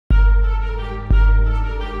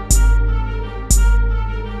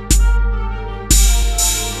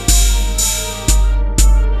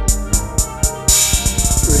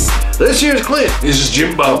This here's Clint. This is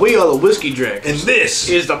Jim Bob. We are the whiskey drinkers. And this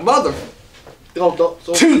is the mother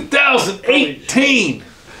 2018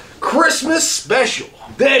 Christmas special.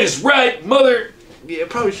 That is right, mother. Yeah, it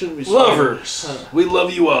probably shouldn't be lovers. We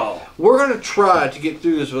love you all. We're going to try to get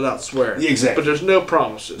through this without swearing. Exactly. But there's no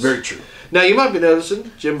promises. Very true. Now, you might be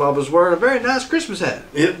noticing Jim Bob is wearing a very nice Christmas hat.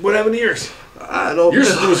 What happened to yours? I don't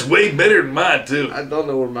yours know. was way better than mine, too. I don't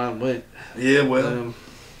know where mine went. Yeah, well,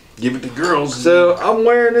 give it to girls. So, I'm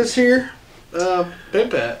wearing this here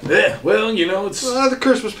pimp hat. Yeah, well, you know, it's... the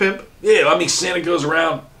Christmas pimp. Yeah, I mean, Santa goes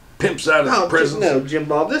around, pimps out his presents. No, Jim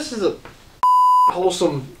Bob, this is a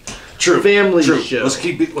wholesome... True. Family show. Let's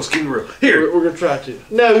keep it real. Here, we're gonna try to.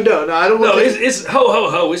 No, I don't. No, it's ho ho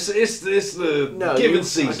ho. It's the giving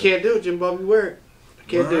season. I can't do it, Jim Bob. You wear it. I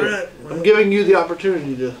can't do it. I'm giving you the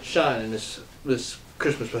opportunity to shine in this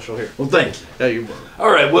Christmas special here. Well, thank you. Yeah, you're welcome. All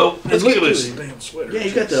right. Well, let's look at this damn sweater. Yeah,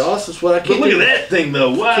 you got the awesome sweater. I can't. But look at that thing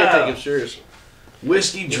though. Wow. I can't take it serious.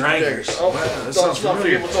 Whiskey drinkers. Oh, wow, that sounds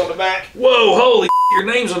familiar. What's on the back? Whoa, holy! Your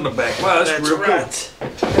name's on the back. Wow, that's real right. cool.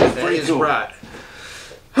 That is right.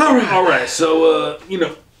 All right. So, you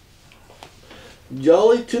know,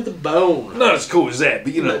 jolly to the bone. Not as cool as that,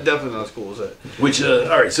 but you know, definitely not as cool as that. Which, all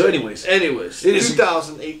right. So, anyways, it is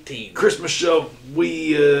 2018 Christmas show.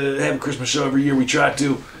 We have a Christmas show every year. We try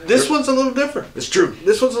to. This one's a little different. It's true.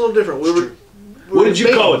 This one's a little different. What did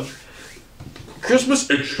you call it? Christmas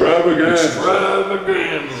extravaganza.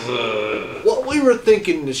 What we were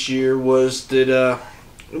thinking this year was that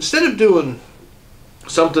instead of doing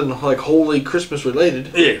something like wholly Christmas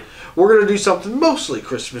related, we're going to do something mostly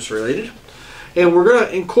Christmas related, and we're going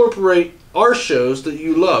to incorporate our shows that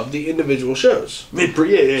you love, the individual shows.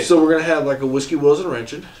 Yeah. So we're going to have like a Whiskey Wheels and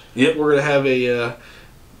Wrenchin. Yep. We're going to have a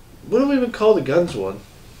what do we even call the guns one?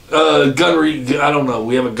 Gunnery. I don't know.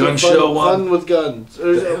 We have a gun show one. Fun with guns.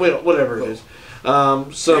 Whatever it is. We're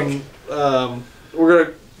going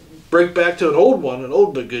to break back to an old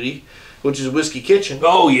but goodie, which is Whiskey Kitchen.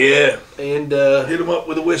 Oh, yeah. And hit them up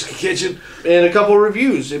with a Whiskey Kitchen. And a couple of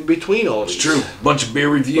reviews in between all of these. It's true. Bunch of beer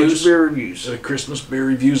reviews. Christmas beer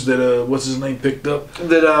reviews that, what's his name, picked up?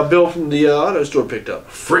 That Bill from the auto store picked up.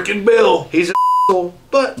 Frickin' Bill. He's an asshole,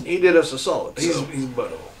 but he did us a solid. He's a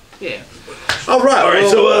butthole. Yeah. All right. All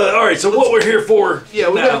right. So what we're here for? Yeah,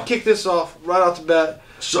 we're gonna kick this off right off the bat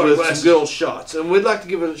with some good old shots, and we'd like to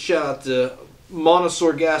give a shout out to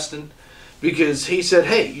Monosaur Gaston, because he said,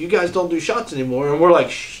 "Hey, you guys don't do shots anymore," and we're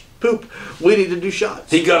like, "Poop, we need to do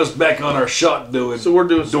shots." He got us back on our shot doing. So we're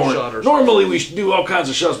doing some shotters. Normally we should do all kinds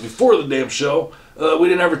of shots before the damn show. We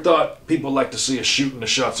didn't ever thought people like to see us shooting the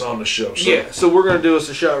shots on the show. So. Yeah, so we're gonna do us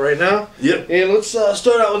a shot right now. Yep. And let's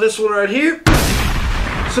start out with this one right here.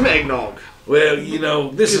 Some eggnog. Well, you know,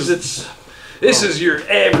 this is your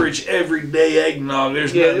average everyday eggnog.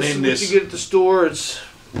 There's nothing in this. What you get at the store. It's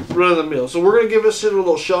run of the mill. So we're gonna give us a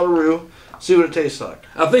little shot-a-roo. See what it tastes like.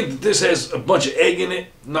 I think that this has a bunch of egg in it,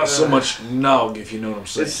 not so much nog, if you know what I'm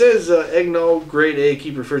saying. It says eggnog, grade A,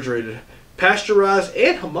 keep refrigerated, pasteurized,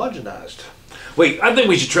 and homogenized. Wait, I think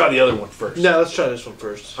we should try the other one first. No, let's try this one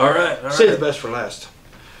first. All right. Save the best for last.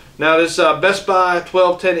 Now, this Best Buy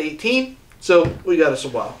 12-10-18, so we got us a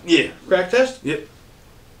while. Yeah. Crack test? Yep.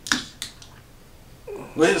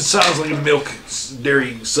 Well, it sounds like a milk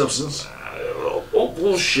dairy substance.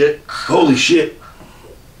 Oh, shit. Holy shit.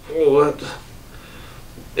 What?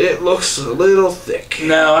 It looks a little thick.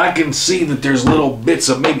 Now I can see that there's little bits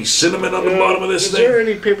of maybe cinnamon on the bottom of this thing. Is there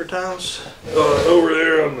any paper towels? Over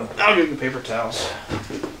there on the... I'll give you paper towels.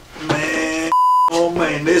 Man, oh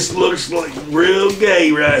man, this looks like real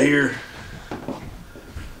gay right here.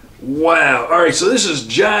 Wow. All right, so this is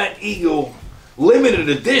Giant Eagle limited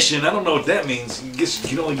edition. I don't know what that means. I guess you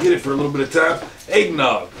can only get it for a little bit of time.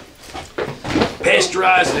 Eggnog.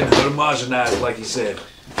 Pasteurized and homogenized, like he said.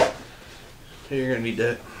 You're going to need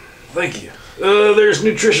that. Thank you. There's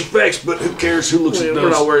nutrition facts, but who cares? Who looks at those? We're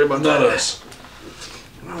not worried about that. Not us.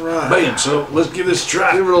 All right. Bam, so let's give this a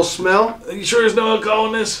try. Give it a little smell. Are you sure there's no alcohol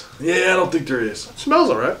in this? Yeah, I don't think there is. It smells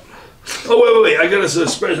all right. Oh, wait. I got a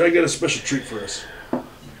special treat for us.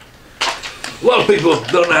 A lot of people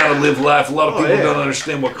don't know how to live life. A lot of people don't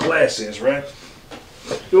understand what class is, right?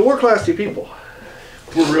 Well, we're classy people.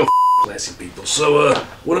 We're real classy people. So,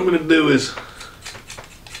 what I'm going to do is...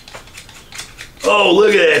 Oh,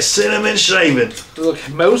 look at that cinnamon shaving. Look,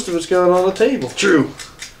 most of it's going on the table. True.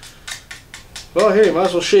 Well, here, you might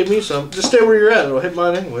as well shave me some. Just stay where you're at. It'll hit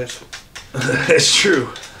mine anyways. That's true.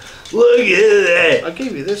 Look at that. I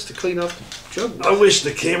gave you this to clean up the jug. I wish the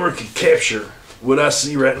camera could capture what I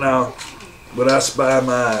see right now, what I spy in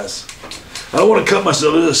my eyes. I don't want to cut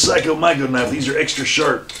myself. This is a Psycho Micro knife. These are extra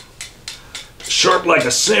sharp. Sharp like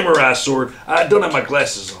a samurai sword. I don't have my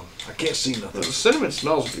glasses on. I can't see nothing. The cinnamon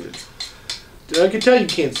smells good. Dude, I can tell you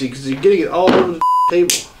can't see because you're getting it all over the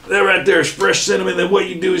table. That right there is fresh cinnamon. Then what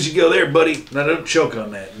you do is you go there, buddy. Now don't choke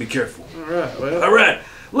on that. Be careful. All right, well. All right.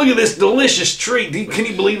 Look at this delicious treat. Can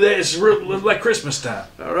you believe that? It's real, like Christmas time.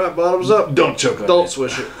 All right, bottoms up. Don't choke on it. Don't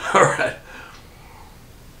swish it. All right.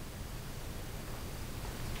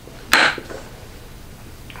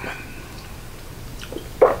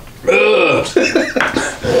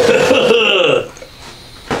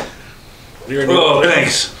 Oh,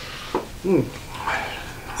 thanks.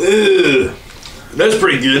 That's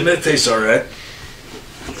pretty good. That tastes all right.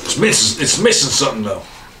 It's missing something though.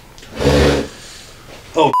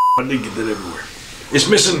 Oh, I did get that everywhere. It's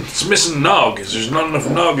missing nog. There's not enough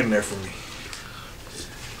nog in there for me.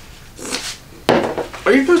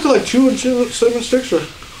 Are you supposed to like chew on cinnamon sticks or?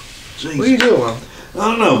 Jeez. What are you doing, man? I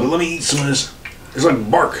don't know, but let me eat some of this. It's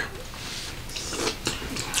like bark.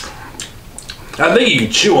 I think you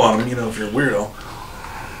can chew on them, you know, if you're a weirdo.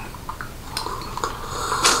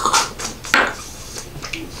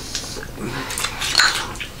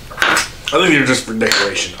 I think they're just for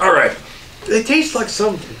decoration. All right. They taste like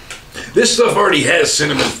something. This stuff already has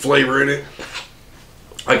cinnamon flavor in it.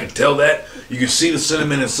 I can tell that. You can see the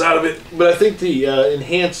cinnamon inside of it. But I think the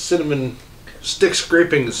enhanced cinnamon stick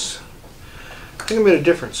scrapings, I think it made a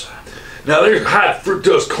difference. Now there's high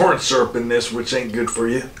fructose corn syrup in this, which ain't good for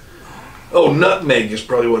you. Oh, nutmeg is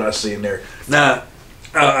probably what I see in there. Nah,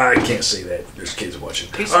 I can't see that. There's kids watching.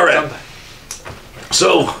 All right.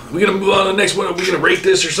 So we're gonna move on to the next one. Are we gonna rate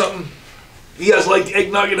this or something? You guys like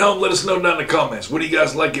eggnog at home? Let us know down in the comments. What do you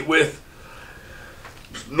guys like it with?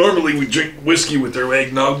 Normally we drink whiskey with our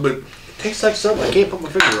eggnog, but it tastes like something I can't put my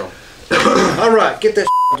finger on. All right, get that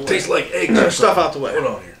away. Tastes like eggs. Stuff out the way. Hold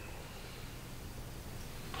on here.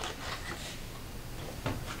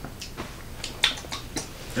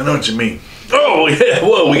 I know what you mean. Oh yeah!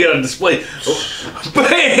 Whoa, we got a display. Oh.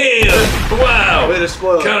 Bam! Wow. Way to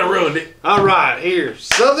spoil it. Kind of ruined it. All right, here,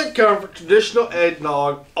 Southern Comfort traditional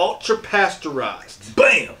eggnog, ultra pasteurized.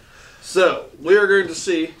 Bam! So we are going to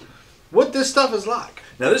see what this stuff is like.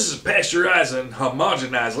 Now this is pasteurized and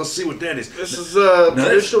homogenized. Let's see what that is. This is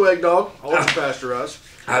traditional eggnog, ultra pasteurized.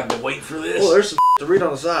 I've been waiting for this. Oh, there's some to read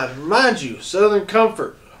on the side. Remind you, Southern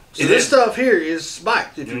Comfort. So this stuff here is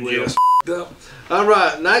spiked, if you will. All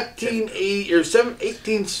right, 1980 or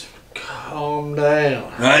 18. Calm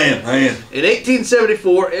down. I am. In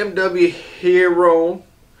 1874, M.W. Heron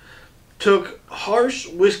took harsh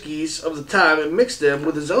whiskeys of the time and mixed them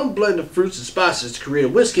with his own blend of fruits and spices to create a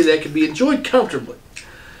whiskey that could be enjoyed comfortably.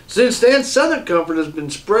 Since then, Southern Comfort has been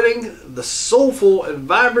spreading the soulful and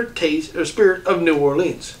vibrant taste or spirit of New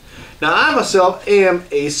Orleans. Now, I myself am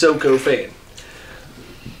a SoCo fan,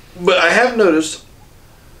 but I have noticed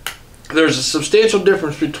there's a substantial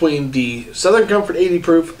difference between the Southern Comfort 80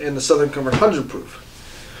 proof and the Southern Comfort 100 proof.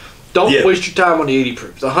 Don't waste your time on the 80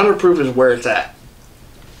 proof. The 100 proof is where it's at.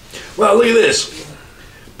 Well, look at this.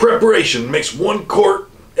 Preparation. Mix 1 quart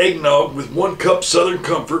eggnog with 1 cup Southern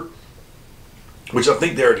Comfort, which I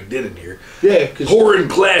think they already did in here. Yeah. Pour in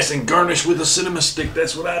glass and garnish with a cinnamon stick.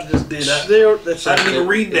 That's what I just did. I didn't even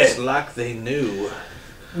read that. It's like they knew.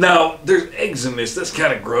 Now, there's eggs in this. That's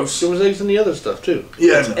kind of gross. There was eggs in the other stuff, too.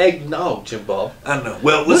 Yeah, it's eggnog, Jim Bob. I know.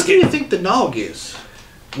 Well, what do you think the nog is?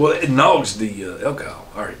 Well, eggnog the alcohol.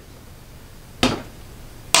 All right.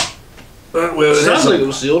 Well, it sounds like it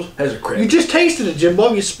was sealed. Has a crack. You just tasted it, Jim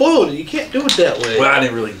Bob. You spoiled it. You can't do it that way. Well, I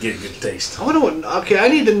didn't really get a good taste. I wonder what. Okay, I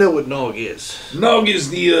need to know what nog is. Nog is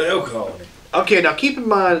the alcohol in it. Okay, now keep in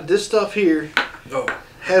mind this stuff here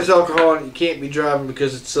has alcohol in it. You can't be driving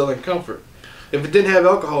because it's Southern Comfort. If it didn't have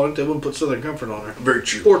alcohol in it, they wouldn't put Southern Comfort on there. Very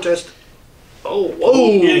true. Pour test. Oh,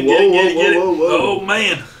 whoa, get it. whoa. Oh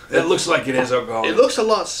man, that looks like it has alcohol. It looks a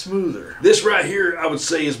lot smoother. This right here, I would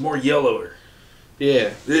say, is more yellower.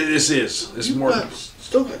 Yeah. This is. It's more.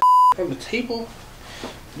 Still got on the table.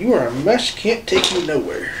 You are a mess. Can't take you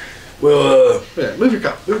nowhere. Well, yeah, move your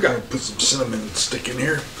cup. Move your cup. Put some cinnamon stick in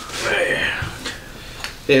here.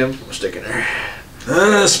 Yeah, I'm sticking there.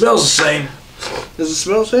 It smells the same. Does it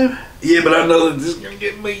smell the same? Yeah, but I know that this is gonna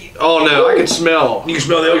get me. Oh no, I can smell. You can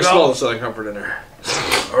smell the alcohol. I can smell the Southern Comfort in there.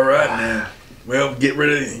 All right, man. Well, get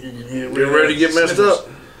ready to get messed up.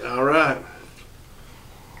 All right.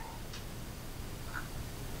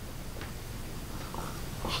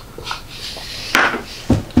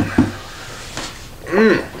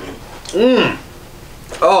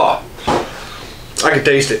 Oh, I can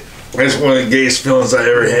taste it. That's one of the gayest feelings I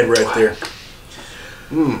ever had right there.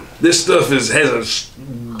 This stuff has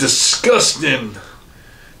a disgusting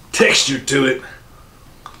texture to it.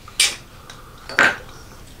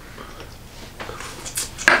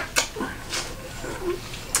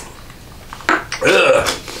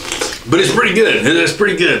 But it's pretty good. It's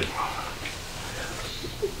pretty good.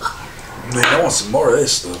 Man, I want some more of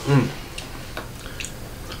this stuff.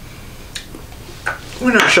 We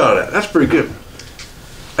never shot at that. That's pretty good.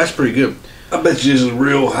 That's pretty good. I bet you this is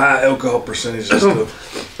real high alcohol percentage and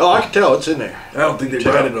stuff. Oh, I can tell it's in there. I don't think they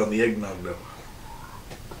write it on the eggnog though.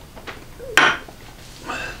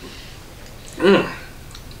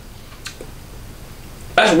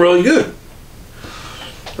 That's really good.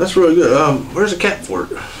 That's really good. Where's the cap for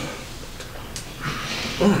it?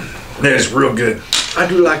 Yeah, it's real good. I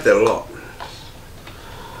do like that a lot.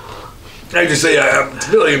 I just say I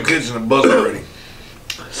feel like I'm catching a buzz already.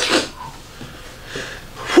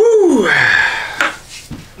 Whew.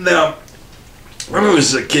 Now, I know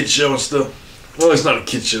this is a kid show and stuff. Well, it's not a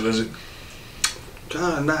kid show, is it?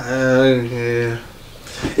 Yeah.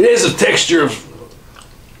 It has a texture of.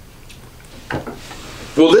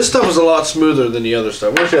 Well, this stuff is a lot smoother than the other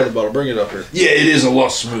stuff. Where's the other bottle? Bring it up here. Yeah, it is a lot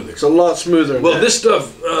smoother. It's a lot smoother. Well, this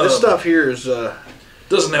stuff. This stuff here is.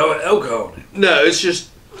 Doesn't have alcohol in it. No, it's just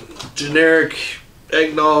generic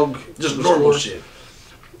eggnog. Just normal shit.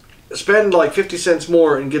 Spend like 50 cents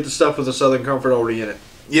more and get the stuff with the Southern Comfort already in it.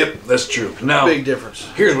 Yep, that's true. Now, big difference.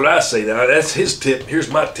 Here's what I say. Now, that's his tip. Here's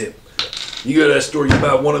my tip. You go to that store, you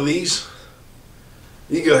buy one of these.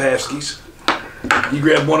 You go Haskies. You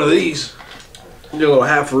grab one of these. You do a little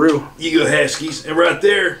half-a-roo. You go Haskies, and right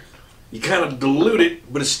there, you kind of dilute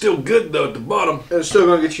it, but it's still good though at the bottom. And it's still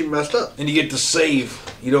gonna get you messed up. And you get to save.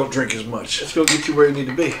 You don't drink as much. It's gonna get you where you need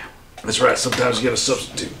to be. That's right. Sometimes you got to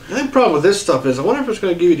substitute. The only problem with this stuff is I wonder if it's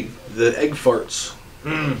gonna give you the egg farts.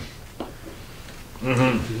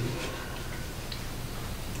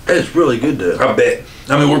 It's really good though. I bet.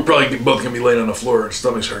 I mean, we're probably both gonna be laying on the floor and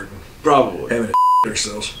stomachs hurting, Probably. having to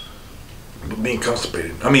ourselves, but being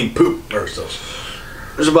constipated. I mean, poop ourselves.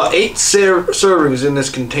 There's about 8 servings in this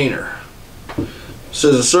container.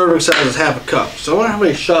 So the serving size is half a cup. So I wonder how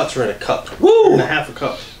many shots are in a cup. Woo! In a half a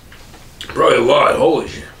cup. Probably a lot. Holy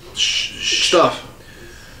shit. Stuff.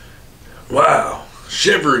 Wow.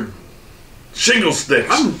 Shivering. Shingle sticks.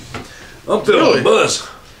 I'm feeling really? the buzz.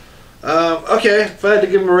 Okay, if I had to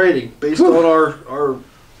give them a rating based on our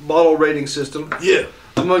bottle rating system, Yeah.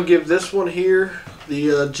 I'm gonna give this one here,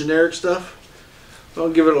 the generic stuff, I'm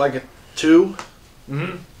gonna give it like a 2.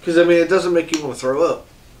 Because I mean, it doesn't make you want to throw up.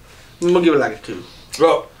 I'm gonna give it like a 2.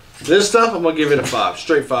 Well, This stuff, I'm gonna give it a 5,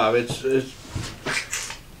 straight 5.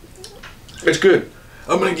 It's good.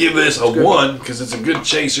 I'm going to give this a 1 because it's a good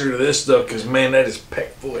chaser to this stuff because, man, that is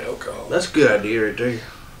packed full of alcohol. That's a good idea right there.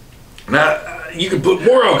 Now, you can put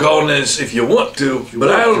more alcohol in this if you want to, but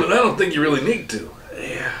I don't think you really need to.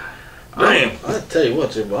 Yeah. Damn. I'll tell you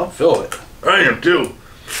what, Jim, I'm feeling it. I am too.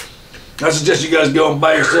 I suggest you guys go and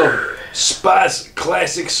buy yourself Spice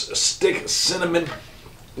Classics Stick Cinnamon.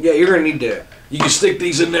 Yeah, you're gonna need that. You can stick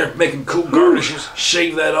these in there, make them cool garnishes,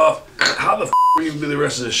 shave that off. How the f are you going to do the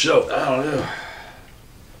rest of the show? I don't know.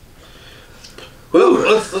 Well,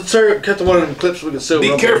 let's hurry up, cut the one of them clips so we can seal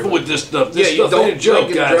Be up. careful with this stuff. This Yeah, you stuff ain't don't a joke,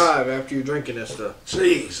 drink and guys. drive after you're drinking this stuff.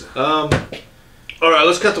 Jeez. All right,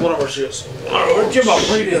 let's cut the one of our shits. Oh, Jim Bob,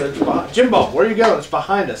 where are you going? Jim Bob, where are you going? It's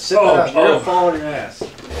behind us. Sit down. You're gonna fall on your ass.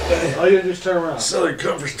 All you gotta do is turn around. Southern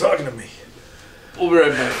Comfort's talking to me. We'll be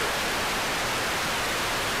right back.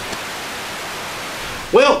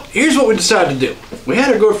 Well, here's what we decided to do. We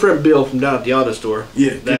had our good friend Bill from down at the auto store.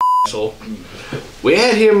 Yeah. That asshole. We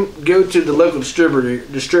had him go to the local distributor,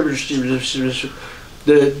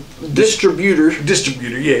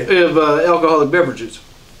 yeah. of alcoholic beverages.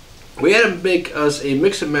 We had him make us a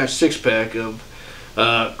mix and match 6-pack of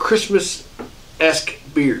Christmas-esque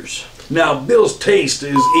beers. Now, Bill's taste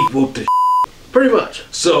is equal to Pretty much.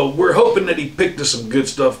 so we're hoping that he picked us some good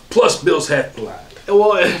stuff. Plus, Bill's half blind.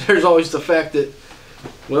 Well, there's always the fact that,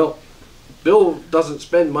 well, Bill doesn't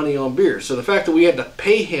spend money on beer. So the fact that we had to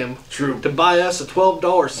pay him True. to buy us a $12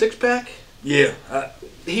 6-pack, Yeah.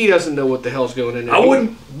 he doesn't know what the hell's going in there. I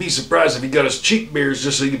wouldn't be surprised if he got us cheap beers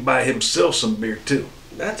just so he could buy himself some beer, too.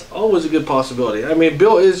 That's always a good possibility. I mean,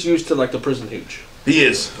 Bill is used to like the prison hooch. He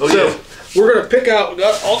is. Oh, So yeah. we're going to pick out, we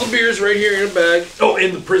got all the beers right here in a bag. Oh,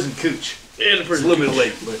 in the prison cooch. In the It's prison a little bit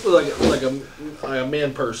cooch. late, but Like a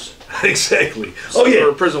man purse. exactly. Or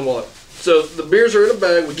a prison wallet. So the beers are in a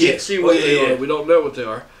bag. We can't see what they are. We don't know what they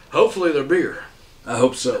are. Hopefully they're beer. I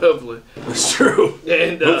hope so. Hopefully. That's true.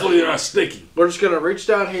 And Hopefully they're not sticky. we're just going to reach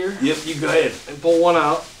down here Yep, you go ahead. and pull one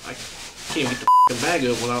out. I can't get the f***ing bag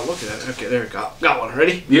open without looking at it. Okay, there we go. Got one.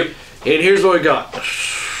 Ready? Yep. And here's what we got.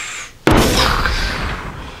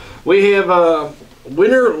 We have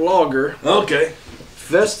Winter Lager Okay.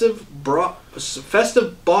 Festive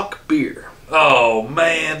Bock beer. Oh,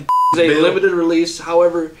 man. It's a Bill. limited release.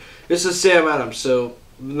 However, this is Sam Adams, so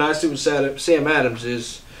the nice thing with Sam Adams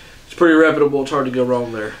is it's pretty reputable. It's hard to go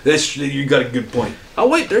wrong there. You got a good point. Oh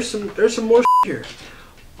wait, there's some more here.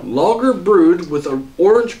 Lager brewed with an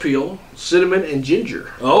orange peel, cinnamon, and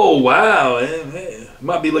ginger. Oh wow, it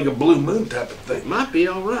might be like a Blue Moon type of thing. Might be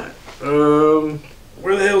all right.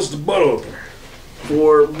 Where the hell's the bottle opener?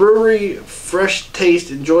 For brewery fresh taste,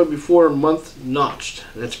 enjoy before month notched.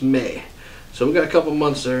 That's May. So we got a couple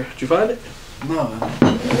months there. Did you find it? No, I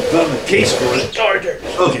found the case for it.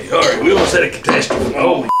 Okay, all right. We almost had a catastrophe.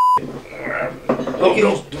 Holy. Oh,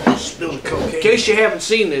 don't spill the cocaine. In case you haven't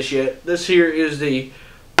seen this yet, this here is the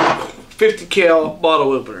 50 cal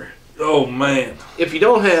bottle opener. Oh man. If you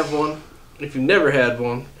don't have one, if you've never had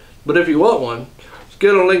one, but if you want one, just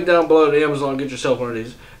go to the link down below to Amazon and get yourself one of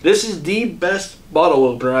these. This is the best bottle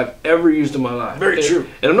opener I've ever used in my life. Very true.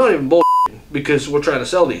 And I'm not even bullshitting because we're trying to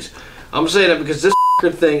sell these. I'm saying that because this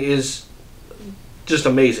thing is just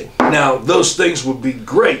amazing. Now, those things would be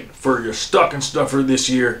great for your stocking stuffer this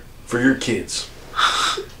year for your kids.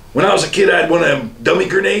 When I was a kid, I had one of them dummy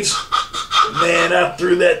grenades. Man, I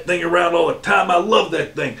threw that thing around all the time. I love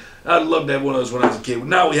that thing. I'd love to have one of those when I was a kid.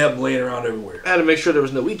 Now we have them laying around everywhere. I had to make sure there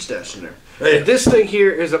was no weed stash in there. Hey. This thing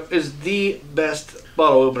here is the best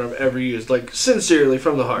bottle opener I've ever used. Like, sincerely,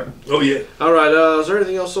 from the heart. Oh, yeah. All right, is there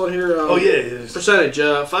anything else on here? Oh, yeah. Percentage,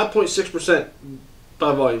 5.6%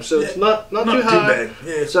 by volume. So it's not too high. Not too bad.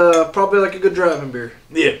 Yeah. It's probably like a good driving beer.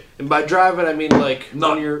 Yeah. And by driving, I mean like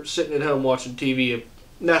when you're sitting at home watching TV,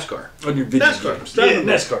 NASCAR. On your video NASCAR. games. Yeah,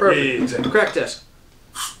 NASCAR. Perfect. Yeah, exactly. Crack test.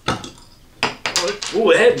 Oh,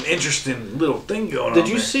 it had an interesting little thing going on. Did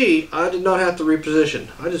you see? I did not have to reposition.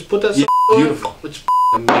 I just put that. Beautiful. It's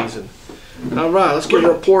amazing. All right, let's give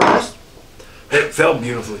her a pour test. It fell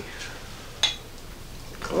beautifully.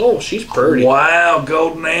 Oh, she's pretty. Wow,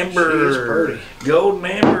 golden amber. She's pretty. Golden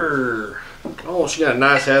amber. Oh, she got a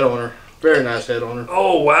nice head on her. Very nice head on her.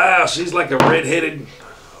 Oh, wow. She's like a red-headed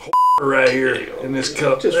right here in this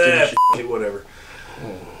cup. Just finish it, whatever.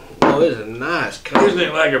 Oh, this is a nice cup. Isn't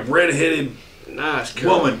it like a red-headed nice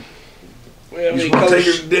cup. woman? You just want to take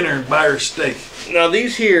her to dinner and buy her steak. Now,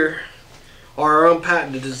 these here are our own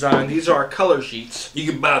patented design. These are our color sheets. You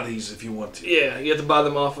can buy these if you want to. Yeah, you have to buy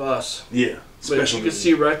them off of us. Yeah. But you can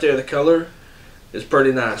see right there the color is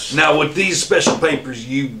pretty nice. Now with these special papers,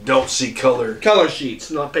 you don't see color. Color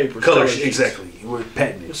sheets, not papers. Color sheets. Exactly. We're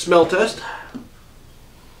patented. Smell test.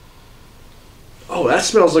 Oh, that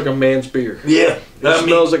smells like a man's beer. Yeah. That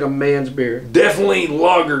smells like a man's beer. Definitely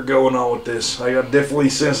lager going on with this. I got definitely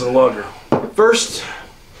sense of lager. First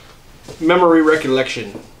memory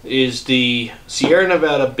recollection is the Sierra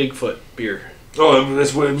Nevada Bigfoot beer. Oh,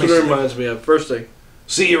 that's what it That's what it reminds me of. First thing.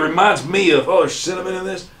 See, it reminds me of, there's cinnamon in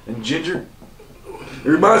this and ginger. It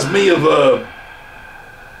reminds me of, I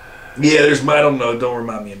don't know, don't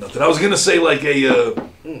remind me of nothing. I was going to say like a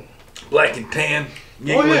black and tan.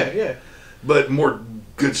 Oh, yeah. But more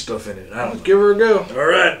good stuff in it. I don't know. Give her a go. All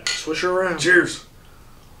right. Swish her around. Cheers.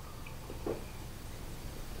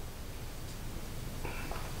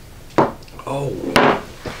 Oh.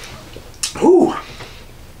 Ooh.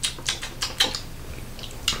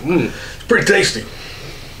 It's pretty tasty.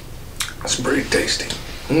 It's pretty tasty.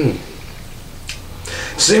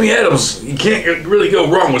 Sammy Adams, you can't really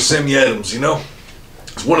go wrong with Sammy Adams, you know?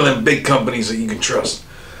 It's one of them big companies that you can trust.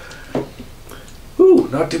 Ooh,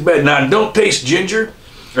 not too bad. Now, I don't taste ginger.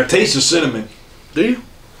 I taste the cinnamon. Do you?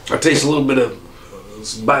 I taste a little bit of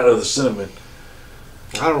a bite of the cinnamon.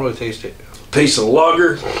 I don't really taste it. Taste the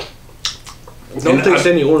lager. Don't taste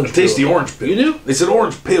any orange peel. Taste the orange peel. You do? It's an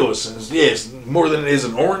orange peel. It's more than it is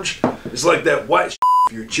an orange. It's like that white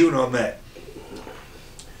if you're chewing on that.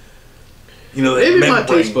 You know, that maybe my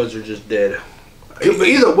membrane. taste buds are just dead.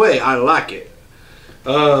 Either way, I like it.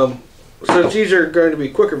 Since these are going to be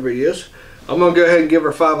quicker videos, I'm going to go ahead and give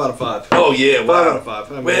her 5 out of 5. Oh, yeah. 5 Wow. out of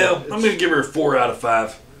 5. I mean, well, I'm going to give her a 4 out of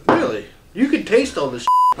 5. Really? You can taste all this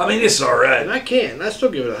I mean, it's all right. and I can't. I still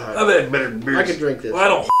give it a high. I've had better beers. I can drink this. Well, I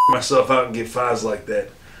don't myself out and get 5s like that.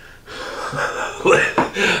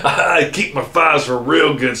 I keep my 5s for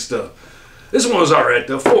real good stuff. This one was all right,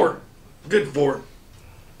 though. 4. Good 4.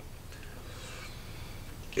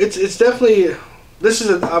 It's definitely,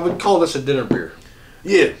 I would call this a dinner beer.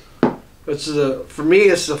 Yeah. For me,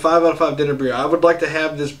 it's a 5 out of 5 dinner beer. I would like to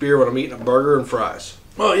have this beer when I'm eating a burger and fries.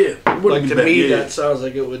 Oh, yeah. Like, to me, that sounds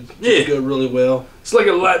like it would go really well. It's like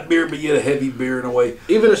a light beer, but yet a heavy beer in a way.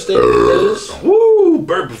 Even a steak potatoes. Woo!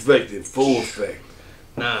 Burn perfected. Full effect.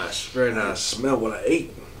 Nice. Very nice. Smell what I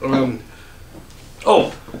ate. It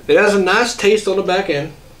has a nice taste on the back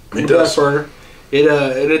end. It does. Back burner.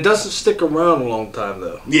 it doesn't stick around a long time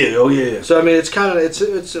though. Yeah, oh yeah. So I mean, it's kind of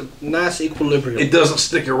it's a nice equilibrium. It doesn't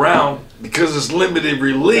stick around because it's limited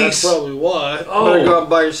release. That's probably why. Oh. You better go out and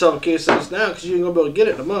buy yourself a case of this now because you ain't gonna be able to get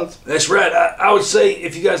it in a month. That's right. I would say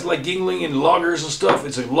if you guys like Yingling and lagers and stuff,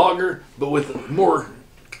 it's a lager but with more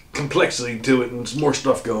complexity to it and some more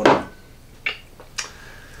stuff going on.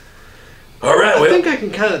 All right. I think I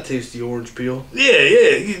can kind of taste the orange peel. Yeah.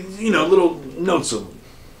 You know, little notes of.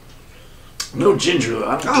 No ginger though.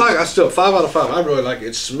 I still 5 out of 5. I really like it.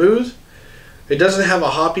 It's smooth. It doesn't have a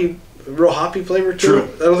real hoppy flavor to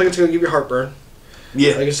it. I don't think it's gonna give you heartburn.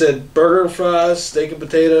 Yeah. Like I said, burger and fries, steak and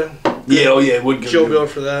potato. Yeah, oh yeah, it would chill build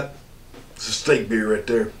for that. It's a steak beer right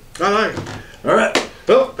there. I like it. All right.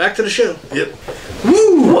 Well, back to the show. Yep.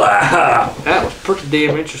 Woo! Wow. That was pretty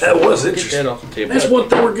damn interesting. That was interesting. Get that off the table. That's one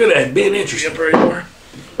thing we're good at, being interesting. Yep, right there.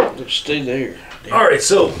 Just stay there. Damn. All right,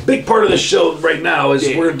 so big part of this show right now is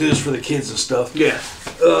we're gonna do this for the kids and stuff. Yeah.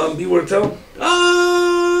 You want to tell them?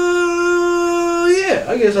 Yeah.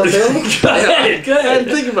 I guess I'll tell them. Go ahead. I had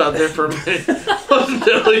to think about that for a minute. Wasn't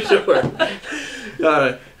totally sure. All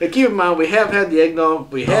right. Now keep in mind, we have had the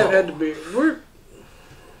eggnog. We have had the beer.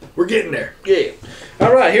 We're getting there. Yeah.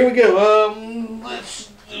 All right. Here we go. Let's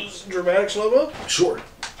do some dramatic slow-mo. Sure.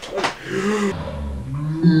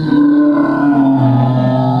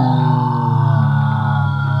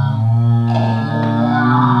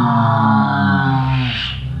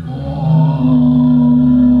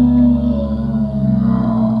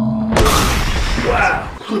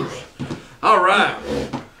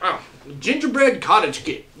 Gingerbread cottage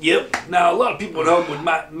kit. Yep. Now, a lot of people at home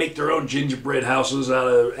might make their own gingerbread houses out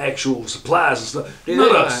of actual supplies and stuff. Yeah,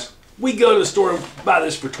 Not us. We go to the store and buy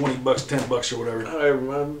this for $20, $10 or whatever. It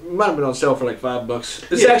might have been on sale for like $5.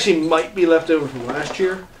 This actually might be left over from last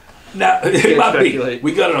year. Now, it might speculate. be.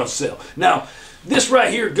 We got it on sale. Now, this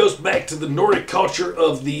right here goes back to the Nordic culture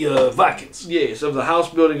of the Vikings. Yes, of the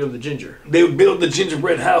house building of the ginger. They would build the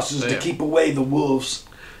gingerbread houses to keep away the wolves.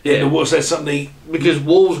 Yeah, and the wolves had something to eat. Because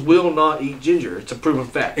wolves will not eat ginger. It's a proven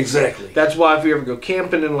fact. Exactly. That's why if you ever go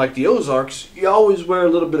camping in like the Ozarks, you always wear a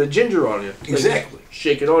little bit of ginger on you. Exactly.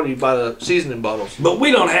 Shake it on you by the seasoning bottles. But we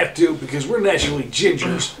don't have to because we're naturally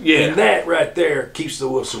gingers. Yeah. And that right there keeps the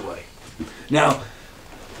wolves away. Now,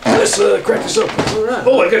 let's crack this open. All right.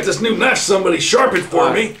 Oh, I got this new knife somebody sharpened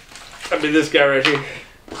for me. I mean, this guy right here.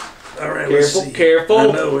 All right, careful, let's see. careful. I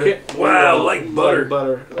know it. Wow, like butter.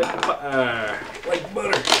 Like butter. Like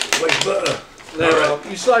butter. Like butter. Now,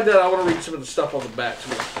 you slide that. I want to read some of the stuff on the back.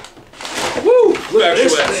 Woo! Look at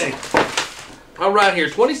this thing. All right, here,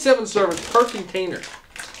 27 servings per container.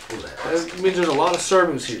 That means there's a lot of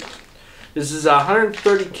servings here. This is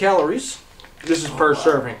 130 calories. This is per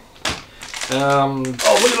serving. Oh,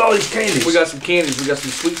 look at all these candies. We got some candies. We got some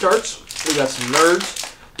sweet tarts. We got some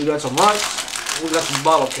nerds. We got some runts. We got some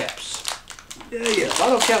bottle caps. Yeah.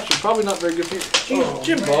 Bottle caps are probably not very good for you. Jeez,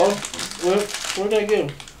 Jim Bob. Where'd that go?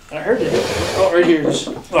 I heard it. Oh, right here it is.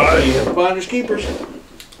 Finders keepers.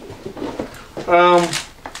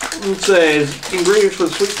 Let's say ingredients for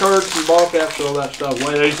the sweet tarts and bottle caps and all that stuff.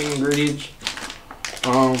 White icing ingredients.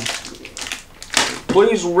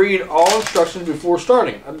 Please read all instructions before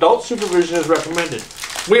starting. Adult supervision is recommended.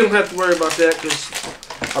 We don't have to worry about that because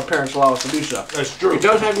our parents allow us to do so. That's true. It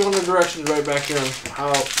does have you on the directions right back here on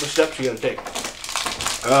how the steps you got to take.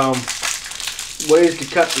 Ways to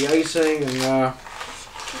cut the icing and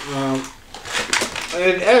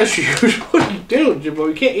as usual, what are you doing, Jimbo?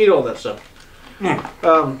 You can't eat all that stuff.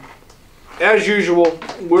 As usual,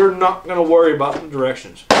 we're not going to worry about the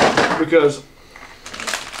directions because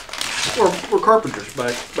we're carpenters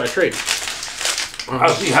by trade.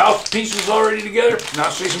 I see house pieces already together, and I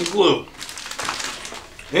see some glue.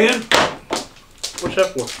 And what's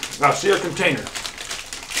that for? I see a container.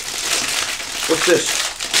 What's this?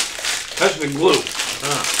 That's the glue.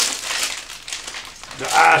 The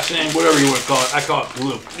icing, whatever you want to call it. I call it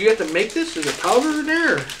glue. You have to make this? Is it powder in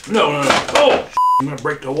there? No. Oh, I'm going to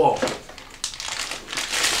break the wall.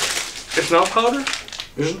 It's not powder?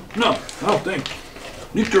 No, I don't think.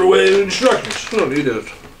 You threw away the instructions. We don't need those.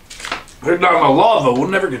 They're not in my law, though. We'll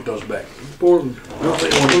never get those back. Important. I don't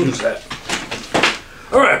think we'll use that.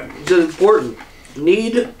 All right. It's important.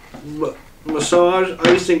 Need massage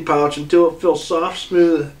icing pouch until it feels soft,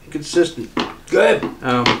 smooth, and consistent. Go ahead.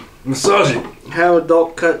 Massage it. Have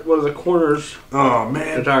adult cut one of the corners. Oh,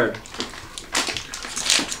 man. It's hard.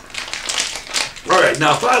 All right.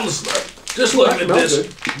 Now, if I was just looking at this,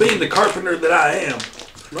 being the carpenter that I am,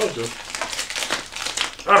 Smells good.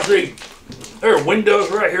 I see there are windows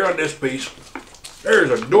right here on this piece. There's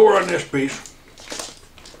a door on this piece.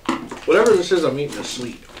 Whatever this is, I'm eating is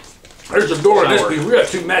sweet. There's a door on this piece. We got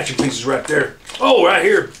two matching pieces right there. Oh, right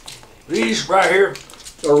here. These right here.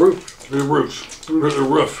 Or roof. The roofs. The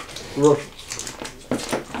roof. Roof.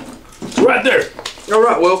 It's right there. All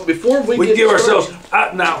right. Well, before we give started,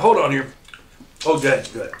 ourselves. Now, hold on here. Oh, good. I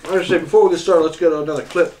was going to say, before we get started, let's go to another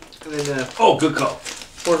clip. And then, oh, good call.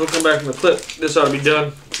 Once we'll come back from the clip, this ought to be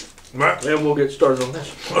done. Right. And we'll get started on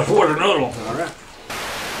this. Order another one. All right.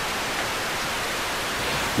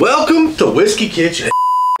 Welcome to Whiskey Kitchen.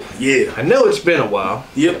 Yeah. I know it's been a while.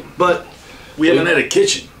 Yep. But we haven't had a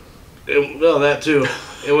kitchen. Well, that too.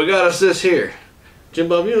 And we got us this here. Jim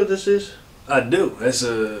Bob, you know what this is? I do. That's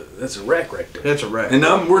a rack right there. That's a rack. And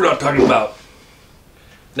we're not talking about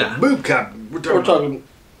boob cop. We're talking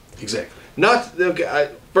exactly. Not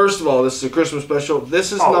okay. First of all, this is a Christmas special.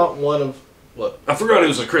 This is not one of what? I forgot it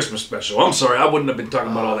was a Christmas special. I'm sorry. I wouldn't have been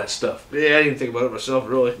talking about all that stuff. Yeah, I didn't think about it myself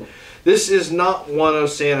really. This is not one of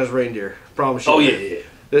Santa's reindeer. I promise you. Oh yeah.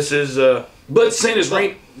 This is. But Santa's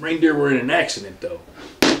reindeer were in an accident though.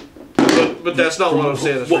 But that's not one of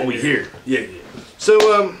Santa's what reindeer. we hear. Yeah.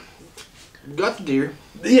 So got the deer.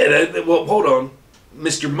 Yeah. Well, hold on.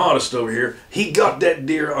 Mr. Modest over here, he got that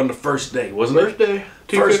deer on the first day, wasn't it?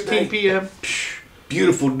 First day, 2:15 p.m.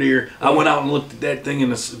 Beautiful deer. I went out and looked at that thing in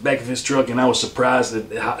the back of his truck, and I was surprised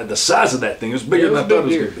at the size of that thing. It was bigger than I thought it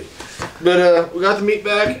was going to be. But we got the meat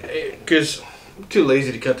back because I'm too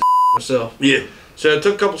lazy to cut the myself. Yeah. So I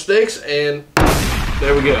took a couple steaks, and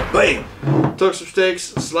there we go. Bam! Took some steaks,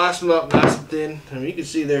 sliced them up nice and thin. I mean, you can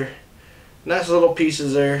see they're nice little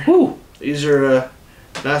pieces there. Woo. These are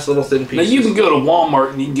nice little thin pieces. Now you can go to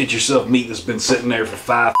Walmart and you can get yourself meat that's been sitting there for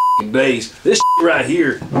 5 days. This right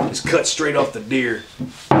here is cut straight off the deer.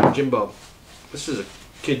 Jim Bob, this is a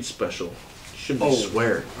kid's special. You shouldn't be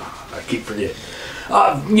swearing. I keep forgetting.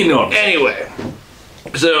 You know what I'm saying. Anyway,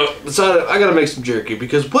 so decided I gotta make some jerky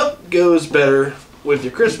because what goes better with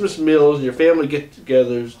your Christmas meals and your family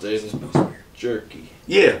get-togethers than jerky?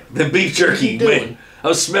 Yeah, the beef jerky. What are you doing? Man, I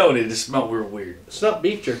was smelling it. It smelled real weird. It's not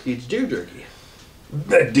beef jerky. It's deer jerky.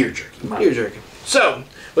 Deer jerky. Deer jerky. So,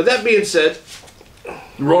 with that being said,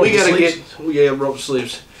 we gotta rope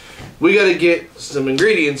sleeves. We gotta get some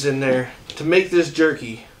ingredients in there to make this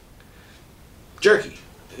jerky.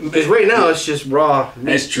 Because right now it's just raw meat.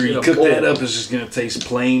 That's true. You cook that up, it's just gonna taste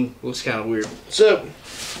plain. Looks kind of weird. So,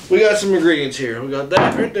 we got some ingredients here. We got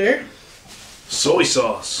that right there. Soy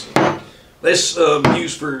sauce. That's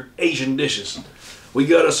used for Asian dishes. We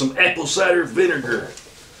got us some apple cider vinegar.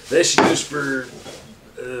 That's used for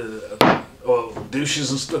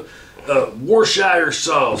douches and stuff. Worcestershire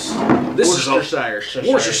sauce. Worcestershire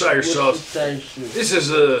sauce. This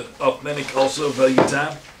is authentic also, value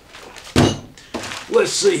time.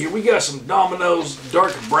 Let's see here. We got some Domino's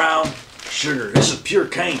dark brown sugar. This is pure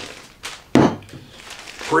cane.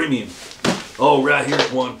 Premium. Oh, right here's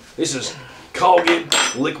one. This is Colgan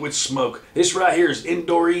liquid smoke. This right here is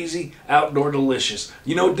indoor easy, outdoor delicious.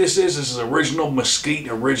 You know what this is? This is original mesquite,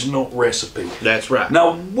 original recipe. That's right.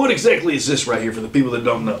 Now, what exactly is this right here for the people that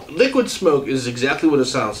don't know? Liquid smoke is exactly what it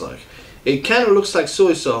sounds like. It kind of looks like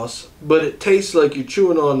soy sauce, but it tastes like you're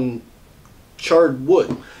chewing on charred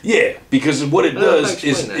wood. Yeah, because what it does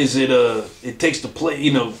is it takes the plate.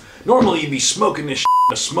 You know, normally you'd be smoking this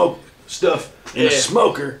in a smoke stuff in a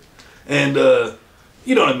smoker, and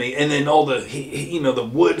you know what I mean. And then all the the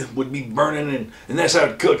wood would be burning, and that's how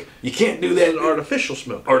it cook. You can't do that. It's an artificial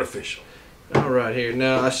smoke. Artificial. All right, here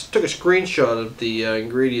now I took a screenshot of the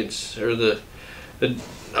ingredients or the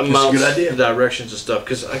amounts, the directions and stuff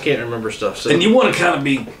because I can't remember stuff. So. And you want to kind of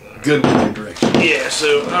be good with your directions. Yeah.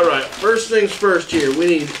 So all right, first things first. Here we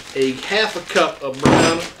need a half a cup of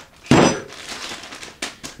brown sugar.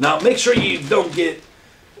 Now make sure you don't get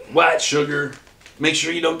white sugar. Make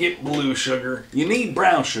sure you don't get blue sugar. You need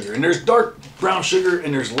brown sugar. And there's dark brown sugar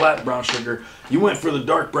and there's light brown sugar. You went for the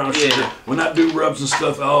dark brown sugar. When I do rubs and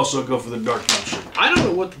stuff, I also go for the dark brown sugar. I don't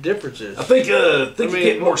know what the difference is. I think you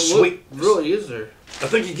get more sweet. Really, is there? I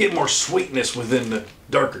think you get more sweetness within the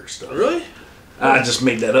darker stuff. Really? I just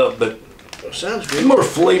made that up, but sounds good. More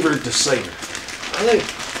flavor to savor.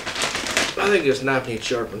 I think this knife needs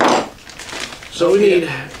sharpened. So we need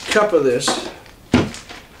a cup of this.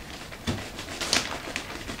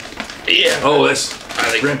 Yeah. Oh, that's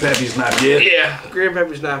Grandpappy's knife, yeah? Yeah,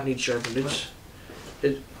 Grandpappy's knife needs sharpened.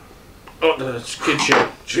 Oh, no, it's a kid show.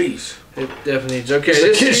 Jeez. It definitely needs. Okay,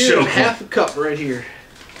 this is half a cup right here.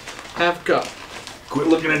 Half a cup. Quit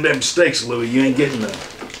looking at them steaks, Louie. You ain't getting none.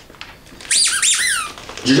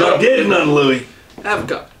 You're not getting none, Louie. Half a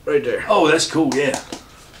cup right there. Oh, that's cool, yeah.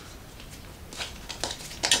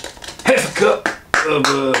 Half a cup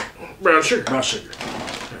of brown sugar. Brown sugar.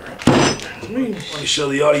 Let me show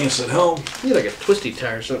the audience at home. You need like a twisty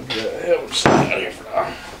tie or something to help slide out here for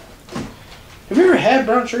now. Have you ever had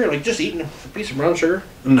brown sugar? Like just eating a piece of brown sugar?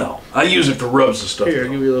 No. I use it for rubs and stuff. Here, I'll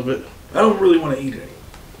give you a little bit. I don't really want to eat it.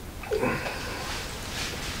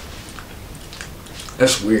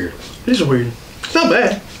 That's weird. It is weird. It's not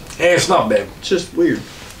bad. Yeah, it's not bad. It's just weird.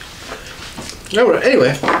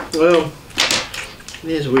 Anyway, well, it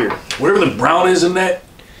is weird. Whatever the brown is in that,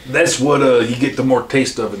 that's what you get the more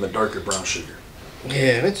taste of in the darker brown sugar.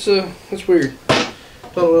 Yeah, it's weird.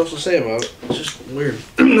 Don't know what else to say about it. It's just weird.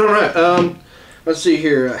 All right. Let's see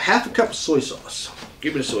here. Half a cup of soy sauce.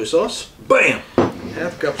 Give me the soy sauce. Bam.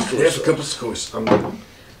 Half a cup of soy sauce. Half a cup of soy sauce.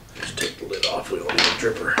 Just take the lid off. We don't need a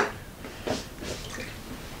dripper.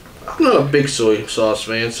 I'm not a big soy sauce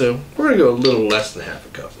fan, so we're gonna go a little less than half a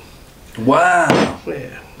cup. Wow.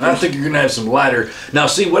 Yeah. I think you're gonna have some lighter. Now,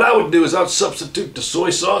 see, what I would do is I'd substitute the soy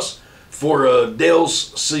sauce for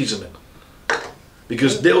Dale's seasoning,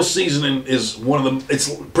 because Dale's seasoning is one of them. It's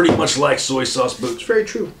pretty much like soy sauce, but it's very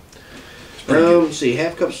true. Let's see,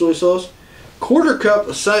 half cup soy sauce, quarter cup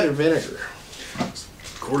of cider vinegar.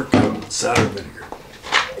 Quarter cup of cider vinegar.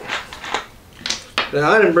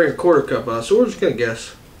 Now I didn't bring a quarter cup out, so we're just gonna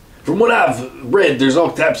guess. From what I've read, there's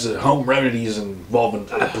all types of home remedies involving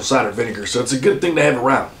apple cider vinegar, so it's a good thing to have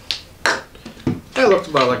around. That looked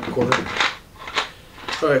about like a quarter.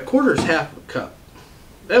 All right, quarter is half a cup.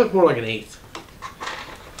 That was more like an eighth.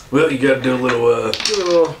 Well, you got to do a little, give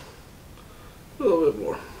it a little bit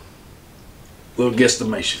more. Little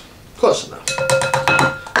guesstimation. Close enough.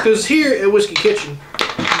 Because here at Whiskey Kitchen,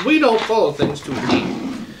 we don't follow things to a T.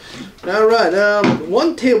 All right,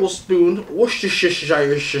 1 tablespoon Worcestershire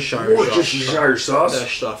sauce. That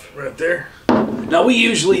stuff right there. Now, we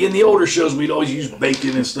usually, in the older shows, we'd always use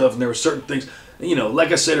bacon and stuff, and there were certain things, you know,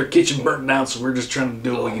 like I said, our kitchen burnt down, so we're just trying to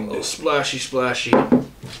do what we can do. Splashy, splashy.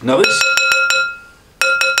 Now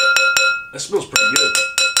that smells pretty good.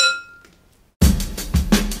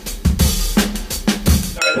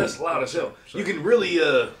 All right, that's loud as hell. You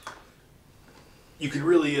can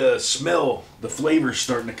really smell the flavors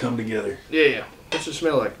starting to come together. Yeah. What's it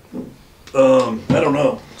smell like? I don't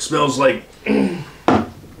know. It smells like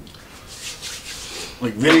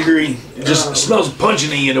vinegary. It just smells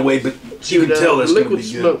pungent-y in a way, but you can tell that's going to be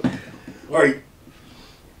smoke. good. All right.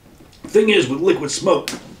 The thing is with liquid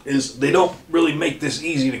smoke is they don't really make this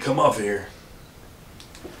easy to come off of here.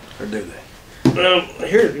 Or do they?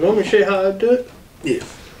 Here, you want me to show you how I do it? Yeah.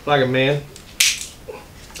 Like a man.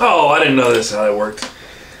 Oh, I didn't know that's how it worked.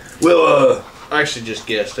 Well, I actually just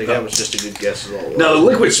guessed. Like, that was just a good guess as all. Now, the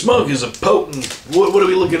liquid smoke is a potent. What are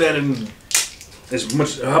we looking at in as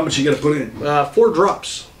much? How much you got to put in? 4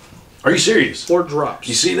 drops. Are you serious? 4 drops.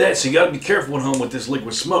 You see that? So you got to be careful at home with this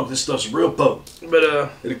liquid smoke. This stuff's real potent. But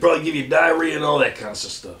it'll probably give you diarrhea and all that kind of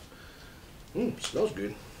stuff. Smells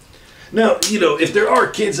good. Now, you know, if there are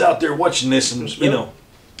kids out there watching this, and you know,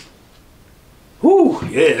 whoo,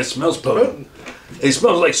 yeah, it smells potent. It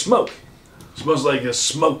smells like smoke. It smells like the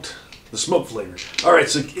smoke flavor. All right,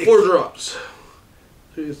 so 4 drops.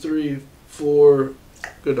 2, 3, 4.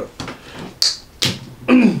 Good enough.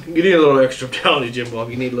 You need a little extra. I'm telling you, Jim Bob,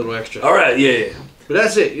 you need a little extra. All right, yeah. But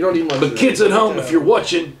that's it. You don't need much. But kids at home, if you're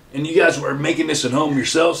watching and you guys are making this at home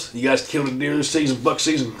yourselves, you guys killed a deer this season, buck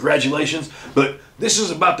season, congratulations. But this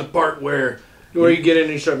is about the part where you get in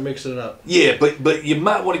and you start mixing it up. Yeah, but you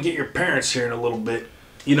might want to get your parents here in a little bit.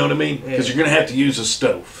 You know what I mean? Because you're going to have to use a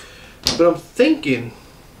stove. But I'm thinking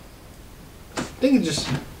just...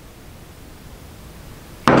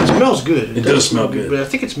 It smells good. It does smell good. But I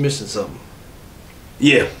think it's missing something.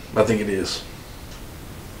 Yeah, I think it is.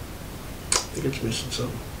 I think it's missing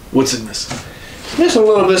something. What's it missing? It's missing a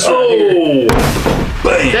little bit. Oh!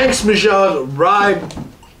 Bam! Thanks, Mijad. Rye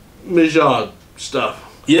Mijad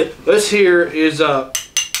stuff. Yep. This here is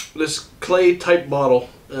this clay type bottle.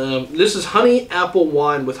 This is honey apple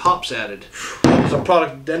wine with hops added. It's a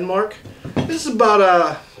product of Denmark. This is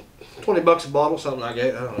about $20 a bottle, something like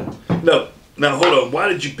that. I don't know. No. Now hold on. Why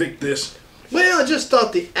did you pick this? Well, I just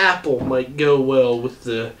thought the apple might go well with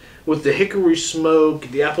the hickory smoke,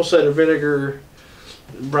 the apple cider vinegar,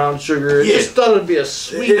 brown sugar. I just thought it'd be a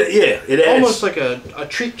sweet, it adds, almost like a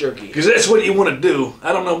treat jerky. Because that's what you want to do.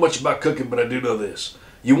 I don't know much about cooking, but I do know this.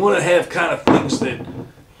 You want to have kind of things that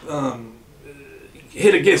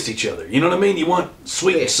hit against each other. You know what I mean? You want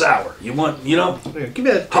sweet and sour. You want, you know, give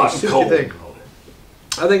me that hot and cold.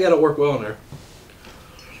 I think that'll work well in there.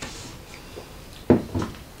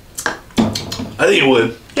 I think it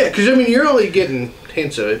would. Yeah, because I mean, you're only getting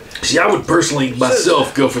hints of it. See, I would personally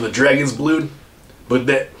myself go for the Dragon's Blood, but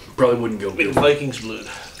that probably wouldn't go good. Viking's Blood.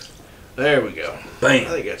 There we go. Bam. I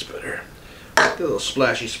think that's better. Get a little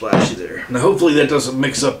splashy there. Now, hopefully that doesn't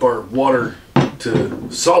mix up our water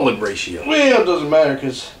to solid ratio. Well, it doesn't matter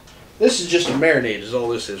because This is just a marinade is all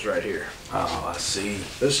this is right here. Oh, I see.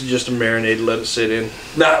 This is just a marinade to let it sit in.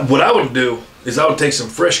 Now, what I would do is I would take some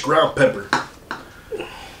fresh ground pepper.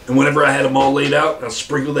 And whenever I had them all laid out, I'll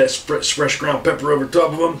sprinkle that fresh ground pepper over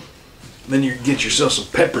top of them. Then you get yourself some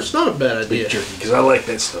peppers. It's not a bad idea. Jerky, because I like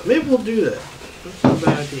that stuff. Maybe we'll do that. That's not a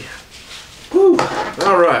bad idea. Whew.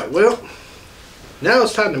 All right, well, now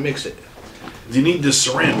it's time to mix it. Do you need this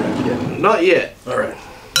saran wrap yet? Not yet. All right.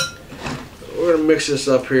 We're going to mix this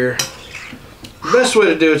up here. The best way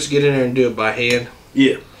to do it is to get in there and do it by hand.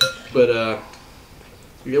 Yeah. But,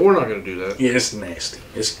 yeah, we're not going to do that. Yeah, it's nasty.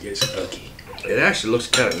 It's ugly. It actually looks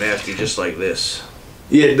kind of nasty just like this.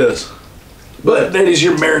 Yeah, it does. But that is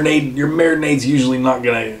your marinade. Your marinade's usually not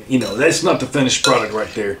going to, that's not the finished product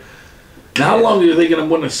right there. Now, how long are they going to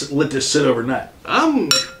want to let this sit overnight? I'm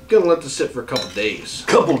going to let this sit for a couple days.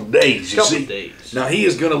 Couple days, you see? Couple days. Now, he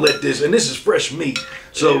is going to let this, and this is fresh meat.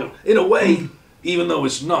 So, in a way, even though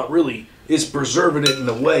it's not really, it's preserving it in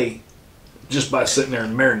a way just by sitting there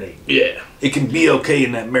and marinating. Yeah. It can be okay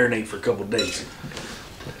in that marinade for a couple days.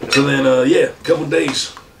 So then, yeah, a couple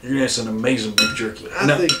days, you're going to have some amazing beef jerky.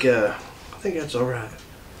 I think that's all right.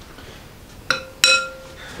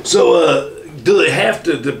 So, do they have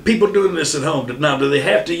to, the people doing this at home, now, do they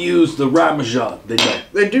have to use the Parmesan? They don't.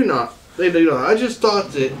 They do not. They do not. I just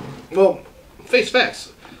thought that, well, face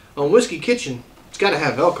facts. On Whiskey Kitchen, it's got to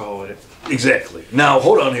have alcohol in it. Exactly. Now,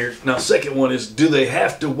 hold on here. Now, second one is, do they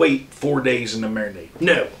have to wait 4 days in the marinade?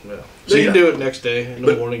 No. They can do it next day in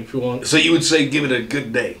the morning if you want. So you would say give it a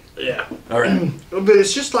good day? Yeah. All right. But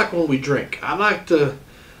it's just like when we drink. I like to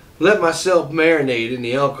let myself marinate in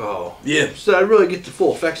the alcohol. Yeah. So I really get the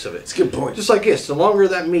full effects of it. It's a good point. Just like this. The longer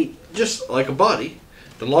that meat, just like a body,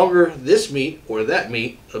 the longer this meat or that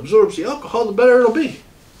meat absorbs the alcohol, the better it'll be.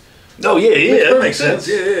 Oh, yeah, that makes sense.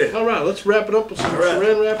 Yeah. All right, let's wrap it up with some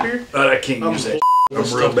saran wrap here. I can't use that.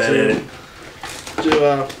 I'm real bad at it.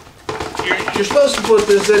 So, you're supposed to put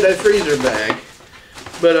this in a freezer bag,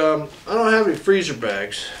 but I don't have any freezer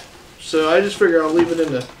bags, so I just figure I'll leave it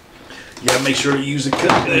in the. You gotta make sure you use a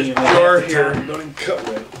cut jar here. Don't even cut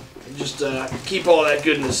right. Just keep all that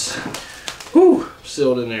goodness,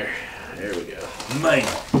 sealed in there. There we go. Man.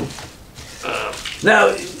 Now,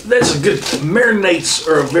 that's a good... Marinades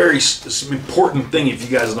are a very important thing if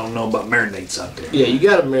you guys don't know about marinades out there. Yeah, you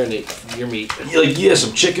gotta marinate your meat. Like, you have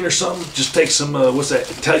some chicken or something, just take some, what's that,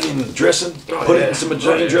 Italian dressing, put it in some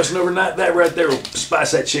Italian dressing overnight. That right there will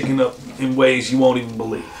spice that chicken up in ways you won't even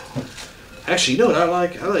believe. Actually, you know what I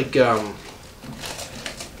like? I like,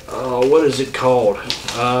 what is it called?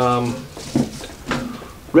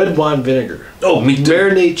 Red wine vinegar. Oh, me too.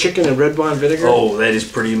 Marinate chicken in red wine vinegar. Oh, that is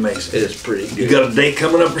pretty amazing. It is pretty good. You got a date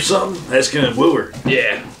coming up or something? That's going to woo her.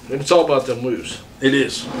 Yeah. It's all about them woos. It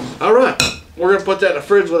is. All right. We're going to put that in the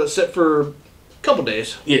fridge, let it sit for a couple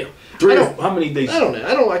days. Yeah. How many days? I don't know.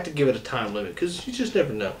 I don't like to give it a time limit because you just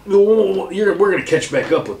never know. We're going to catch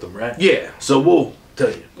back up with them, right? Yeah. So we'll tell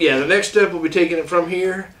you. Yeah, the next step will be taking it from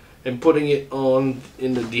here and putting it on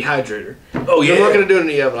in the dehydrator. Oh, yeah. I'm not going to do it in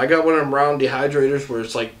the oven. I got one of them round dehydrators where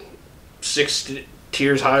it's like 6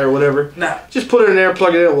 tiers high or whatever. Nah. Just put it in there,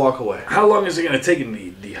 plug it in, and walk away. How long is it going to take in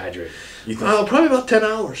the dehydrator? You think? Probably about 10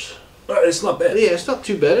 hours. It's not bad. Yeah, it's not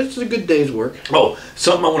too bad. It's a good day's work. Oh,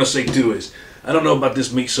 something I want to say too is, I don't know about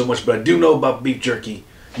this meat so much, but I do know about beef jerky.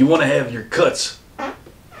 You want to have your cuts.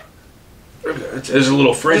 There's a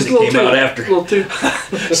little friend that came out after. Little too.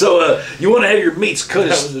 So you want to have your meats cut. That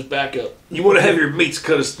was his backup. You want to have your meats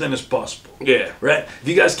cut as thin as possible. Yeah. Right? If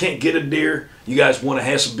you guys can't get a deer, you guys want to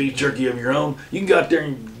have some beef jerky of your own, you can go out there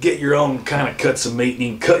and get your own kind of cuts of meat, and you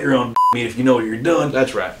can cut your own meat if you know what you're doing.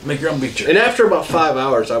 That's right. Make your own beef jerky. And after about 5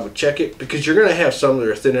 hours, I would check it because you're going to have some that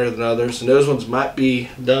are thinner than others, and those ones might be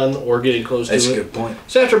done or getting close to it. That's a good point.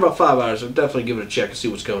 So after about 5 hours, I'll definitely give it a check and see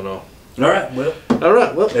what's going on. All right, well,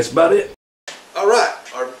 that's about it. All right,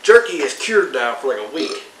 our jerky is cured now for like a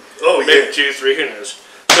week. Oh, maybe 2, 3, who knows.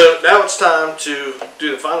 So now it's time to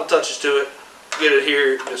do the final touches to it, get it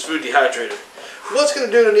here in this food dehydrator. What's going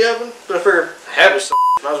to do it in the oven? But I figured, have this,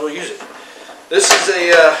 might as well use it. This is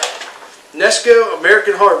a NESCO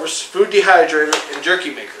American Harvest food dehydrator and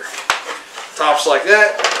jerky maker. Tops like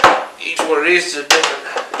that. Each one of these is a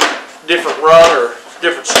different run or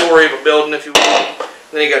different story of a building, if you will.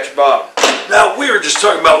 And then you got your bottom. Now, we were just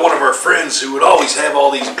talking about one of our friends who would always have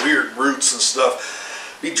all these weird roots and stuff.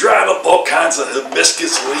 Be drying up all kinds of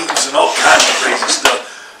hibiscus leaves and all kinds of crazy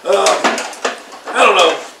stuff. I don't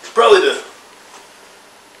know, probably to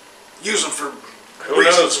use them for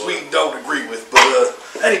reasons we don't agree with. But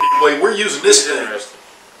anyway, we're using this thing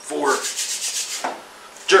for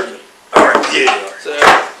jerky. All right, yeah. So,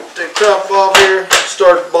 take the top off here,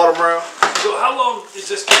 start at the bottom row. So how long is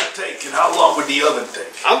this going to it take, and how long would the oven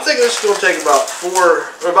take? I'm thinking this is going to take about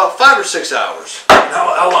 5 or 6 hours.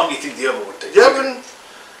 How long do you think the oven would take? The oven.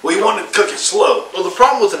 Well, you want to cook it slow. Well, the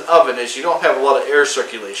problem with an oven is you don't have a lot of air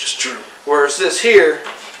circulation. It's true. Whereas this here,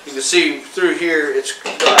 you can see through here, it's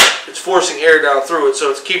forcing air down through it, so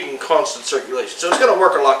it's keeping constant circulation. So it's going to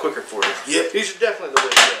work a lot quicker for you. Yep. These are definitely the way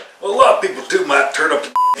to go. Well, a lot of people too might turn up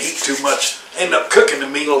the heat too much, end up cooking the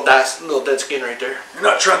meat. Little dead skin right there. You're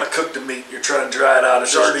not trying to cook the meat, you're trying to dry it out.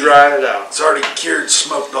 It's Just already drying it out. It's already cured,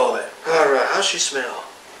 smoked, all that. Alright, how's she smell?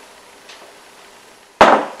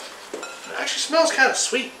 It actually smells kind of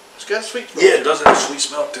sweet. It's got a sweet smell. Yeah, it does have a sweet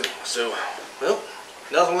smell too. So, well,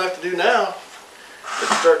 nothing left to do now.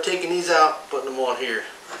 Let's start taking these out, putting them on here.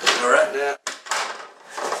 Alright. Now,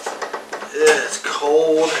 yeah, it's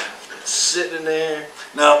cold. It's sitting in there.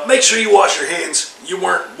 Now, make sure you wash your hands. You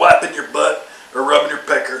weren't wiping your butt or rubbing your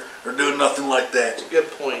pecker or doing nothing like that. That's a good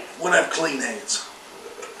point. You want to have clean hands.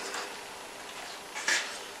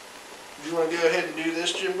 Do you want to go ahead and do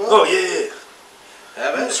this, Jim Bob? Oh, yeah.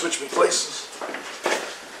 Have at it. Switch me places.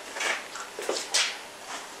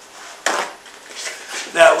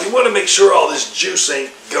 Now, we want to make sure all this juice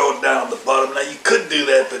ain't going down the bottom. Now, you could do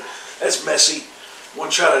that, but that's messy. You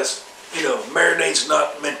want to try to, you know, marinade's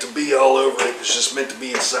not meant to be all over it. It's just meant to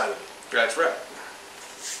be inside of it. That's right.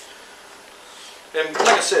 And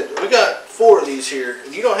like I said, we got 4 of these here,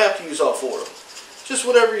 and you don't have to use all 4 of them. Just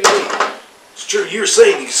whatever you need. It's true. You were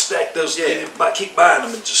saying you can stack those, Yeah. keep buying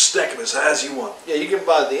them and just stack them as high as you want. Yeah, you can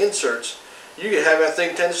buy the inserts. You could have that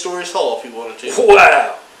thing 10 stories tall if you wanted to.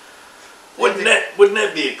 Wow. Wouldn't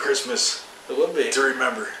that be a Christmas It would be. to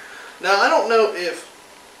remember? Now, I don't know if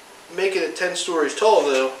making it 10 stories tall,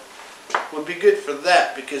 though, would be good for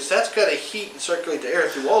that, because that's got to heat and circulate the air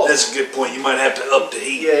through all of them. That's a good point. You might have to up the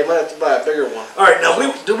heat. Yeah, you might have to buy a bigger one. All right, now,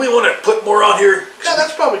 do we want to put more on here? Yeah,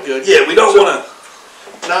 that's probably good. Yeah, we don't want to.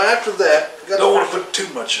 Now, after that, Don't want to put too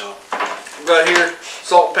much on. we got here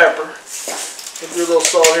salt and pepper. We'll do a little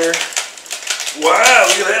salt here. Wow,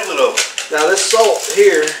 look at that little. Now, this salt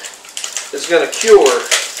here is going to cure.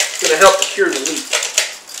 It's going to help to cure the meat.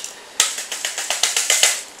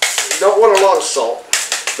 You don't want a lot of salt.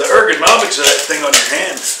 The ergonomics of that thing on your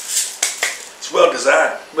hand. It's well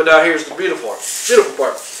designed. But now here's the beautiful part. Beautiful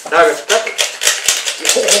part. Now I got the pepper.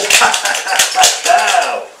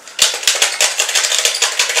 Wow.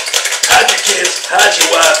 Hide your kids, hide your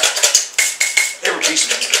wife. Every piece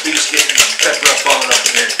of beef's getting pepper up on it up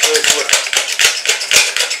in here.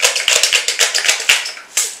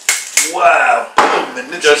 Wow.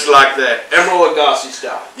 Just like that. Emerald Lagasse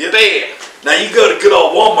style. Yep. Bam. Now you go to good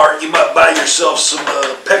old Walmart, you might buy yourself some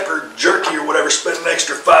pepper jerky or whatever, spend an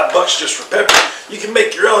extra $5 just for pepper. You can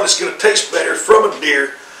make your own. It's going to taste better from a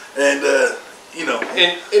deer, and you know.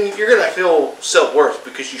 And you're going to feel self-worth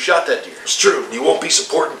because you shot that deer. It's true. You won't be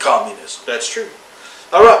supporting communism. That's true.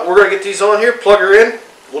 All right, we're going to get these on here, plug her in.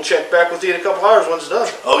 We'll check back with you in a couple hours when it's done.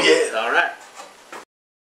 Oh yeah. All right.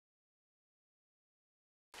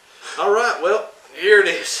 All right, well, here it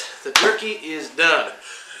is. The jerky is done.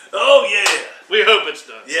 Oh yeah. We hope it's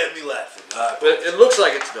done. Yeah, me laughing. But it looks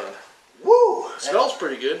like it's done. Woo. It smells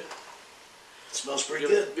pretty good. It smells pretty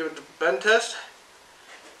good. Give it the bend test.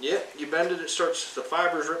 Yep, you bend it, it starts, the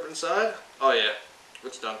fibers rip inside. Oh yeah,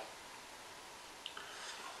 it's done.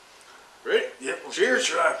 Ready? Yep. Cheers.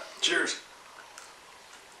 Try. Cheers.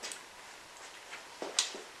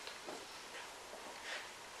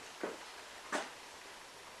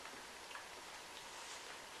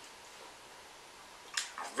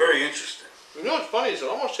 Very interesting. You know what's funny is it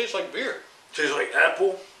almost tastes like beer. Tastes like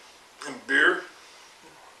apple and beer.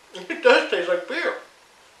 It does taste like beer.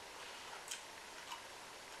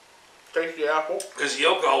 Taste the apple. Because the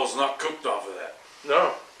alcohol is not cooked off of that.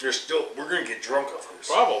 No. We're going to get drunk off of this.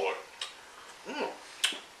 Probably.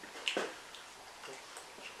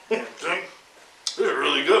 This is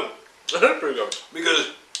really good. That's pretty good.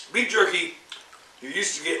 Because beef jerky, you're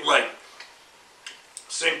used to getting like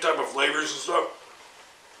same type of flavors and stuff.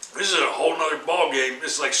 This is a whole nother ball game.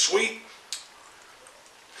 It's like sweet.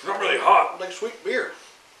 It's not really hot. Like sweet beer.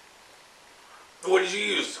 What did you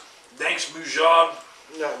use? Danks Moujon?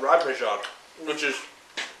 No, Ribmajad, which is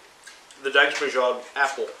the Danks-Majad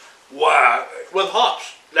apple. Wow. With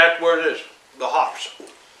hops. That's where it is. The hops.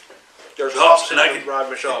 There's Hops, hops in and the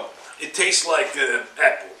Ribmajad. It tastes like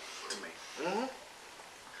apple to me. Mm-hmm.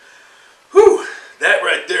 Whew. That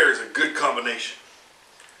right there is a good combination.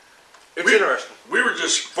 It's interesting. We were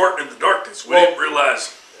just farting in the darkness. We Well, didn't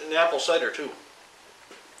realize. And the apple cider, too.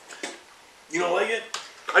 You don't like it?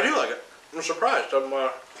 I do like it. I'm surprised.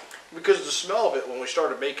 Because the smell of it when we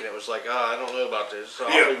started making it was like, I don't know about this. It's Yeah,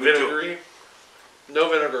 awfully me too. vinegary. No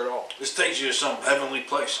vinegar at all. This takes you to some heavenly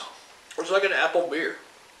place. It's like an apple beer.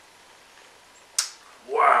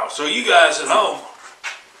 Wow. So you guys at home,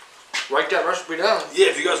 write that recipe down. Yeah,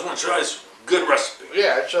 if you guys want to try this good recipe.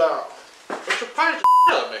 Yeah, it's surprised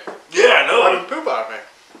the out of me. Yeah, I know. Surprised the poop out of me.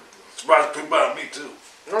 Surprised the poop out of me too.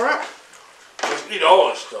 All right. Let's eat all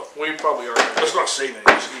this stuff. We probably are. Let's not save any.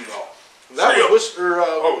 Let's eat it all. That was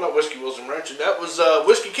not Whiskey Wills and Wrenchin. That was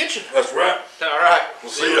Whiskey Kitchen. That's right. All right. We'll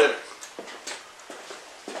see you later.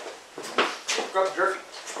 Grab the jerky.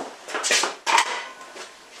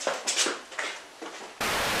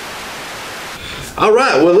 All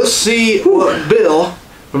right. Well, let's see what Bill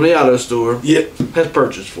from the auto store has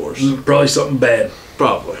purchased for us. Probably something bad.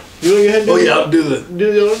 Probably. You want to go ahead and do I'll do the.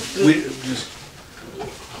 Do the other?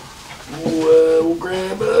 We'll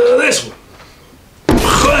grab this one.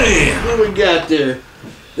 Bam! What we got there?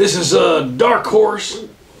 This is a Dark Horse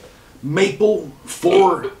Maple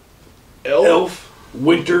 4 Elf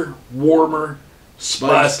Winter Warmer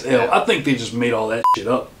Spiced Ale. I think they just made all that shit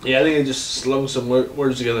up. Yeah, I think they just slung some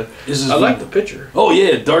words together. I like the picture. Oh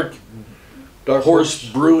yeah, Dark Horse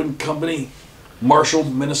Brewing Company, Marshall,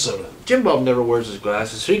 Minnesota. Jim Bob never wears his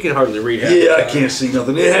glasses, so he can hardly read half. Yeah, I can't see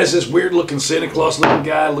nothing. It has this weird looking Santa Claus looking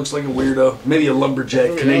guy. Looks like a weirdo. Maybe a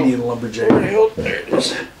lumberjack, Canadian lumberjack. There it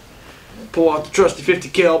is. Pull out the trusty 50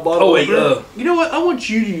 cal bottle. Oh wait, you know what? I want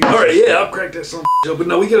you to use. All right, yeah, I'll crack that son of but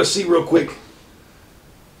no, we gotta see real quick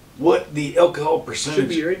what the alcohol percentage. Should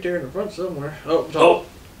be right there in the front somewhere. Oh,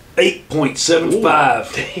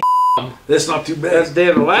 8.75. That's not too bad. That's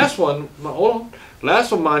Dave. The last one, hold on.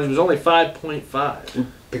 Last one, mind you, was only 5.5.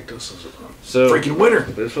 Picked us as a freaking winner.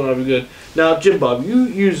 This one will be good. Now, Jim Bob, you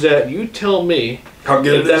use that. You tell me how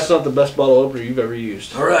good if that's not the best bottle opener you've ever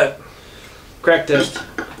used. All right. Crack test.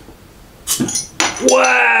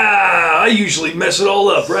 Wow! I usually mess it all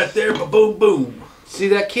up right there, but boom, boom. See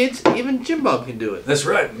that, kids? Even Jim Bob can do it. That's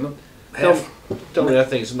right. Tell me that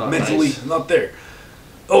thing's not mentally nice. Not there.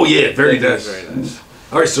 Oh yeah, very nice. Very nice.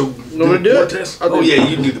 All right, so do the pour test. Oh yeah,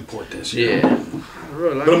 you do the pour test. Yeah.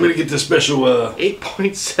 But I'm gonna get the special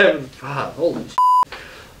 8.75. Holy shit.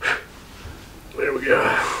 There we go.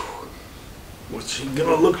 What's she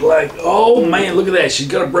gonna look like? Oh man, look at that. She's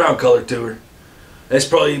got a brown color to her. That's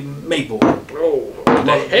probably maple. Oh,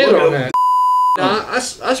 the head on that. Now, I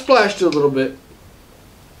splashed it a little bit,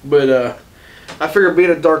 but I figured being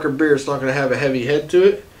a darker beer, it's not gonna have a heavy head to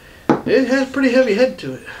it. It has a pretty heavy head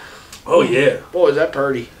to it. Oh yeah. Boy, is that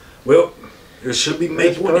pretty. Well, there should be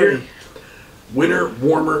maple in here. Winter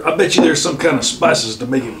warmer. I bet you there's some kind of spices to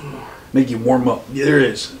make you warm up. Yeah, there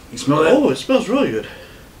is. You smell that? Oh, it smells really good.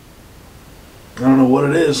 I don't know what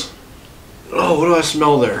it is. Oh, what do I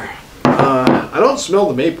smell there? I don't smell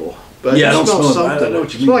the maple, but yeah, I don't smell something. I know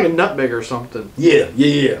what you mean. Smell like a nutmeg or something.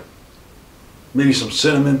 Yeah. Maybe some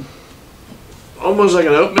cinnamon. Almost like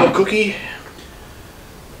an oatmeal cookie.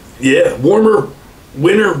 Yeah, winter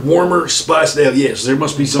warmer spiced ale. Yes, there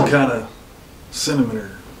must be some kind of cinnamon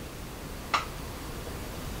or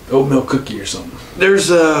oatmeal cookie or something. There's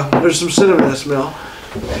some cinnamon I smell.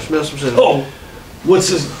 I smell some cinnamon. Oh, what's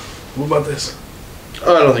this? What about this?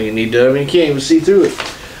 Oh, I don't think you need to. I mean, you can't even see through it.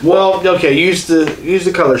 Well, okay, use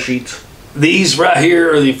the color sheets. These right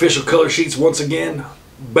here are the official color sheets once again.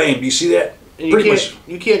 Bam, do you see that?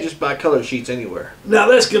 You can't just buy color sheets anywhere. Now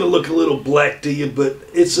that's going to look a little black to you, but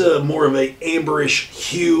it's more of a amberish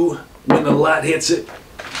hue when the light hits it.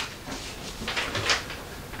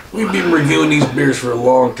 We've been reviewing these beers for a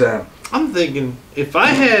long time. I'm thinking if I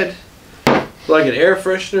had like an air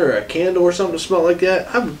freshener or a candle or something to smell like that,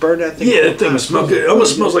 I would burn that thing. Yeah, that thing would smell good. It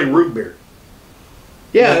almost smells like root beer.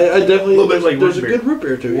 Yeah, I definitely. A little bit like there's root a beer. good root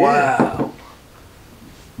beer too. Wow. Yeah.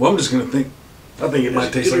 Well, I'm just going to think. I think it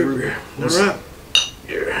might taste like root beer. All right.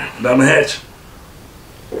 Yeah. Down the hatch.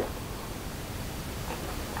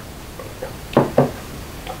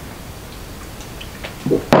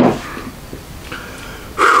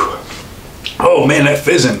 Oh man, that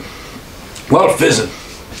fizzing. A lot of fizzing.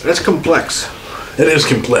 That's complex. It is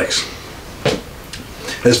complex.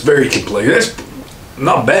 That's very complex. That's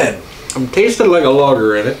not bad. I'm tasting like a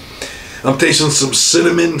lager in it. I'm tasting some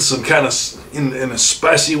cinnamon, some kind of in a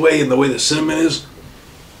spicy way, in the way the cinnamon is.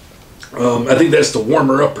 I think that's the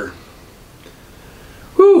warmer upper.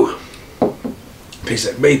 Whew. Taste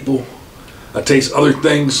that maple. I taste other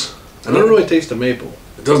things. I don't really taste the maple.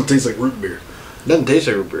 It doesn't taste like root beer. It doesn't taste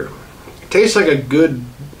like root beer. It tastes like a good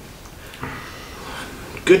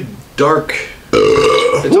dark.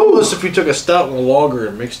 It's almost if you took a stout and a lager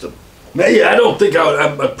and mixed them. Now, yeah, I don't think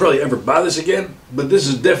I'd probably ever buy this again, but this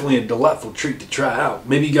is definitely a delightful treat to try out.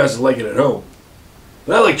 Maybe you guys will like it at home.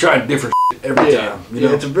 But I like trying different shit every time. You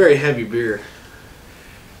know? It's a very heavy beer.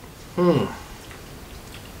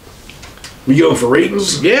 We going for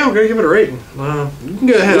ratings? Yeah, we're gonna give it a rating. You can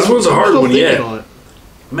go ahead. This one's a hard one, yeah. On it.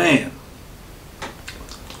 Man.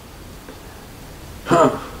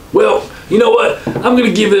 Huh. Well, you know what? I'm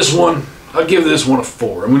gonna give this one. I'll give this one a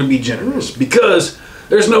 4. I'm gonna be generous because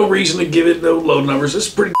there's no reason to give it no low numbers. It's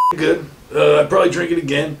pretty good. I'd probably drink it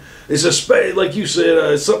again. It's a like you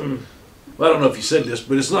said. It's something. I don't know if you said this,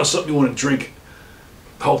 but it's not something you want to drink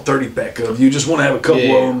a whole 30 pack of. You just want to have a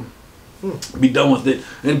couple of them. Be done with it.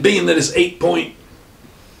 And being that it's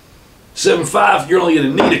 8.75, you're only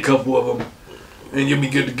going to need a couple of them, and you'll be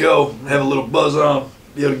good to go. Have a little buzz on,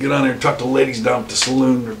 be able to get on there and talk to ladies down at the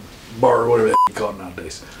saloon or bar or whatever you call it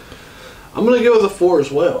nowadays. I'm going to go with a 4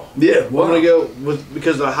 as well. Yeah, wow. I'm going to go with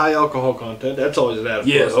because of the high alcohol content. That's always an added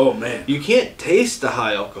plus. Yeah, oh man. You can't taste the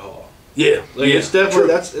high alcohol. Yeah, like yeah. It's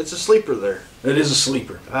definitely it's a sleeper there. It is a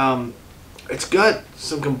sleeper. It's got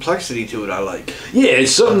some complexity to it. I like. Yeah,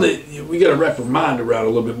 it's something that we got to wrap our mind around a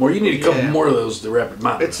little bit more. You need a couple more of those to wrap your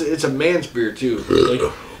mind. It's a man's beer too. Like,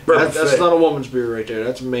 that's not a woman's beer right there.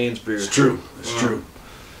 That's a man's beer. It's true. It's true.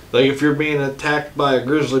 Like if you're being attacked by a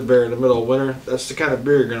grizzly bear in the middle of winter, that's the kind of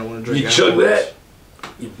beer you're gonna want to drink. You chug that,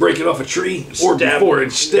 you break it off a tree, or before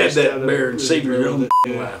and stab that bear and save your own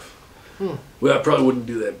life. Well, I probably wouldn't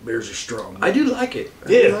do that. Bears are strong. I do like it. I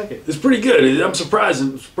do like it. It's pretty good. I'm surprised.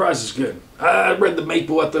 I'm surprised it's good. I read the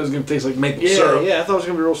maple. I thought it was going to taste like maple syrup. Yeah, I thought it was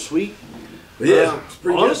going to be real sweet. Yeah, it's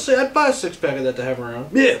pretty honestly, I'd buy a 6-pack of that to have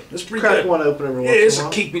around. Yeah, it's pretty Crack good. one open every once in a while. It's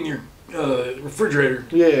keep in your refrigerator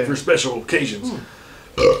for special occasions.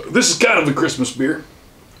 This is kind of a Christmas beer.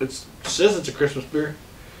 It says it's a Christmas beer.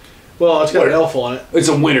 Well, it's got an elf on it. It's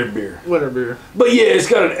a winter beer. Winter beer. But yeah, it's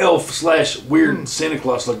got an elf / weird Santa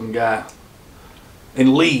Claus looking guy.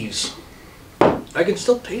 And leaves. I can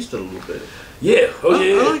still taste it a little bit. Yeah. Oh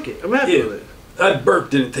yeah. I like it. I'm happy with it. I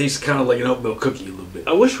burped and it tastes kind of like an oatmeal cookie a little bit.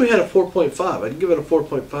 I wish we had a 4.5. I'd give it a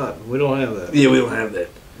 4.5. We don't have that. Yeah, we don't have that.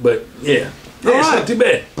 But yeah. It's not too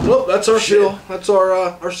bad. Well, that's our seal. That's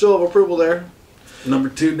our seal of approval there. Number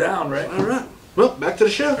 2 down, right? All right. Well, back to the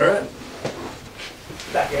show. All right.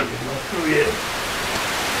 Back at you. Oh yeah.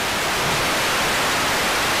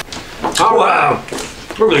 Oh wow.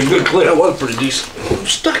 Really good clip. That was pretty decent. I'm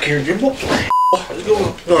stuck here, Jim. What the hell is going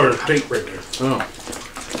on? Oh, there's tape right there. Oh.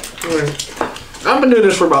 I've been doing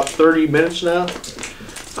this for about 30 minutes now.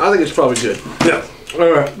 I think it's probably good. Yeah.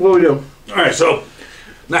 All right. What are we doing? All right. So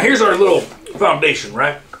now here's our little foundation,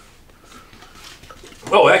 right?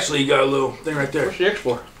 Oh, actually, you got a little thing right there. What's the X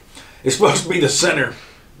for? It's supposed to be the center,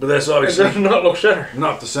 but that's obviously it does not look center.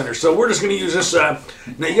 Not the center. So we're just going to use this side.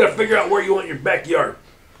 Now you got to figure out where you want your backyard.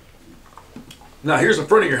 Now here's the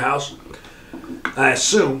front of your house. I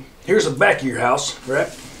assume. Here's the back of your house, right?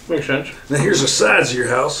 Makes sense. Now here's the sides of your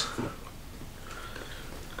house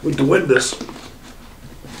with the windows.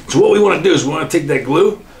 So what we want to do is we want to take that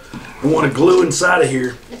glue. We want to glue inside of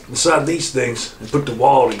here, inside these things, and put the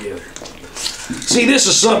wall together. See, this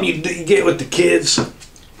is something you get with the kids.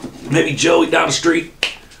 Maybe Joey down the street.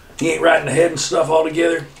 He ain't right in the head and stuff all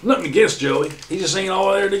together. Nothing against Joey. He just ain't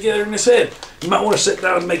all there together in his head. You might want to sit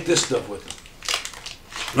down and make this stuff with him.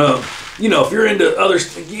 You know, if you're into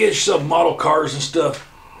others, you get yourself model cars and stuff.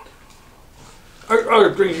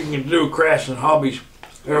 Other things you can do, crafts and hobbies,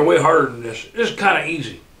 are way harder than this. It's kind of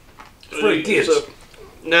easy for the kids. So,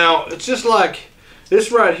 now, it's just like,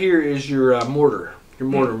 this right here is your mortar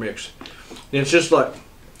mix. And it's just like,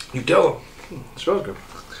 you tell them. It smells good.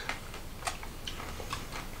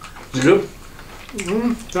 Is it good?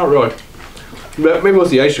 Not really. But maybe with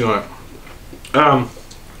the icing on it.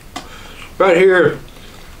 Right here,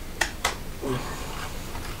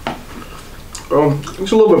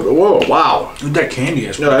 it's a little bit. Whoa! Wow. That candy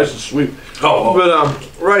is. No, that's sweet. Oh.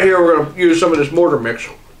 But right here we're gonna use some of this mortar mix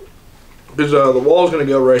because the wall's gonna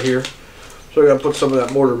go right here, so I gotta put some of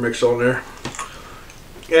that mortar mix on there.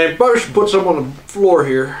 And probably should put some on the floor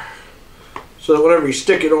here, so that whenever you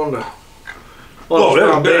stick it on the that's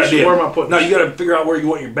a good idea. Where am I putting? Now you gotta figure out where you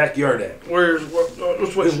want your backyard at.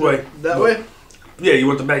 Which way? This way. That way? Yeah, you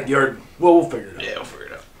want the backyard. Well, we'll figure it out. Yeah, we'll figure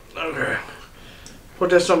it out. Okay. Put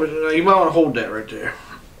that something. You might want to hold that right there.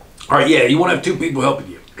 All right. Yeah, you want to have 2 people helping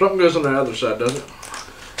you. Something goes on the other side, does it?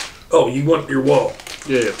 Oh, you want your wall?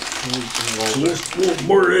 Yeah. So we'll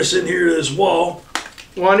mortar this in here to this wall.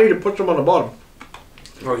 Well, I need to put some on the bottom.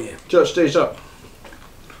 Oh yeah. So it stays up.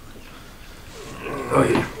 Oh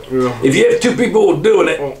yeah. If you have 2 people doing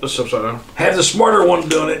it, this upside down. Have the smarter one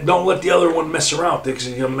doing it. Don't let the other one mess around with it because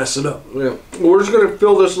you're gonna mess it up. Yeah. We're just gonna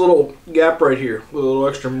fill this little gap right here with a little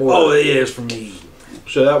extra mortar. Oh yeah, it's for me.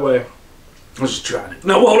 So that way. Let's just try it.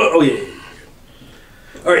 No, hold on. Oh yeah.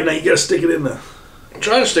 All right, now you gotta stick it in the.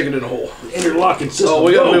 Try to stick it in a hole. Interlocking system. Oh,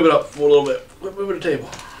 we gotta move it up a little bit. Move it to the table.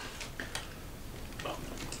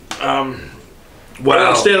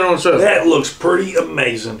 Wow. Stand on its own. That looks pretty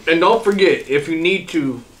amazing. And don't forget, if you need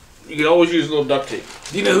to, you can always use a little duct tape.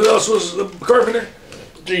 Do you know who else was the carpenter?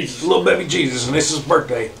 Jesus. Little baby Jesus, and this is his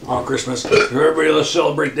birthday on Christmas. Everybody, let's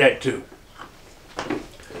celebrate that too.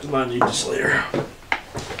 I need this later.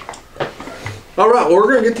 Alright, well,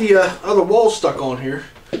 we're going to get the other walls stuck on here.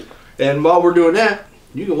 And while we're doing that,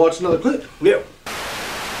 you can watch another clip. Yep.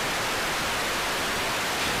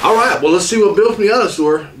 Alright, well, let's see what Bill from the auto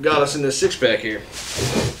store got us in this 6-pack here.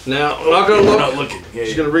 Now, I'm not going to look. Not looking. Yeah,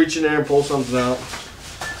 Just going to reach in there and pull something out.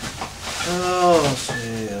 Oh, let's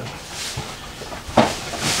see.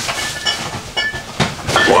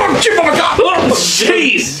 Oh,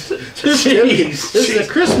 jeez! This is a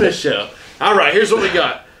Christmas show. Alright, here's what we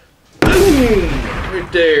got. Boom! Right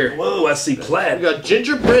there. Whoa, I see plaid. We got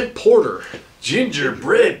gingerbread porter.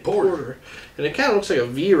 Gingerbread porter. And it kind of looks like a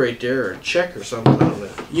V right there, or a check or something. I don't know.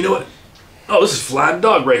 You know what? Oh, this is Flying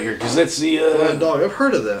Dog right here, because that's the... Flying dog. I've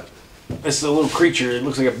heard of that. That's the little creature. It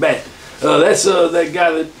looks like a bat. That's that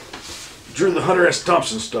guy that drew the Hunter S.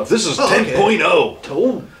 Thompson stuff. This is 10.0.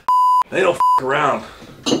 Oh. They don't f*** around.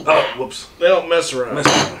 Oh, whoops. They don't mess around.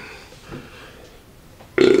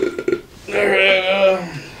 Alright,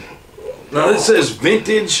 Now this says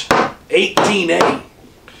vintage 18A.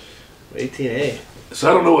 18A. So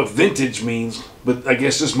I don't know what vintage means, but I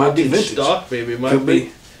guess this might be vintage. Stock, baby. Might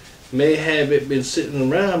be. May have it been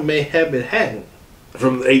sitting around, may have it hadn't.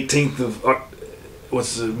 From the 18th of...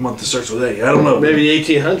 what's the month that starts with A? I don't know. Maybe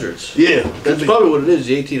the 1800s. Yeah. That's probably what it is,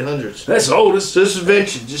 the 1800s. That's the oldest. So this is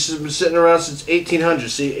vintage. This has been sitting around since 1800.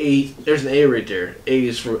 See, there's an A right there. A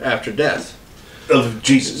is for after death. Of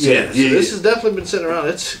Jesus. Yeah. So this has definitely been sitting around.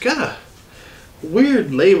 It's got a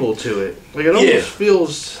weird label to it. Like it almost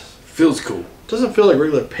feels cool. Doesn't feel like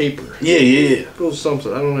regular paper. Yeah. It feels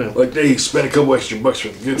something. I don't know. Like they spent a couple extra bucks for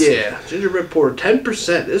the good stuff. Yeah. Gingerbread porter,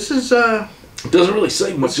 10%. This is It doesn't really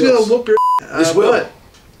say much it's else. gonna whoop your This will.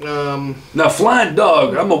 Now Flying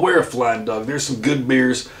Dog, I'm aware of Flying Dog. There's some good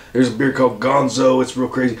beers. There's a beer called Gonzo. It's real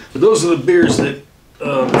crazy. But those are the beers that,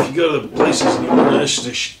 if you go to the places and you order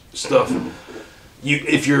this stuff,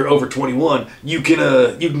 if you're over 21, you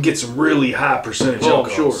can get some really high percentage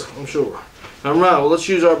alcohols. I'm sure. All right, well, let's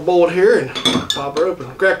use our bolt here and pop her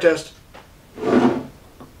open. Crack test. Oh,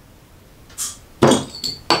 it's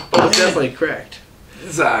definitely cracked.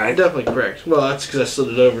 It's alright. Definitely cracked. Well, that's because I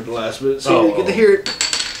slid it over at the last minute. So you get to hear it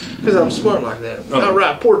because I'm smart like that. Oh. All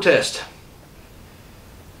right, pour test.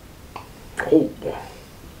 Oh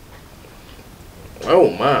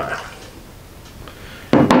my.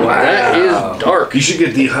 Wow. That is dark. You should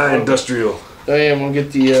get the high industrial. I am going to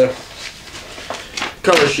get the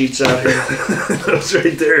color sheets out here. That's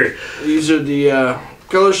right there. These are the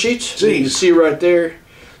color sheets. Jeez. You can see right there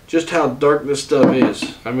just how dark this stuff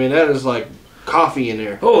is. I mean, that is like coffee in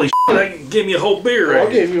there. Holy shit, that gave me a whole beer right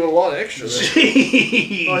I gave you a lot of extra there.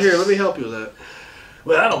 Jeez. Oh, here, let me help you with that.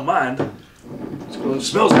 Well, I don't mind. It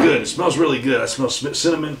smells good. It smells really good. I smell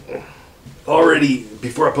cinnamon already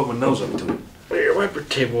before I put my nose up to it. Here, wipe your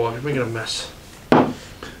table off. You're making a mess.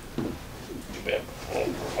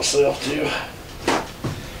 Myself, too.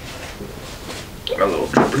 A little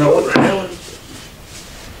dripper. Now, what the hell?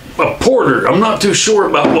 A porter. I'm not too sure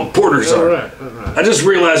about what porters are. All right. I just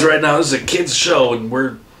realized right now this is a kid's show and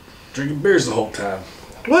we're drinking beers the whole time.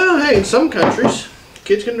 Well, hey, in some countries,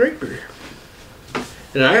 kids can drink beer.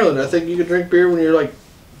 In Ireland, I think you can drink beer when you're like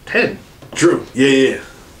 10. True. Yeah.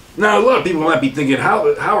 Now, a lot of people might be thinking,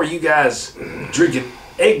 how are you guys drinking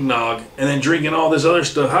eggnog and then drinking all this other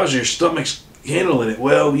stuff? How's your stomach handling it?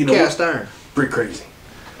 Well, you know, Cast iron. pretty crazy.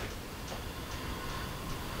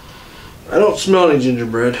 I don't smell any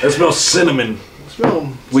gingerbread. I smell cinnamon,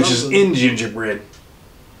 which is something. in gingerbread.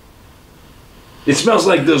 It smells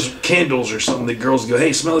like those candles or something that girls go,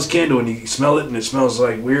 hey, smell this candle, and you smell it and it smells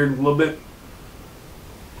like weird a little bit.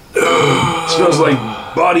 It smells like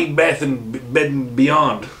Body, Bath, and Bed and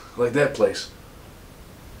Beyond, like that place.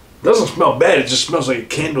 It doesn't smell bad, it just smells like a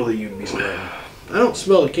candle that you'd be smelling. I don't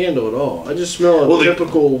smell the candle at all. I just smell a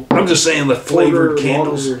typical... I'm just saying the flavored porter,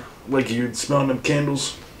 candles, lager. like you're smelling them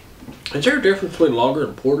candles. Is there a difference between lager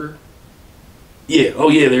and porter? Yeah, oh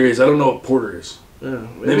yeah, there is. I don't know what porter is. Yeah,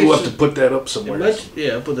 Maybe we'll have to put that up somewhere.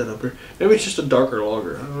 Yeah, I'll put that up here. Maybe it's just a darker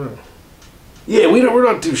lager. I don't know. Yeah, we're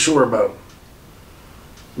not too sure about.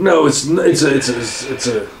 No, it's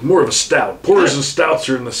a more of a stout. Porters and stouts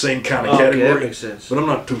are in the same kind of category. Okay, that makes sense. But I'm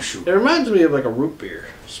not too sure. It reminds me of like a root beer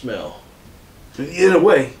smell. In a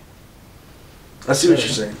way. I see what you're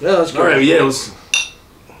saying. Yeah, that's good. All right, yeah, let's.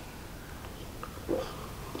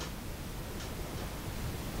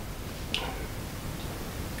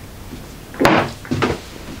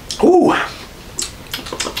 Ooh.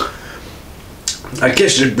 I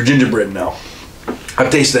guess gingerbread now. I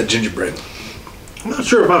taste that gingerbread. I'm not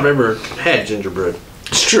sure if I've ever had gingerbread.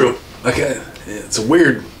 It's true. Okay, it's a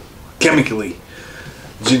weird, chemically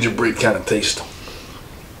gingerbread kind of taste.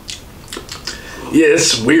 Yeah,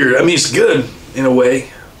 it's weird. I mean, it's good in a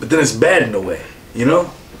way, but then it's bad in a way. You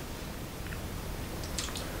know?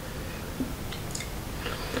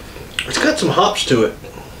 It's got some hops to it.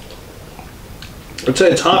 I'd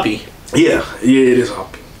say it's hoppy. Yeah, it is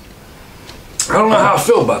hoppy. I don't know how I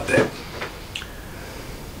feel about that.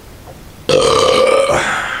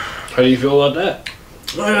 How do you feel about that?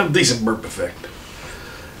 I have a decent burp effect.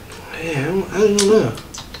 Yeah, I don't know.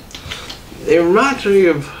 It reminds me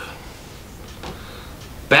of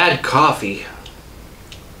bad coffee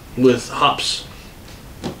with hops.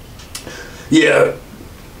 Yeah,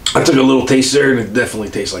 I took a little taste there, and it definitely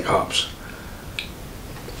tastes like hops.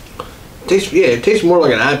 It tastes more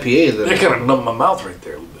like an IPA than. That kind of numbed my mouth right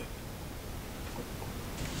there a little bit.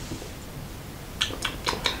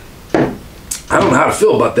 I don't know how to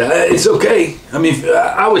feel about that. It's okay. I mean,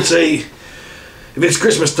 I would say if it's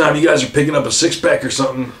Christmas time, you guys are picking up a 6-pack or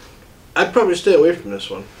something. I'd probably stay away from this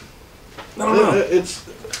one. I don't know.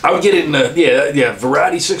 I would get it in a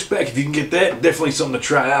variety 6-pack. If you can get that, definitely something to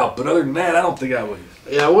try out. But other than that, I don't think I would.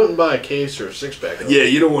 Yeah, I wouldn't buy a case or a 6-pack. Yeah,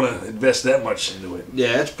 you don't want to invest that much into it.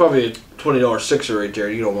 Yeah, it's probably a $20 sixer right there.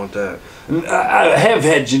 You don't want that. And I have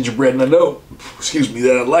had gingerbread, and I know,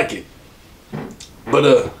 that I like it.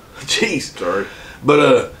 But, jeez. Sorry.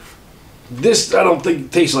 But, this, I don't think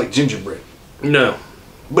it tastes like gingerbread. No.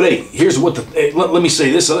 But, hey, here's what let me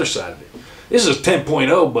say this other side of it. This is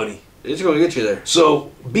 10.0, buddy. It's going to get you there.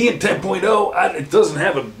 So, being 10.0, it doesn't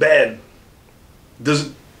have a bad... Does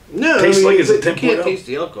it taste like it's a 10.0? You can't taste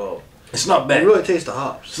the alcohol. It's not bad. You really taste the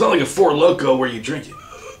hops. It's not like a Four Loko where you drink it.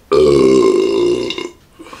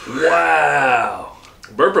 Wow.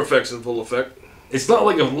 Burp effect's in full effect. It's not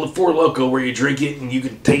like a Four Loko where you drink it and you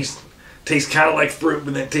can taste kind of like fruit,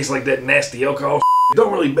 but then it tastes like that nasty alcohol. It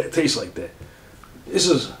don't really taste like that. This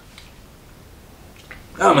is...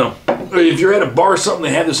 I don't know. If you're at a bar or something,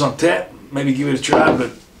 they have this on tap, maybe give it a try,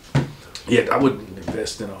 but yeah, I wouldn't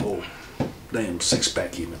invest in a whole damn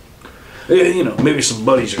 6-pack even. You know, maybe some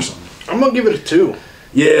buddies or something. I'm going to give it a 2.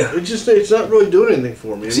 Yeah. It's not really doing anything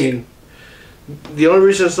for me. I mean, the only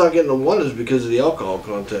reason it's not getting a 1 is because of the alcohol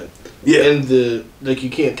content. Yeah. And you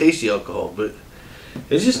can't taste the alcohol, but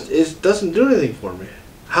it doesn't do anything for me.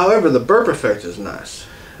 However, the burp effect is nice.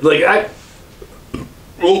 Like, I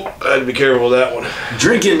had to be careful with that one.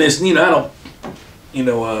 Drinking this, I don't,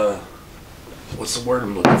 what's the word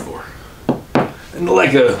I'm looking for? And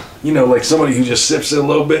like like somebody who just sips it a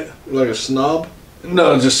little bit. Like a snob?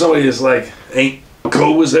 No, just somebody that's like, ain't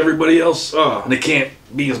cool as everybody else. Oh. And they can't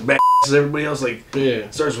be as bad as everybody else. Like, yeah.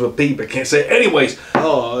 Starts with a P, but can't say it. Anyways.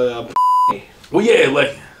 Oh, well, yeah,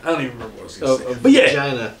 like, I don't even remember what I was going to say. But yeah.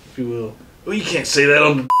 Vagina, if you will. Well, you can't say that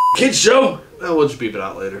on the kids show. We'll just beep it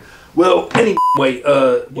out later. Well, anyway,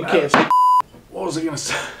 you can't say. What was I going to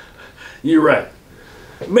say? You're right.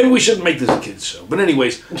 Maybe we shouldn't make this a kids show. But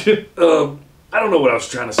anyways, I don't know what I was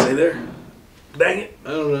trying to say there. Dang it.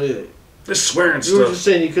 I don't know either. Just swearing stuff. You were just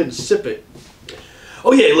saying you couldn't sip it.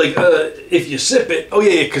 Oh, yeah, like, if you sip it,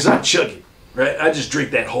 because I chug it, right? I just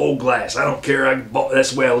drink that whole glass. I don't care.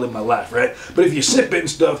 That's the way I live my life, right? But if you sip it and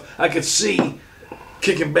stuff, I could see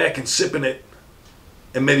kicking back and sipping it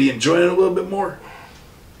and maybe enjoying it a little bit more.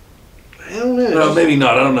 I don't know. No, maybe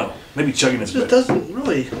not. I don't know. Maybe chugging is better. It doesn't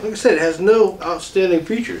really, like I said, it has no outstanding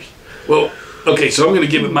features. Well, okay, so I'm going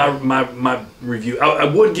to give it my review. I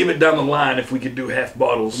would give it down the line if we could do half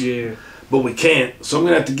bottles. Yeah. But we can't, so I'm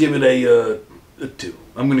going to have to give it a 2.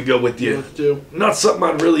 I'm going to go with you. 2. Not something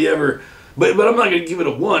I'd really ever, but I'm not going to give it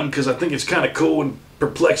a 1 because I think it's kind of cool and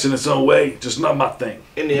perplexing in its own way. Just not my thing.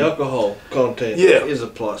 And the alcohol content is a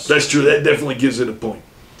plus. That's true. That definitely gives it a point.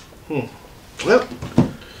 Well,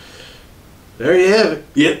 there you have it.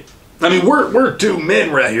 Yep. I mean, we're 2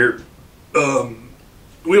 men right here.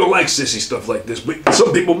 We don't like sissy stuff like this, but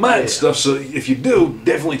some people might stuff. So if you do,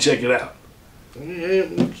 definitely check it out. Yeah,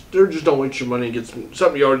 just don't waste your money and get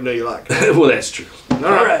something you already know you like. Well, that's true. All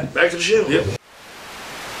right, back to the show. Yep.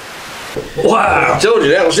 Wow. I told you,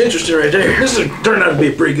 that was interesting right there. This turned out to be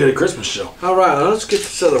a pretty good Christmas show. All right, let's get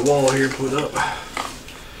this other wall here put up.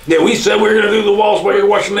 Yeah, we said we were going to do the walls while you're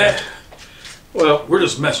watching that. Well, we're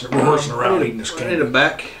just messing. We're horsing around eating this I candy. need a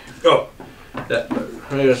back. Oh.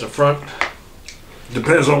 Maybe that's the front.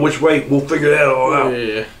 Depends on which way. We'll figure that all out.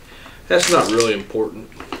 Yeah. That's not really important.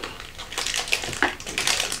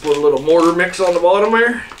 Put a little mortar mix on the bottom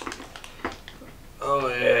there. Oh,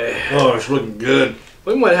 yeah. Oh, it's looking good.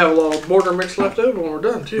 We might have a little mortar mix left over when we're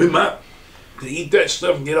done, too. We might. to eat that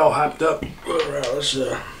stuff and get all hyped up. All right, let's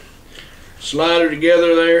slide her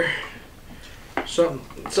together there.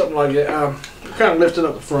 Something like that. Kind of lifting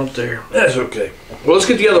up the front there. That's okay. Well, let's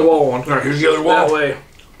get the other wall on. All right, here's the other wall. That way.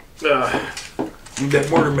 Need that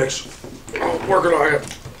mortar mix. Working on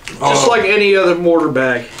it. Just like any other mortar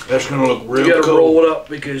bag. That's gonna look real cool. You gotta roll it up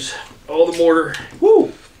because all the mortar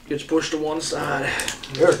gets pushed to one side.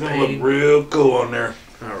 That's gonna look real cool on there.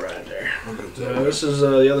 All right, there. This is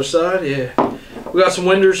the other side. Yeah, we got some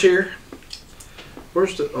windows here.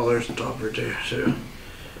 Where's the? Oh, there's the top right there. So,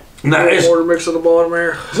 nice. Mortar mix on the bottom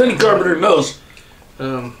there. As any carpenter knows,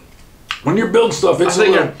 when you're building stuff, it's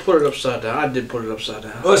I put it upside down. I did put it upside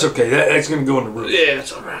down. Oh, that's okay. That's gonna go in the roof. Yeah,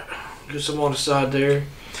 it's all right. Get some on the side there.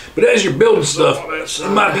 But as you're building stuff, it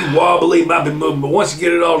might be wobbly, it might be moving, but once you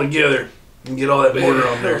get it all together and get all that mortar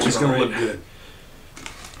on there, it's going to look good.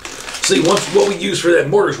 See, what we use for that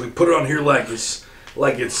mortar is we put it on here like it's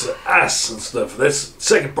ice and stuff. That's the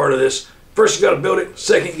second part of this. First you got to build it.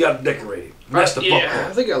 Second you got to decorate it. That's the fun part.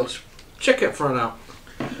 I think that looks. Check that front out.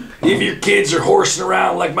 If your kids are horsing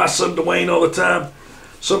around like my son Dwayne all the time,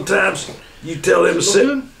 sometimes you tell them to sit.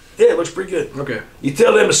 Good? Yeah, it looks pretty good. Okay. You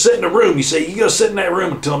tell them to sit in a room. You say, you go sit in that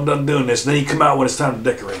room until I'm done doing this. And then you come out when it's time to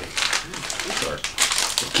decorate it.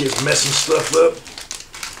 The kids messing stuff up.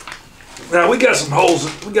 Now, we got some holes.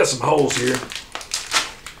 We got some holes here.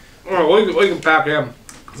 All right, we can pack them.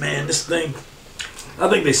 Man, this thing, I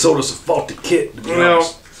think they sold us a faulty kit, to be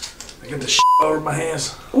honest. I got this all over my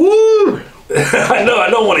hands. Woo! I know, I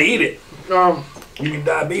don't want to eat it. You need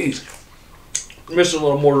diabetes. Missing a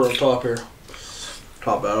little mortar on top here.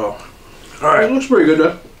 Top that off. All right. It looks pretty good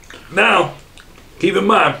though. Now, keep in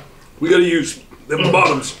mind, we got to use them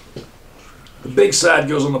bottoms. The big side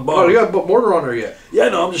goes on the bottom. Oh, you got to put mortar on there yet? Yeah,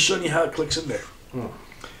 no, I'm just showing you how it clicks in there.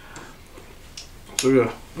 So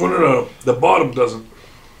yeah. No, the bottom doesn't.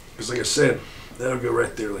 Because like I said, that'll go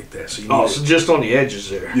right there like that. So you need so just on the edges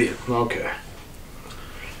there. Yeah. Okay.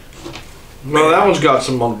 No, that one's got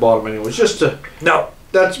some on the bottom anyway. Just to... Now,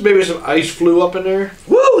 that's maybe some ice flew up in there.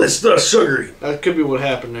 Woo, this stuff's sugary. That could be what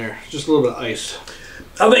happened there. Just a little bit of ice.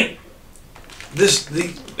 I think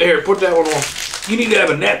here, put that one on. You need to have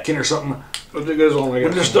a napkin or something. But it goes on like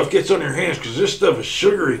when this stuff gets on your hands, because this stuff is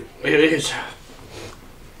sugary. It is.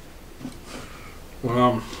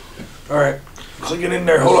 All right, click it in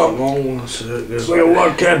there. Hold on. It's like a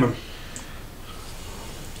log cabin.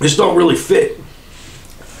 This don't really fit.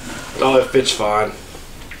 Oh, it fits fine.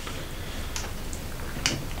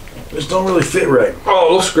 This don't really fit right. Oh,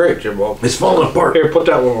 it looks great, Jim Bob. It's falling apart. Here, put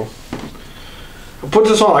that one on. Put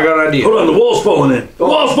this on. I got an idea. Hold on, the wall's falling in. The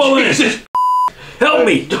wall's falling in. Help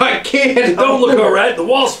me. I can't. It don't look all right. The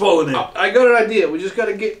wall's falling in. I got an idea. We just got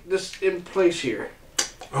to get this in place here.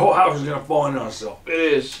 The whole house is going to fall in on itself. It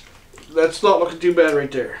is. That's not looking too bad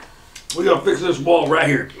right there. We got to fix this wall right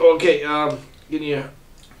here. Okay,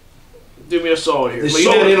 do me a solid here. Leave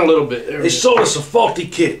that in a little bit. They sold us a faulty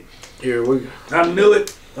kit. Here we go. I knew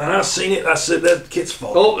it. When I seen it, I said that kit's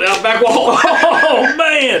faulty. Oh, now back wall. Oh,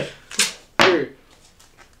 man. Here.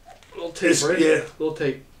 Little tape, right? Yeah. Little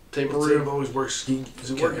tape. Tape around. Always works.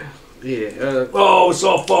 Is it working? Yeah. Oh, it's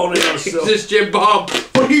all falling in on itself. Is this Jim Bob?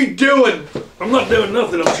 What are you doing? I'm not doing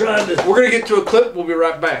nothing. I'm trying to. We're going to get to a clip. We'll be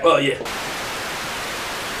right back. Oh, yeah.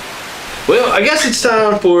 Well, I guess it's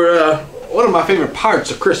time for one of my favorite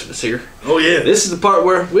parts of Christmas here. Oh, yeah. This is the part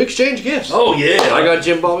where we exchange gifts. Oh, yeah. I got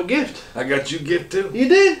Jim Bob a gift. I got you a gift, too. You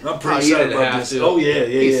did? I'm pretty excited about this. Oh,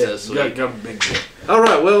 yeah. So sweet. Got a big gift. All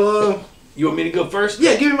right, well, you want me to go first?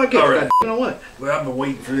 Yeah, give me my gift. All right. You know what? Well, I've been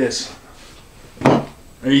waiting for this.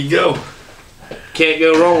 There you go. Can't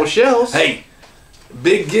go wrong with shells. Hey,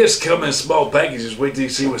 big gifts come in small packages. Wait till you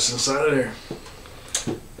see what's inside of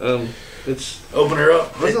there. It's open her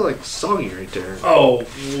up. Why is it like soggy right there? Oh,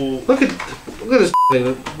 look at this thing.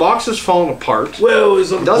 The box is falling apart. Well, it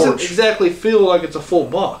doesn't exactly feel like it's a full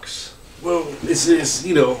box. Well, it's it's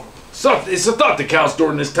a thought that counts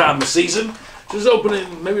during this time of season. Just open it.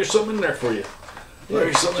 Maybe there's something in there for you. Yeah,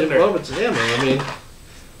 there's something Jim in there. Bob, it's ammo. I mean,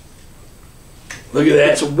 look at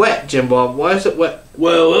that. It's wet, Jim Bob. Why is it wet?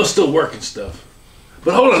 Well, it's still working stuff.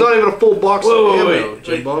 But hold on. It's not even a full box of ammo, wait,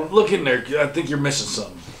 Jim Bob. Look in there. I think you're missing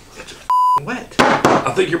something. It's wet.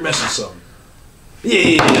 I think you're missing something.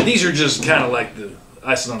 Yeah. These are just kind of like the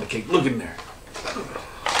icing on the cake. Look in there.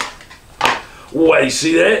 Wait, you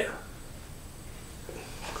see that?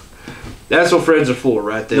 That's what friends are for,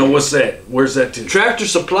 right there. No, what's that? Where's that to? Tractor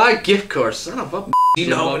Supply gift card. Son of a. You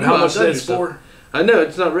know how much that's for? I know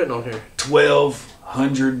it's not written on here.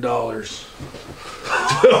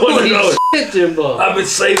 $1,200. $1,200. Shit, Jim Bob. I've been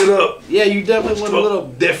saving up. Yeah, you definitely want a little.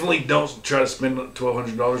 Definitely don't try to spend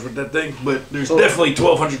 $1,200 with that thing, but there's definitely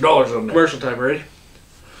 $1,200 on there. Commercial time, ready?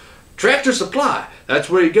 Tractor Supply. That's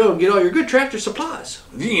where you go and get all your good tractor supplies.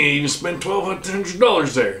 You can even spend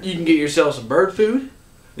 $1,200 there. You can get yourself some bird food.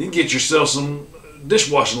 You can get yourself some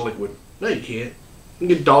dishwashing liquid. No, you can't. You can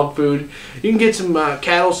get dog food. You can get some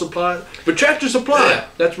cattle supply. But Tractor Supply,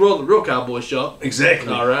 that's where all the real cowboys shop.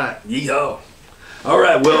 Exactly. All right. Yeehaw. All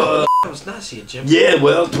right, well. That was nice of you, Jim. Yeah,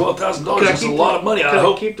 well, $12,000 is a lot of money. Can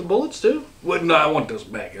I keep the bullets, too? Well, no, I want those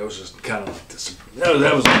back. I was just kind of like this.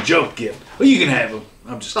 That was a joke gift. Well, you can have them.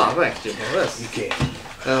 I'm just kidding. Oh, thanks, Jim. You can.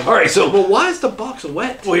 All right, so. Well, why is the box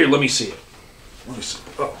wet? Well, here, let me see it. Let me see.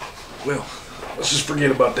 Oh, well, let's just forget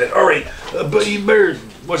about that. All right, but you better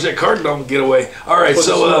watch that card don't get away. All right, Put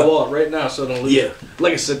so. this in my wallet right now so don't lose it.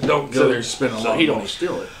 Like I said, don't go there and spend a lot of money. He don't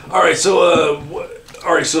steal it. All right, so, $1,200.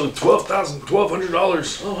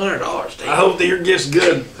 $1,200. I hope that your gift's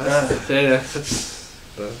good. That's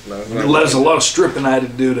a lot of stripping I had to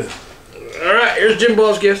do to. All right, here's Jim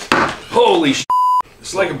Bob's gift. Holy shit.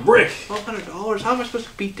 It's like a brick. $1,200? How am I supposed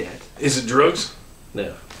to beat that? Is it drugs?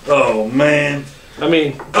 No. Oh, man. I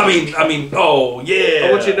mean, oh, yeah.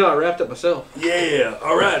 I want you to know I wrapped it myself. Yeah,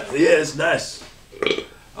 all right. Yeah, it's nice.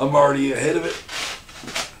 I'm already ahead of it.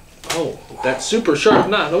 Oh, that super sharp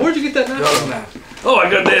knife. Now, where'd you get that knife? Oh, I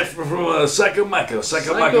got that from Psycho Micah.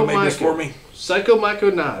 Psycho Micah made this for me. Psycho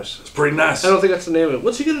Micah Knives. It's pretty nice. I don't think that's the name of it.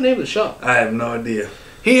 What's he going to name the shop? I have no idea.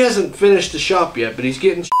 He hasn't finished the shop yet, but he's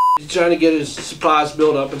getting. He's trying to get his supplies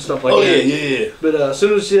built up and stuff like that. Oh, yeah. But as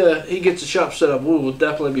soon as he gets the shop set up, we will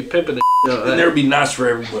definitely be pimping the and there'll be nice for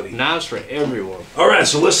everybody. Nice for everyone. All right,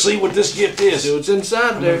 so let's see what this gift is. See what's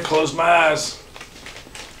inside I'm there. gonna close my eyes.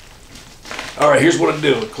 All right, here's what I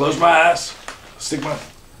do. Close my eyes.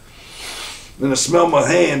 Then I smell my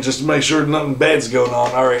hand just to make sure nothing bad's going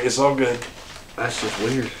on. All right, it's all good. That's just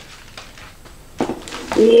weird.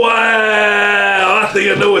 Wow! I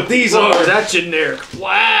think I know what these are. That's generic.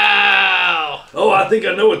 Wow! Oh, I think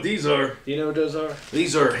I know what these are. You know what those are?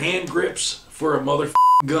 These are hand grips for a motherfucking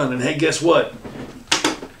gun. And hey, guess what?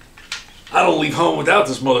 I don't leave home without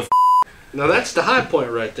this motherfucker. Now that's the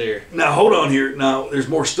HiPoint right there. Now hold on here. Now there's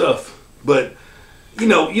more stuff, but you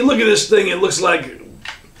know, you look at this thing. It looks like.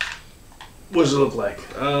 What does it look like?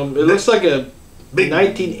 It looks like a big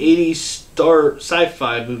 1980s star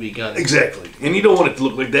sci-fi movie gun. Exactly. And you don't want it to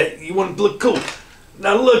look like that. You want it to look cool.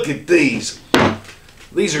 Now look at these.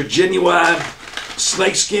 These are genuine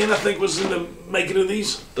snakeskin, I think was in the making of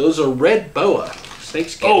these. Those are red boa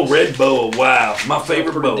snakeskin. Oh, red boa. Wow. My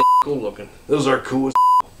favorite boa. Cool looking. Those are cool as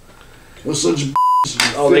Those sons of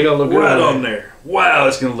oh, they gonna look right good on there. Wow,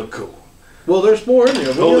 that's going to look cool. Well, there's more in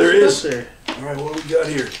there. Oh, there is. There? All right, what do we got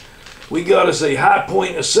here? We got us a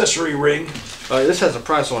HiPoint accessory ring. All right, this has a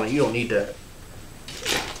price on it. You don't need that.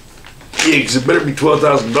 Yeah, because it better be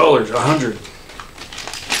 $12,000,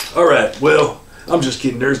 $100. All right, well, I'm just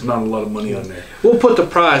kidding. There's not a lot of money on there. We'll put the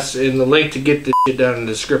price in the link to get this shit down in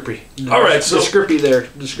the description. All right, so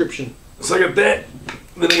description. So I got that.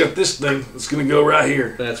 Then I got this thing. It's gonna go right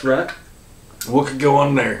here. That's right. What could go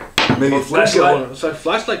on there? Maybe a flashlight. So a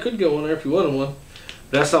flashlight could go on there if you wanted one.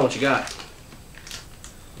 But that's not what you got.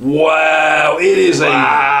 Wow! It is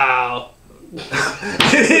wow.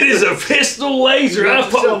 It is a pistol laser. You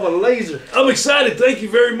got yourself a laser. I'm excited. Thank you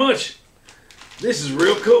very much. This is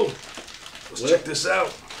real cool. Let's check this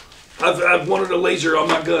out. I've wanted a laser on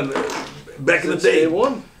my gun back in the day.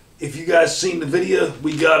 If you guys seen the video,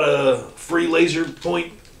 we got a free laser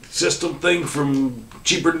point system thing from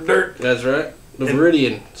Cheaper Than Dirt. That's right. The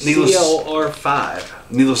Meridian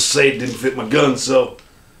CLR5. Needless to say, it didn't fit my gun, so.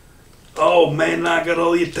 Oh man, I got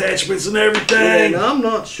all the attachments and everything. Yeah, I'm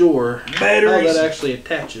not sure Batteries. how that actually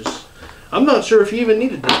attaches. I'm not sure if you even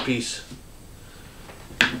needed this piece.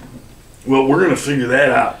 Well, we're gonna figure that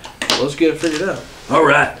out. Let's get it figured out. All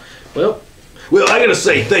right. Well, I gotta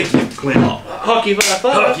say thank you, Clint. Hockey high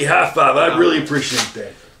five. Hockey high five. I really appreciate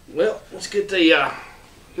that. Well, let's get the old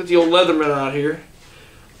Leatherman out here.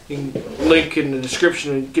 You can link in the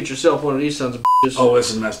description and get yourself one of these sons of bitches. Oh,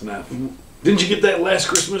 that's a nice knife. Didn't you get that last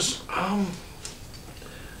Christmas? I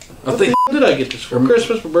think. What did I get this for?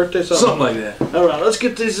 Christmas, for birthday, something like that. All right, let's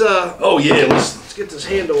get these. Oh yeah, let's get this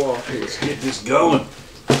handle off here. Let's get this going.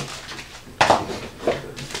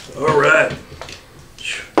 All right.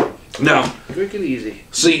 Now, quick and easy.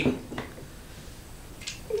 See,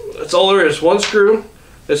 that's all there is. One screw.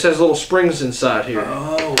 This has little springs inside here.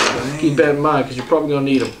 Oh, man. Keep that in mind because you're probably gonna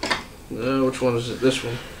need them. Which one is it? This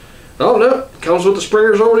one. Oh no, comes with the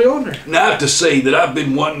springers already on there. Now I have to say that I've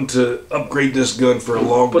been wanting to upgrade this gun for a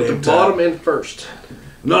long time. Put the bottom in first.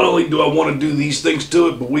 not only do I want to do these things to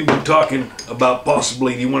it, but we've been talking about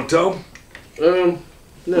possibly. Do you want to tell them?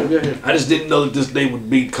 No, go ahead. I just didn't know that this day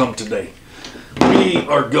would come today. We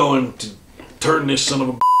are going to turn this son of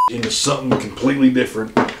a into something completely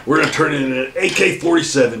different. We're going to turn it into an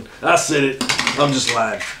AK-47. I said it. I'm just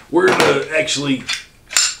lying. We're going to actually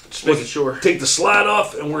take the slide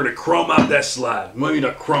off, and we're going to chrome out that slide. Maybe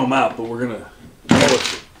not chrome out, but we're going to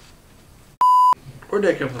polish it. Where'd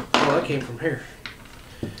that come from? Oh, that came from here.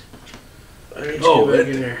 I need to go back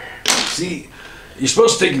in there. See, you're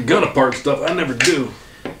supposed to take your gun apart and stuff. I never do.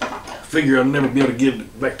 I figure I'll never be able to get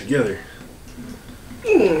it back together.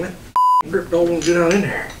 That grip don't want to get out in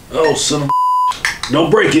there. Oh, son of a...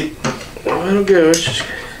 Don't break it. Oh, it'll go. It's just...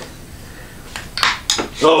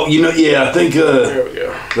 Oh, you know, yeah, I think there we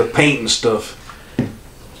go. The paint and stuff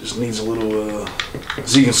just needs a little,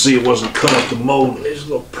 as you can see, it wasn't cut up the mold. Needs a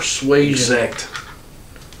little persuasion. Exact.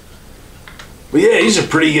 But yeah, these are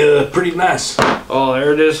pretty nice. Oh,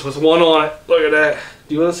 there it is with one on it. Look at that.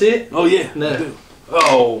 Do you want to see it? Oh, yeah. No. I do.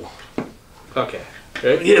 Oh. Okay.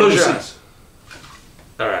 Ready? Yeah, close your eyes.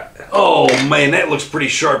 Alright. Oh, man, that looks pretty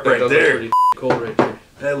sharp right there. Pretty cold right there.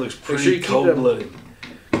 That looks pretty cold-blooded.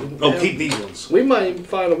 Oh, keep these ones. We might even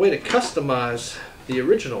find a way to customize the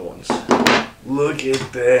original ones. Look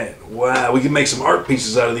at that. Wow, we can make some art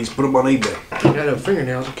pieces out of these, put them on eBay. I got no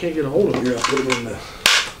fingernails, I can't get a hold of them. Here, I'll put them in there.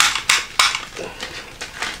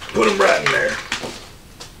 Put them right in there.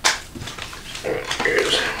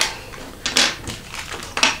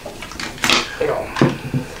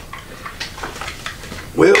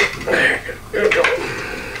 Well,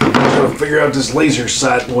 I'm trying to figure out this laser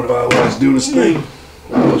sight while I was doing this thing.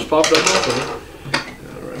 Almost popped up off of it.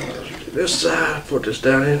 Alright, let's do this side, put this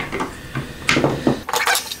down in.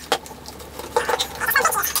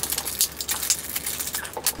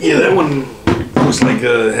 Yeah, that one looks like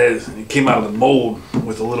it came out of the mold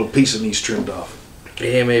with a little piece of these trimmed off.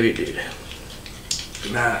 Yeah, maybe it did.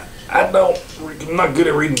 Nah, I'm not good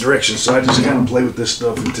at reading directions, so I just kind of play with this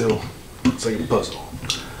stuff until it's like a puzzle.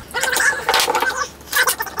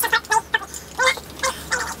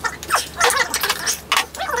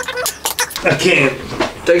 I can't.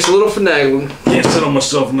 Takes a little finagling. Can't settle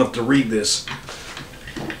myself enough to read this.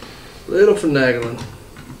 Little finagling.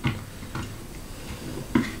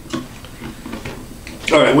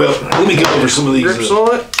 Alright, well, let me go over some of these. Grips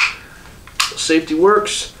on it. Safety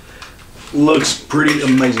works. Looks pretty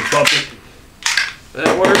amazing. Pop it.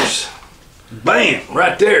 That works. Bam!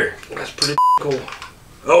 Right there. That's pretty cool.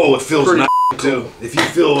 Oh, it feels pretty nice too. cool. If you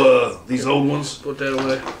feel these old ones, put that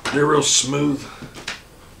away. They're real smooth.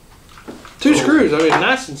 Two screws. I mean,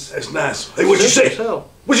 nice and. That's nice. Hey, what'd you say?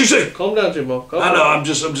 What'd you say? Calm down, Jim Bob. I know. I'm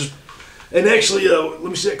just. And actually, let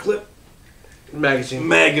me see that clip.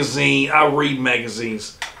 Magazine. I read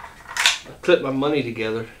magazines. I clip my money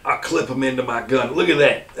together. I clip them into my gun. Look at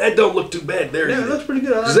that. That don't look too bad there. Yeah, it looks pretty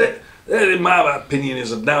good. I like that, in my opinion,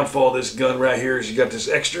 is a downfall of this gun right here. Is you got this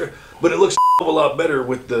extra, but it looks a lot better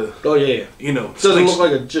with the. Oh yeah. You know. It doesn't look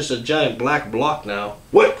like just a giant black block now.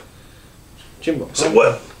 What? Jimbo. So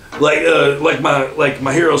what? Like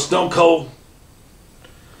my hero Stone Cold.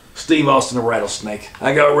 Steve Austin, a rattlesnake.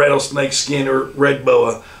 I got rattlesnake skin or red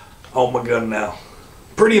boa on my gun now.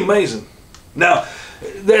 Pretty amazing. Now,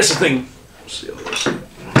 that's the thing.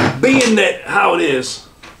 Being that how it is,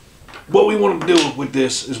 what we want to do with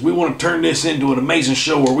this is we want to turn this into an amazing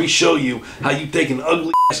show where we show you how you take an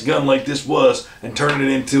ugly ass gun like this was and turn it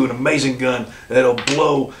into an amazing gun that'll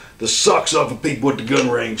blow the socks off of people at the gun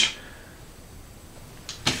range.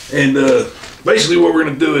 And basically what we're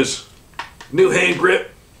going to do is new hand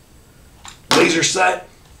grip, laser sight,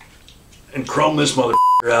 and chrome this motherfucker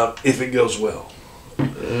out if it goes well.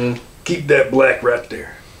 Keep that black right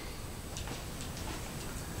there.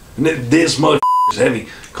 And this motherfucker is heavy.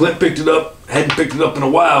 Clint picked it up, hadn't picked it up in a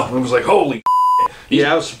while, and was like, holy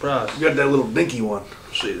yeah, I was surprised. You got that little dinky one.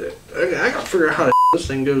 See that? I gotta figure out how the this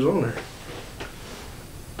thing goes on there.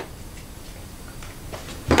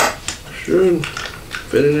 Should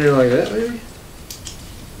fit in there like that, maybe?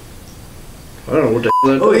 I don't know what the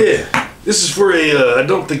hell that Oh, does. yeah. This is for a, I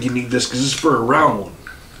don't think you need this because it's for a round one.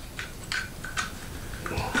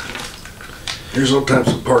 Here's all types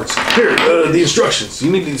of parts. Here, the instructions. You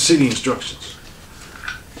need to see the instructions.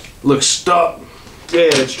 Look, stop. Yeah,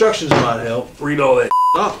 the instructions might help. Read all that.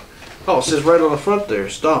 Stop. Oh, it says right on the front there.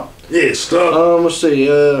 Stop. Yeah, stop. Let's see.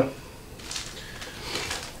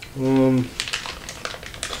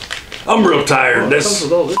 I'm real tired. Well, it comes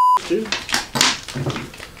with all this too.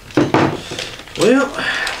 Well,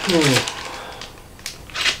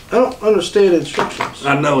 I don't understand instructions.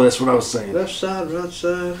 I know, that's what I was saying. Left side, right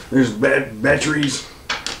side. There's batteries.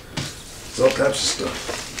 It's all types of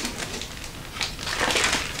stuff.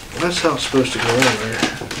 That's how it's supposed to go in there.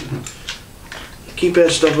 Keep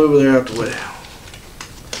that stuff over there out the way.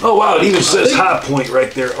 Oh wow, it even says HiPoint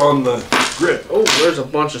right there on the grip. Oh, there's a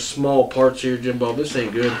bunch of small parts here, Jim Bob. This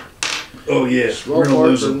ain't good. Oh yeah, small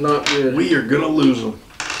parts are not good. We are gonna lose them.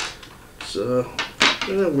 So,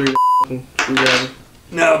 that weird screwdriver.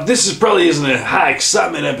 Now, this probably isn't a high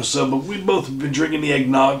excitement episode, but we both have been drinking the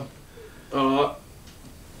eggnog. I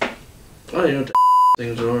don't know what the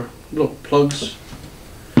things are. Little plugs.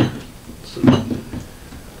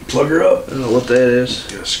 Plug her up. I don't know what that is.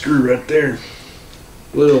 Got a screw right there.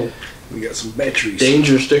 Little. We got some batteries.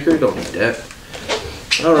 Danger sticker. Don't need that.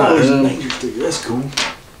 All right. Oh, there's a danger sticker. That's cool.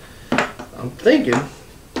 I'm thinking.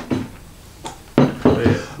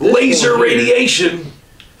 Laser radiation.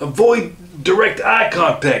 Avoid direct eye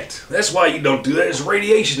contact. That's why you don't do that. There's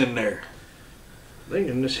radiation in there. I'm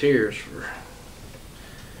thinking this here is for.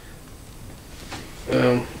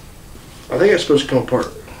 I think it's supposed to come apart.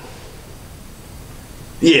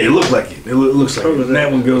 Yeah, it looked like it. It looks like it. And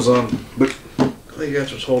that one goes on. But I think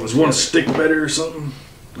that's what's holding it. Does one stick better or something?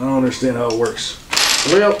 I don't understand how it works.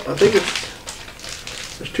 Well, I think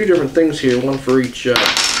there's two different things here, one for each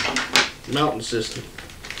mountain system.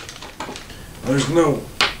 There's no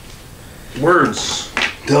words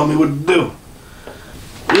telling me what to do.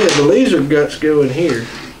 Yeah, the laser guts go in here.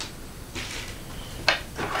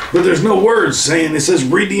 But there's no words saying, it says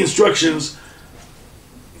read the instructions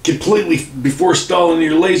completely before installing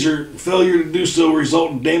your laser. Failure to do so will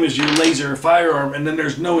result in damage to your laser or firearm, and then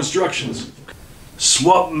there's no instructions.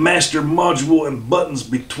 Swap master module and buttons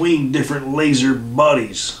between different laser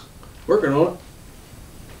bodies. Working on it.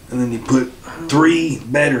 And then you put 3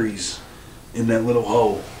 batteries in that little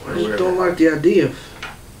hole. I just don't like the idea.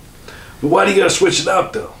 But why do you gotta switch it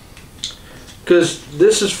out though? Because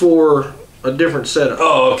this is for a different setup.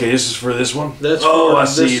 Oh, okay, this is for this one? That's oh, for I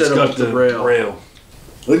see. this It's setup got with the rail.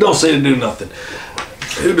 They don't say to do nothing.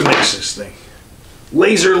 Who makes this thing?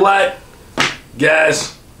 Laser light,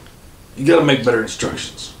 guys. You gotta make better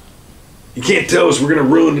instructions. You can't tell us we're gonna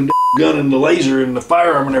ruin the gun and the laser and the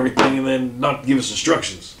firearm and everything, and then not give us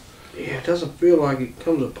instructions. Yeah, it doesn't feel like it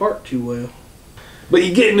comes apart too well. But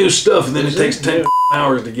you get new stuff, and then it takes 10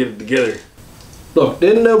 hours to get it together. Look,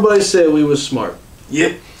 didn't nobody say we was smart?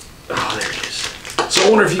 Yep. Oh, there it is. So I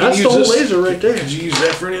wonder if you can use this. That's the laser right there. Could you use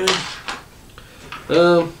that for anything?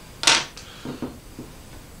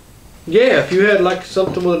 Yeah, if you had like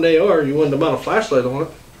something with an AR, you wanted to mount a flashlight on it.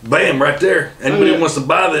 Bam, right there. Anybody wants to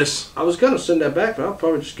buy this? I was gonna send that back, but I'll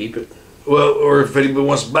probably just keep it. Well, or if anybody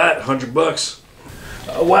wants to buy it, $100.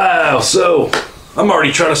 Wow, so I'm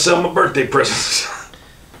already trying to sell my birthday presents.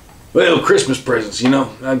 Well, Christmas presents, you know.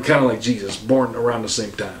 I'm kind of like Jesus, born around the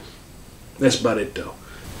same time. That's about it, though.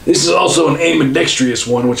 This is also an ambidextrous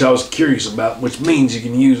one, which I was curious about, which means you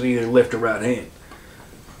can use either left or right hand.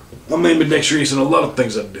 I'm ambidextrous in a lot of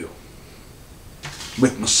things I do.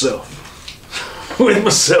 With myself. With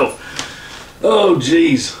myself. Oh,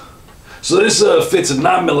 jeez. So this fits a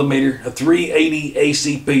 9mm, a 380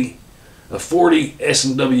 ACP, a 40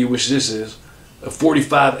 S&W, which this is, a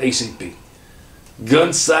 45 ACP.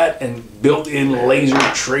 Gun sight and built-in laser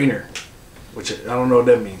trainer, which I don't know what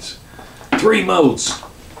that means. 3 modes: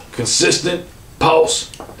 consistent,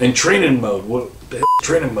 pulse, and training mode. What the hell is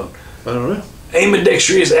training mode? I don't know.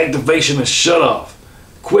 Ambidextrous activation and shut off.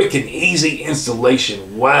 Quick and easy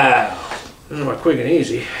installation. Wow. This is my quick and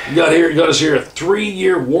easy. You got us here a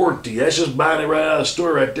 3-year warranty. That's just buying it right out of the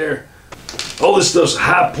store right there. All this stuff's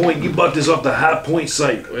HiPoint. You bought this off the HiPoint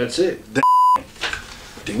site. That's it.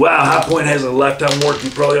 Wow, HiPoint has a lifetime warranty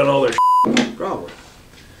probably on all their Probably.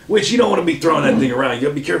 Which you don't want to be throwing that thing around. You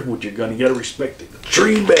gotta be careful with your gun. You gotta respect it.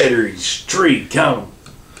 3 batteries. 3. Count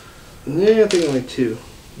them. Yeah, I think only 2.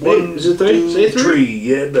 One, is it 3? Say 3? 3.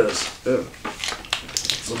 Yeah, it does. Oh.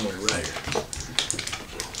 Somewhere right here.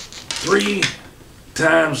 3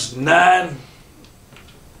 times 9.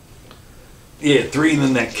 Yeah, 3 and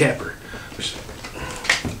then that capper.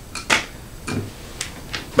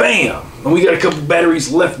 Bam! And we got a couple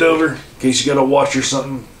batteries left over in case you got a watch or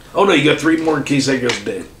something. Oh no, you got 3 more in case that goes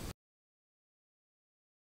dead.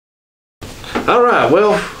 Alright,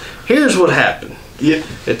 well, here's what happened. Yeah.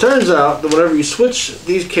 It turns out that whenever you switch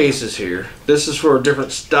these cases here, this is for a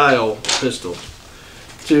different style pistol,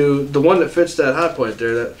 to the one that fits that HiPoint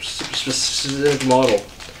there, that specific model,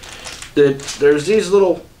 that there's these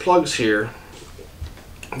little plugs here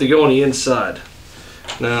that go on the inside.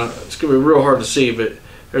 Now, it's going to be real hard to see, but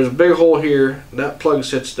there's a big hole here. That plug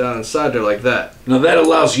sits down inside there like that. Now that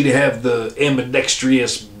allows you to have the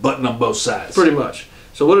ambidextrous button on both sides. Pretty much.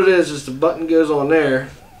 So what it is the button goes on there,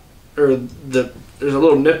 there's a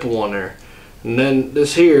little nipple on there, and then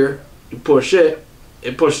this here, you push it,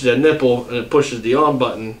 it pushes that nipple, and it pushes the on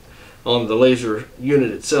button on the laser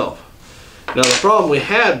unit itself. Now the problem we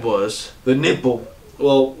had was the nipple.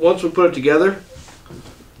 Well, once we put it together,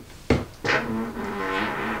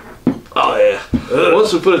 oh yeah.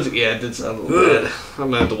 Once we put it, yeah, it did sound a little bad. I'm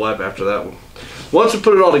gonna have to wipe after that one. Once we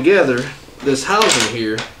put it all together, this housing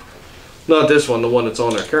here, not this one, the one that's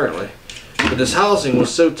on there currently, but this housing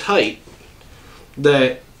was so tight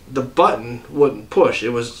that the button wouldn't push. It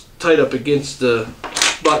was tight up against the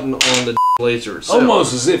button on the laser itself.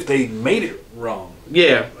 Almost as if they made it wrong.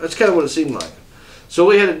 Yeah, that's kind of what it seemed like. So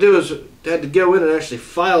what we had to do is had to go in and actually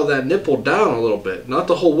file that nipple down a little bit, not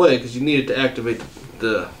the whole way, because you needed to activate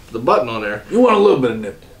the button on there. You want a little bit of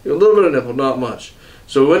nipple. A little bit of nipple, not much.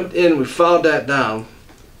 So we went in, we filed that down,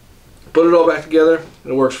 put it all back together,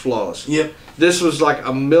 and it works flawless. Yep. This was like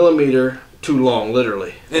a millimeter too long,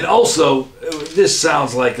 literally. And also, this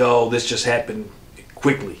sounds like, oh, this just happened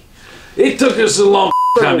quickly. It took us a long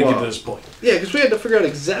time to get to this point. Yeah, because we had to figure out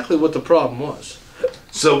exactly what the problem was.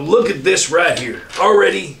 So look at this right here.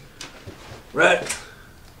 Already, right?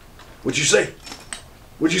 What'd you say?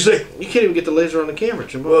 What'd you say? You can't even get the laser on the camera,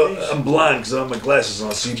 Jim. Well, I'm blind because I have my glasses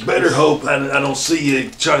on, so you better hope I don't see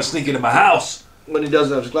you trying to sneak into my house. When he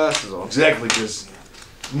doesn't have his glasses on. Exactly, because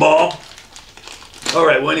Mom. All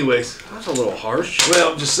right, well, anyways. That's a little harsh.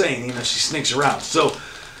 Well, I'm just saying, you know, she sneaks around. So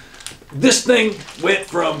this thing went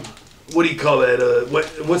from, what do you call that?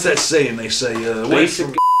 What's that saying they say?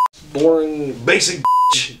 Basic, boring, basic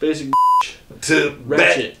to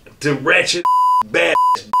ratchet. Ratchet, bad.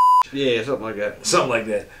 Yeah, something like that. Something like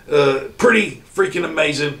that. Pretty freaking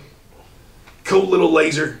amazing. Cool little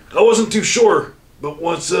laser. I wasn't too sure, but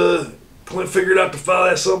once Clint figured out to file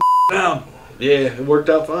that some down. Yeah, it worked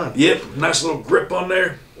out fine. Yep, nice little grip on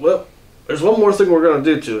there. Well, there's one more thing we're going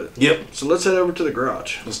to do to it. Yep. So let's head over to the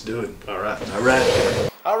garage. Let's do it. All right. All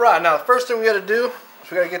right. All right, now the first thing we got to do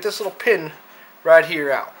is we got to get this little pin right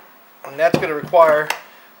here out. And that's going to require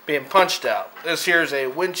being punched out. This here is a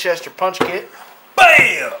Winchester punch kit.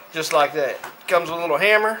 Bam! Just like that. Comes with a little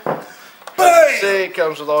hammer. Bam! See, it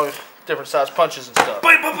comes with all different size punches and stuff.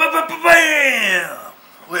 Bam! Bam! Bam! Bam! Bam!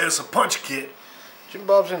 Well, it's a punch kit. Jim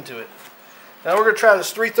Bob's into it. Now we're going to try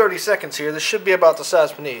this 330 seconds here. This should be about the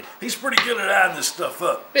size we need. He's pretty good at adding this stuff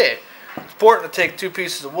up. Yeah. It's important to take 2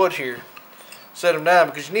 pieces of wood here. Set them down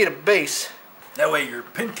because you need a base. That way your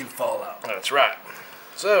pin can fall out. That's right.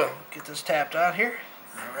 So, get this tapped out here.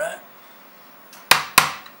 All right.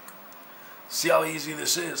 See how easy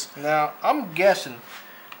this is. Now, I'm guessing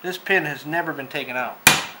this pin has never been taken out.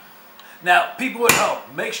 Now, people at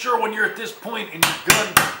home, make sure when you're at this point in your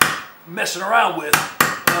gun messing around with,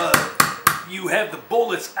 you have the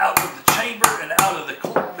bullets out of the chamber and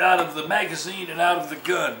out of the magazine and out of the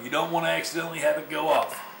gun. You don't want to accidentally have it go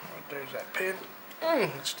off. Right there's that pin.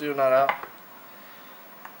 It's still not out.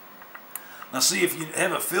 Now, see, if you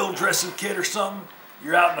have a field dressing kit or something,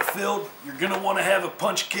 you're out in the field, you're going to want to have a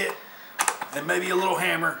punch kit and maybe a little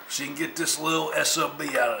hammer so you can get this little SOB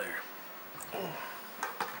out of there.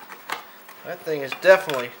 That thing has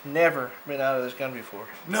definitely never been out of this gun before.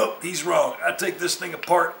 Nope, he's wrong. I take this thing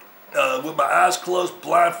apart with my eyes closed,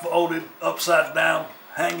 blindfolded, upside down,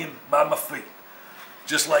 hanging by my feet,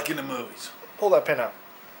 just like in the movies. Pull that pin out.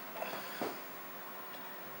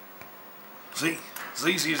 See? It's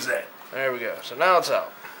easy as that. There we go. So now it's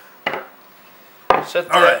out. Set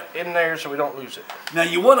that in there so we don't lose it. Now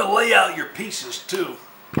you want to lay out your pieces too.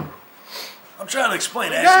 I'm trying to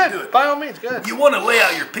explain as you do it. By all means, go ahead. You want to lay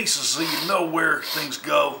out your pieces so you know where things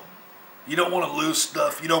go. You don't want to lose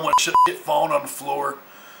stuff. You don't want shit falling on the floor.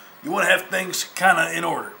 You want to have things kind of in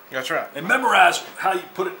order. That's right. And memorize how you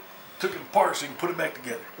took it apart so you can put it back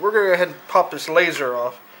together. We're going to go ahead and pop this laser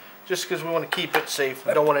off just because we want to keep it safe.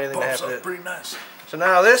 We don't want anything to happen to it. Pretty nice. So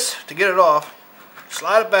now this, to get it off,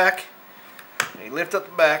 slide it back, and you lift up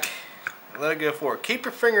the back, and let it go forward. Keep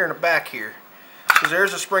your finger in the back here, because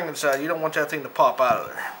there's a spring inside. You don't want that thing to pop out of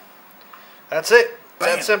there. That's it. It's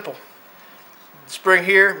that simple. The spring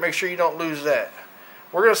here, make sure you don't lose that.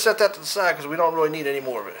 We're going to set that to the side because we don't really need any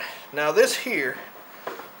more of it. Now this here,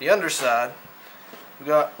 the underside, we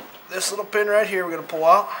got this little pin right here we're going to pull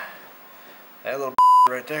out. That little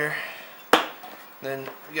right there. Then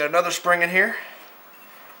we got another spring in here.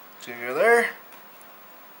 It's going to go there.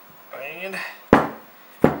 And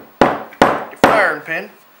your firing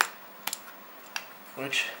pin,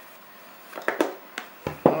 which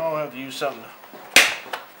I'll have to use something to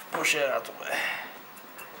push that out the way.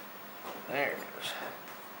 There it goes.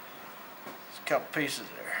 There's a couple pieces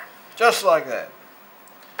there. Just like that.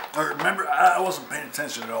 Remember, I wasn't paying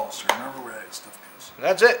attention at all, so remember where that stuff goes. And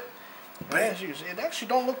that's it. Yeah, as you can see, it actually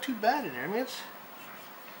don't look too bad in there. I mean, it's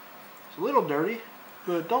a little dirty,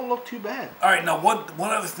 but it don't look too bad. All right, now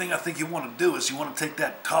one other thing I think you want to do is you want to take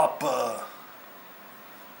that top,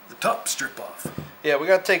 the top strip off. Yeah, we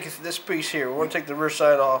got to take this piece here. We want to take the rear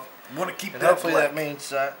side off. You want to keep and that hopefully black. That means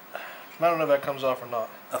that, I don't know if that comes off or not.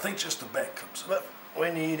 I think just the back comes off. But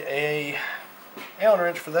we need a Allen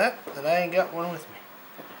wrench for that, and I ain't got one with me.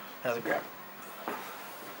 Now the grab.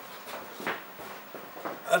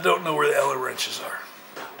 I don't know where the Allen wrenches are.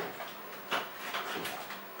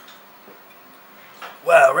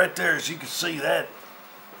 Wow, right there, as you can see, that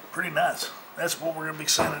pretty nice. That's what we're gonna be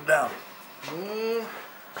sanding down.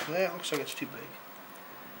 That looks like it's too big.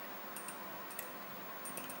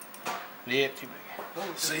 Yeah, too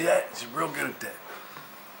big. See that? He's real good at that.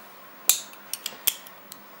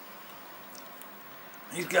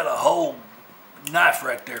 He's got a whole knife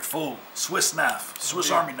right there full. Swiss knife.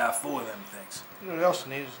 Swiss Army knife full of them things. You know what else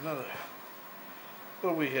needs? Another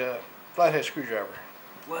flathead screwdriver.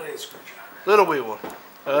 Flathead screwdriver. Little wee one.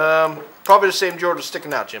 Probably the same Jordan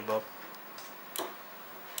sticking out, Jim Bob.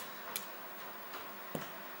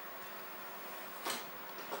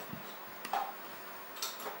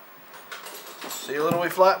 See a little wee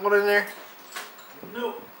flat one in there?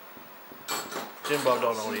 Nope. Jim Bob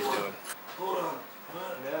don't know what he's doing. Hold on.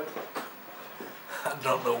 I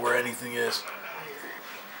don't know where anything is.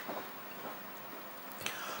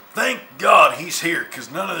 Thank God he's here,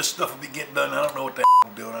 because none of this stuff will be getting done. I don't know what the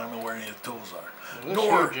I'm doing. I don't know where any of the tools are. Well, this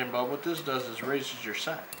here, Jim Bob, what this does is raises your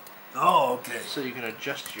sight. Oh, okay. So you can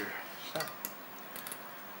adjust your sight.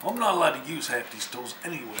 I'm not allowed to use half these tools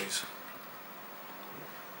anyways.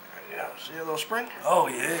 Yeah, see a little spring? Oh,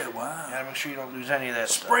 yeah, wow. Yeah, make sure you don't lose any of that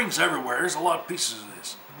Springs everywhere. There's a lot of pieces of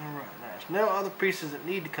this. All right, nice. Now other pieces that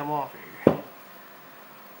need to come off here.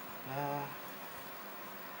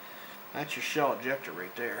 That's your shell ejector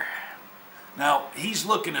right there. Now, he's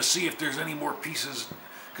looking to see if there's any more pieces,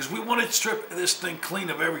 because we want to strip this thing clean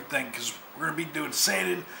of everything, because we're going to be doing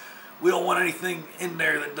sanding. We don't want anything in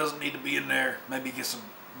there that doesn't need to be in there. Maybe get some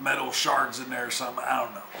metal shards in there or something. I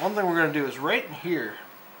don't know. One thing we're going to do is right in here,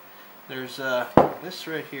 there's this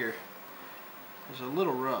right here is a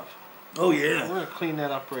little rough. Oh, yeah. We're going to clean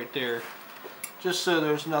that up right there, just so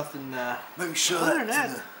there's nothing. Maybe show that to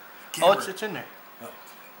the camera. Oh, it's in there. Oh.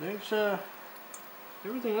 There's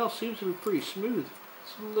everything else seems to be pretty smooth.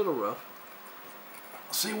 It's a little rough.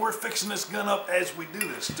 See, we're fixing this gun up as we do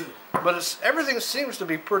this too. But everything seems to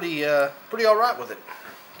be pretty all right with it.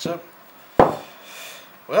 So,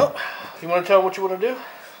 well, you want to tell what you want to do?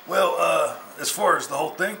 Well, as far as the whole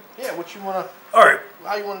thing. Yeah, what you want to. All right.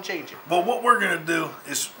 How you want to change it? Well, what we're gonna do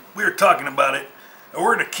is we were talking about it, and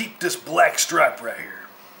we're gonna keep this black stripe right here,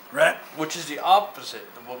 right? Which is the opposite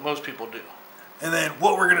of what most people do. And then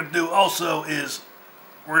what we're gonna do also is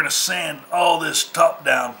we're gonna sand all this top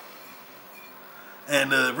down,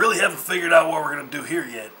 and really haven't figured out what we're gonna do here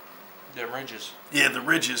yet. The ridges. Yeah, the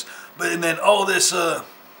ridges. But and then all this,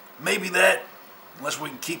 maybe that, unless we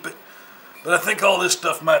can keep it. But I think all this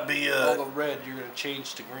stuff might be. All the red you're gonna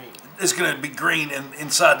change to green. It's gonna be green, and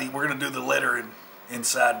inside we're gonna do the letter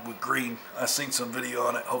inside with green. I've seen some video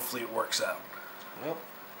on it. Hopefully it works out. Well,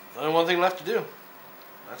 only one thing left to do.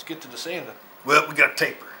 Let's get to the sanding. Well, we got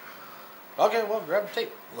taper. Okay, well, grab the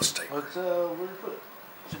tape. Let's tape. Let's, where do you put it?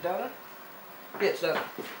 Is it down there? Yeah, it's down there.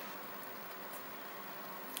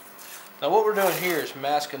 Now what we're doing here is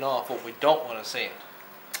masking off what we don't want to sand.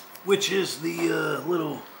 Which is the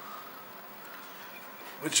little...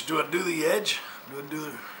 Which, do I do the edge? Do I do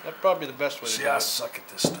the... That's probably the best way to do it. See, I suck at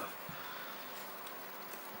this stuff.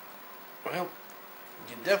 Well,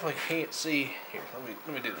 you definitely can't see... Here,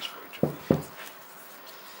 let me do this for you, Joe.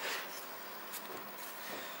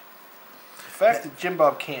 The fact that Jim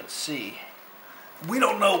Bob can't see... We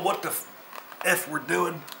don't know what the F we're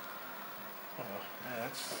doing. Oh, yeah,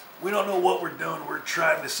 that's... We don't know what we're doing. We're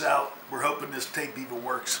trying this out. We're hoping this tape even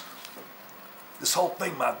works. This whole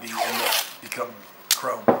thing might be end up becoming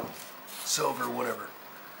chrome, silver, whatever.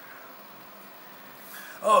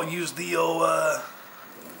 Oh, use the old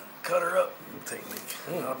cutter up technique.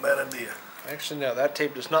 Not a bad idea. Actually, no, that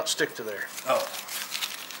tape does not stick to there. Oh.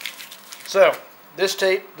 So, this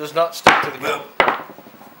tape does not stick to the gun. Well,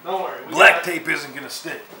 Don't worry. black tape isn't going to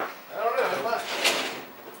stick. I don't know. It might.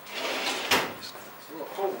 It's a little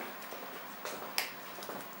cold.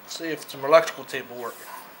 Let's see if some electrical tape will work.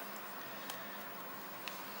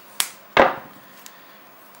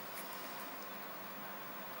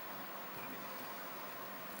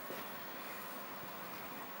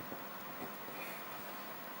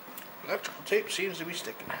 Electrical tape seems to be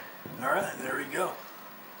sticking. All right, there we go.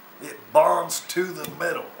 It bonds to the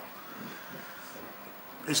metal.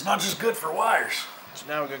 It's not just good for wires. So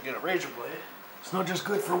now we're going to get a razor blade. It's not just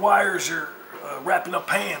good for wires or wrapping up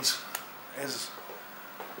hands as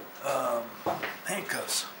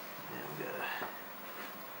handcuffs. Yeah,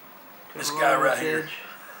 we got this guy right here.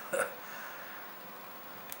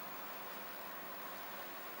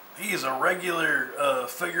 He is a regular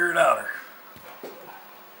figure-it-outer.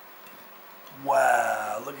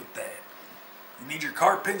 Wow, look at that. You need your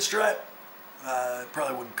car pinstripe? I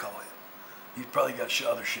probably wouldn't call it. You've probably got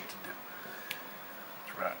other shit to do.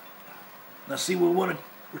 That's right. Now see, we're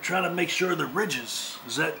trying to make sure the ridges,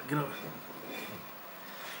 is that gonna...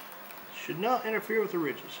 Should not interfere with the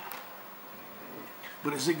ridges.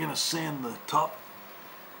 But is it gonna sand the top?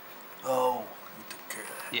 Oh, you took care of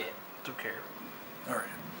that. Yeah, took care of it. Alright.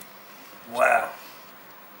 Wow.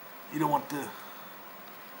 You don't want the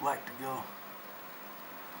black to go.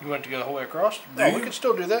 You want it to go the whole way across? Do We you? can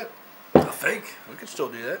still do that. I think. We can still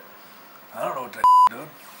do that. I don't know what that doing.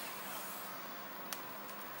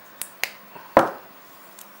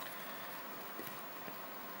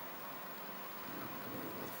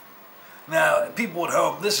 Now, people at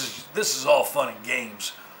home, this is all fun and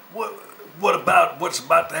games. What's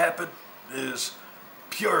about to happen is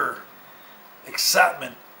pure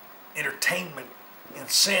excitement, entertainment,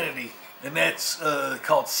 insanity, and that's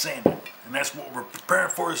called sanding. And that's what we're preparing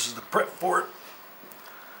for. This is the prep for it.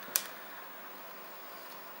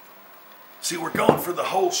 See, we're going for the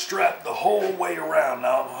whole strap the whole way around.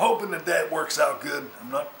 Now, I'm hoping that works out good. I'm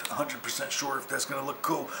not 100% sure if that's going to look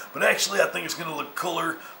cool. But actually, I think it's going to look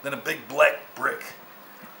cooler than a big black brick.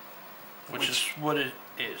 Which is what it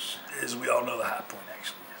is. As we all know, the HiPoint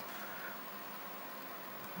actually is.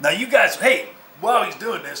 Now, you guys, hey, while he's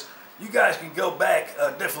doing this, you guys can go back,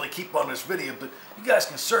 definitely keep on this video, but you guys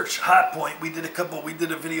can search HiPoint. We did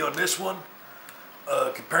a video on this one.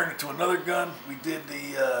 Comparing it to another gun, we did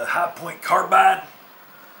the HiPoint carbine.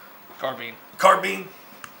 Carbine.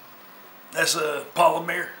 That's a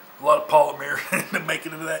polymer. A lot of polymer to make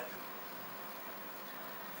it into that.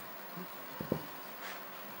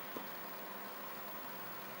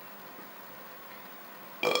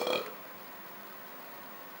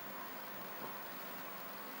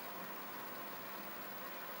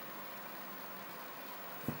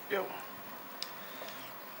 Yo.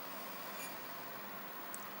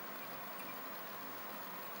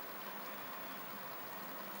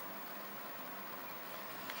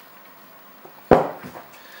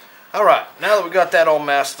 Alright, now that we got that all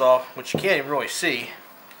masked off, which you can't even really see,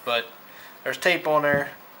 but there's tape on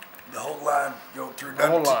there. The whole line going through. The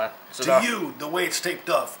whole line. So to you, the way it's taped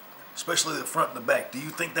off, especially the front and the back, do you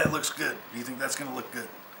think that looks good? Do you think that's going to look good?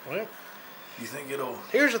 Well, you think it'll...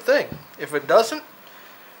 Here's the thing. If it doesn't,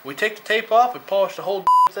 we take the tape off and polish the whole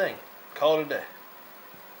thing. Call it a day.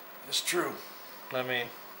 It's true. I mean...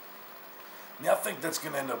 Yeah, I think that's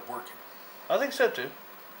going to end up working. I think so, too.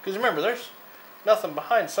 Because remember, there's nothing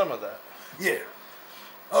behind some of that. Yeah.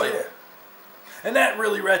 Oh, yeah. And that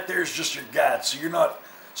really right there is just your guide, so you're not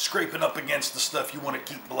scraping up against the stuff you want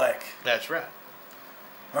to keep black. That's right.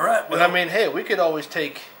 All right. Well, and I mean, hey, we could always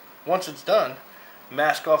take, once it's done,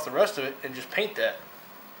 mask off the rest of it and just paint that.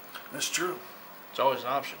 That's true. It's always an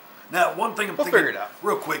option. Now, one thing I'm We'll thinking figure it out.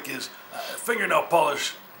 real quick is fingernail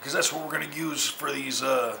polish, because that's what we're going to use for these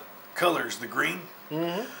colors, the green.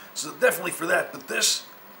 Mm-hmm. So definitely for that. But this,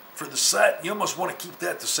 for the sight, you almost want to keep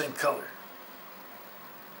that the same color.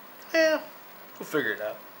 Yeah, we'll figure it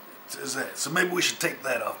out. Is that? So maybe we should take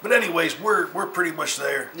that off. But anyways, we're pretty much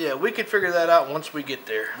there. Yeah, we can figure that out once we get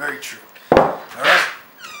there. Very true. All right.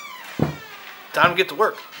 Time to get to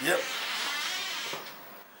work. Yep.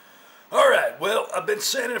 All right. Well, I've been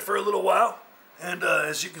sanding it for a little while, and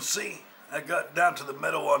as you can see, I got down to the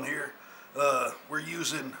metal on here. We're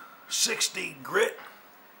using 60 grit.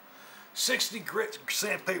 60 grit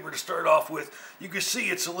sandpaper to start off with. You can see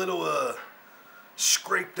it's a little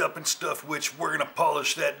scraped up and stuff, which we're going to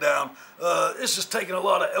polish that down. This is taking a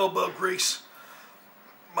lot of elbow grease.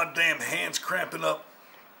 My damn hand's cramping up.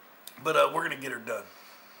 But we're going to get her done.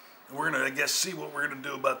 We're going to, I guess, see what we're going to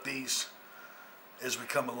do about these as we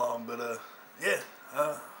come along. But, yeah,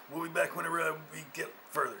 we'll be back whenever we get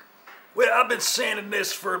further. Well, I've been sanding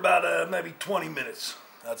this for about maybe 20 minutes,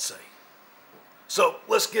 I'd say. So,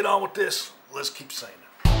 let's get on with this. Let's keep sanding.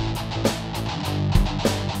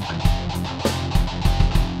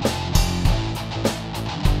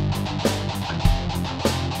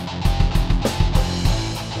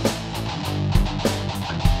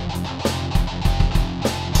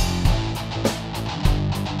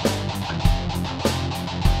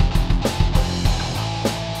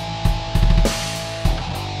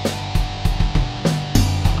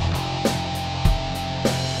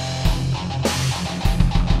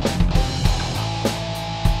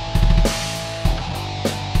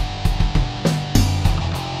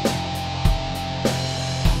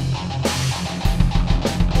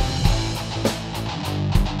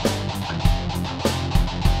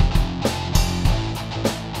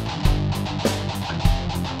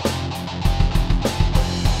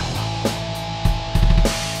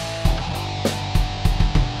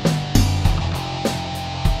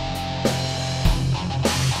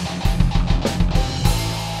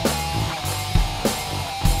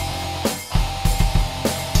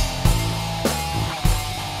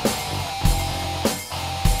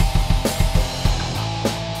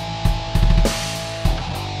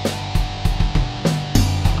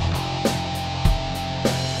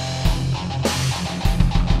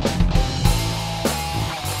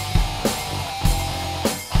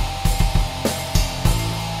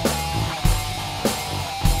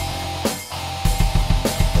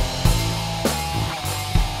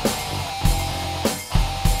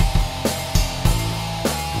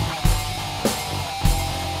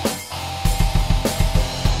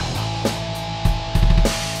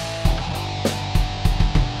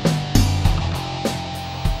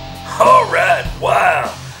 Alright,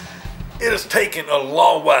 wow. It has taken a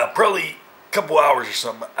long while, probably a couple hours or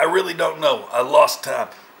something. I really don't know. I lost time.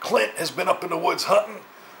 Clint has been up in the woods hunting.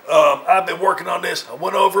 I've been working on this. I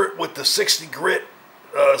went over it with the 60 grit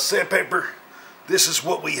sandpaper. This is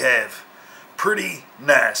what we have. Pretty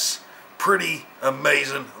nice. Pretty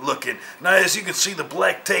amazing looking. Now, as you can see, the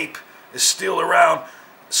black tape is still around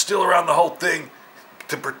the whole thing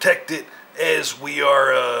to protect it as we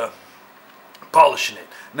are polishing it.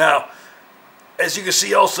 Now, as you can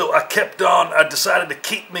see also, I decided to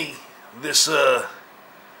keep me this, the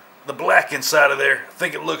black inside of there. I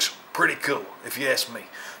think it looks pretty cool, if you ask me.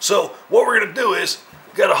 So, what we're going to do is,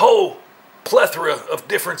 we've got a whole plethora of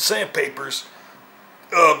different sandpapers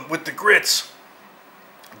with the grits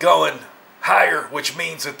going higher, which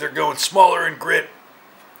means that they're going smaller in grit,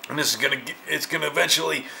 and this is it's gonna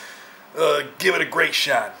eventually give it a great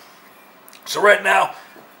shine. So right now,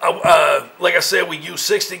 like I said, we use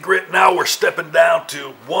 60 grit. Now we're stepping down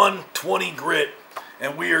to 120 grit,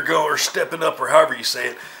 and or stepping up, or however you say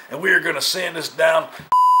it, and we are gonna sand this down.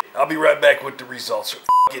 I'll be right back with the results.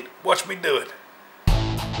 So watch me do it.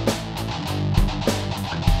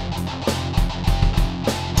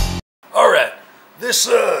 All right, this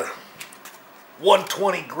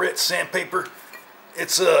 120 grit sandpaper.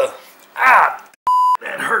 It's that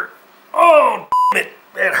hurt. Oh, it,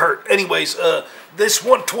 that hurt. Anyways, this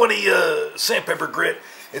 120 sandpaper grit,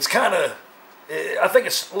 it's kind of, I think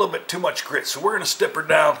it's a little bit too much grit, so we're gonna step her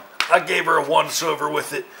down. I gave her a once over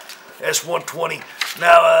with it. That's 120.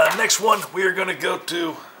 Now, next one, we are gonna go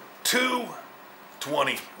to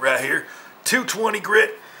 220 right here. 220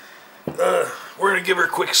 grit. We're gonna give her a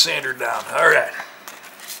quick sander down. All right.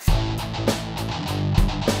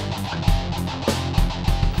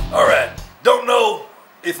 Alright, don't know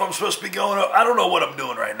if I'm supposed to be going up. I don't know what I'm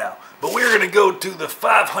doing right now. But we're going to go to the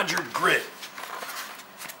 500 grit.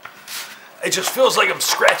 It just feels like I'm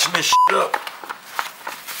scratching this shit up.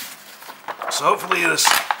 So hopefully this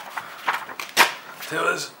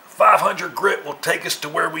 500 grit will take us to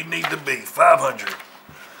where we need to be. 500.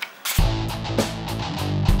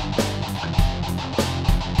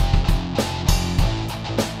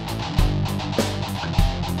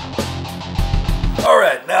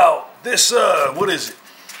 Alright, now this, what is it?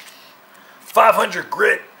 500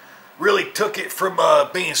 grit really took it from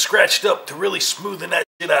being scratched up to really smoothing that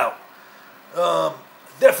shit out.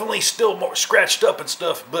 Definitely still more scratched up and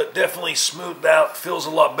stuff, but definitely smoothed out. Feels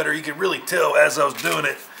a lot better. You can really tell as I was doing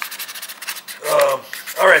it.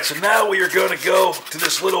 Alright, so now we are going to go to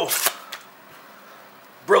this little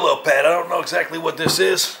Brillo pad. I don't know exactly what this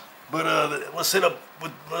is, but let's hit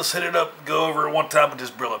it up, go over it one time with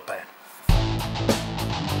this Brillo pad.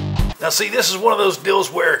 Now see, this is one of those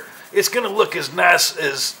deals where it's going to look as nice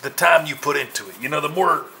as the time you put into it. You know, the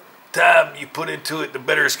more time you put into it, the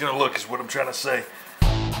better it's going to look, is what I'm trying to say.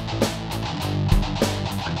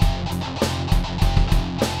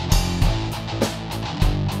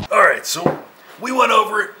 Alright, so we went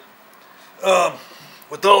over it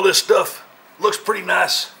with all this stuff. Looks pretty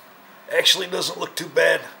nice. Actually doesn't look too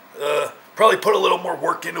bad. Probably put a little more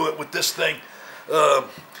work into it with this thing.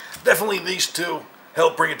 Definitely these two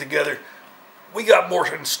help bring it together. We got more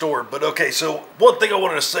in store, but okay, so one thing I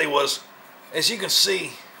wanted to say was, as you can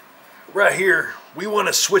see right here, we want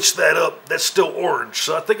to switch that up. That's still orange,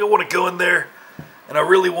 so I think I want to go in there, and I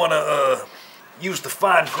really want to use the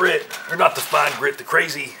fine grit, or not the fine grit, the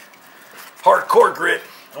crazy hardcore grit.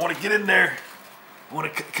 I want to get in there. I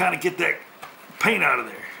want to kind of get that paint out of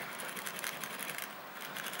there,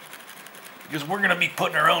 because we're going to be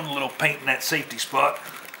putting our own little paint in that safety spot.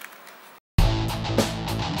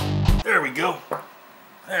 There we go.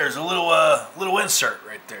 There's a little insert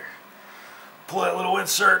right there. Pull that little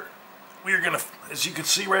insert. We are gonna, as you can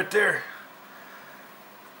see right there,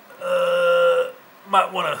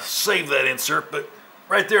 might want to save that insert, but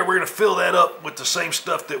right there we're gonna fill that up with the same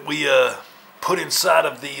stuff that we put inside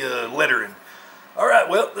of the lettering. All right,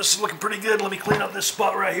 well, this is looking pretty good. Let me clean up this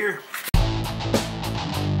spot right here.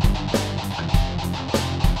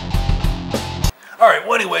 All right.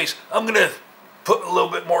 Well, anyways, I'm gonna put a little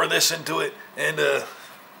bit more of this into it, and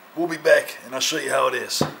we'll be back, and I'll show you how it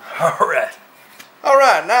is. All right. All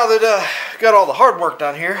right, now that got all the hard work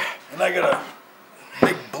done here, and I got a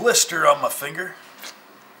big blister on my finger.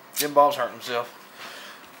 Jim Bob's hurting himself.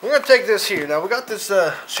 We're going to take this here. Now, we got this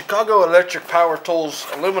Chicago Electric Power Tools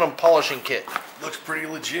aluminum polishing kit. Looks pretty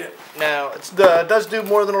legit. Now, it does do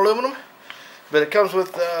more than aluminum, but it comes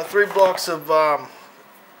with 3 blocks of,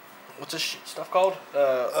 what's this stuff called?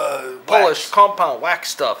 Polished compound wax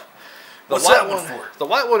stuff. What's that one for? The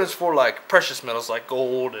white one is for, like, precious metals like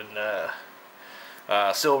gold and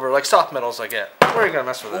silver, like soft metals like that. We're gonna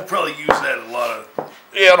mess with We'll that. probably use that a lot of.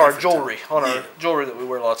 Yeah, on our jewelry, our jewelry that we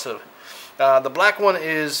wear lots of. The black one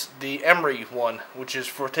is the emery one, which is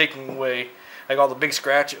for taking away like all the big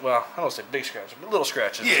scratches. Well, I don't say big scratches, but little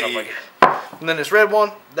scratches and stuff like that. And then this red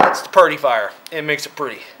one, that's the party fire. It makes it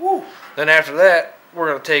pretty. Woo. Then after that, we're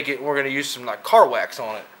gonna take it and we're gonna use some like car wax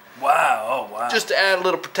on it. Wow! Oh wow! Just to add a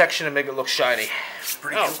little protection and make it look shiny.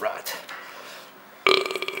 Pretty All cool. right.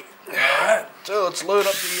 All right. So let's load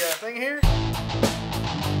up the thing here.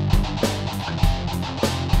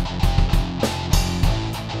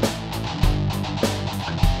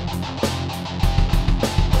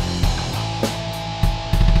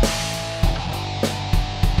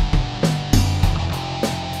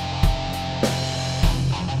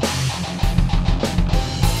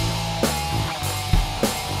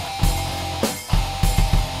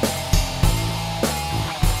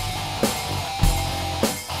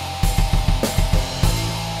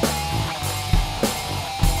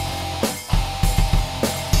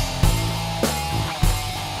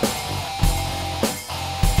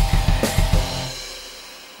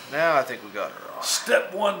 Now I think we got her off.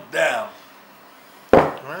 Step one down.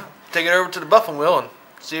 Well, take it over to the buffing wheel and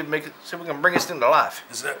see if we can bring this thing to life.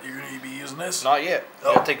 Is that you're going to be using this? Not yet.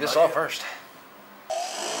 Oh, Gotta take this not off yet. first.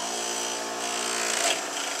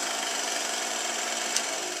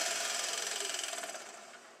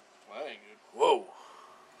 Well, that ain't good. Whoa.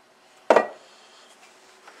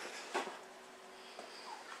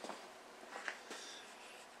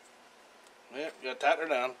 Yep, you gotta tighten her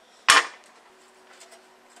down.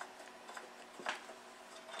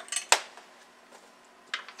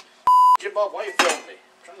 Jim Bob, why are you filming me?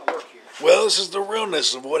 I'm trying to work here. Well, this is the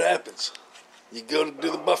realness of what happens. You go to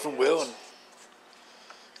do the buffing wheel and you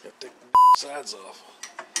have to take the sides off.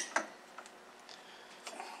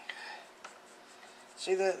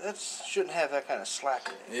 See, that shouldn't have that kind of slack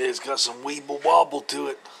in it. Yeah, it's got some weeble wobble to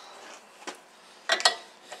it. I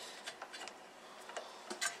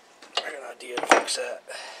got an idea to fix that.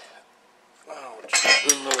 Oh,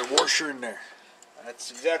 Put another washer in there. that's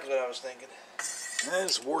exactly what I was thinking. And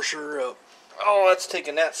just washer her up. Oh, that's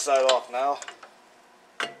taking that side off now.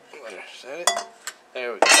 Is that it?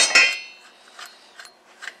 There we go.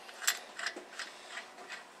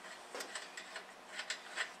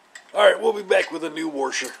 Alright, we'll be back with a new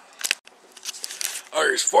washer.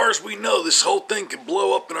 Alright, as far as we know, this whole thing can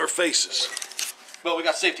blow up in our faces. But we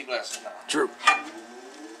got safety glasses now. True.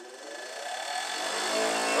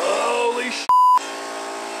 Holy sh**.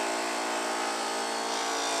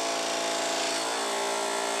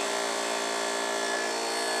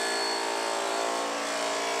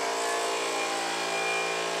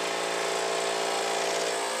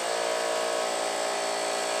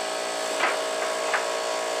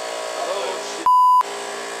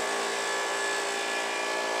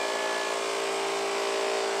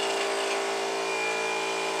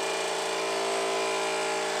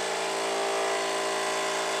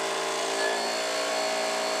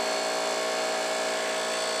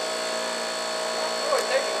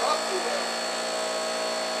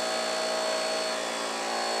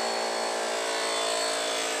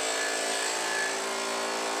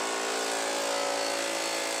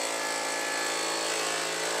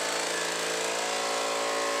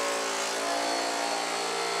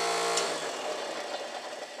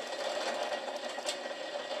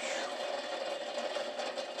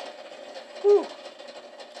 Whew.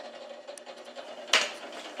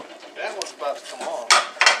 That one's about to come off.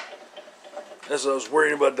 That's what I was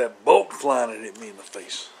worrying about, that bolt flying and hit me in the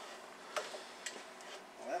face.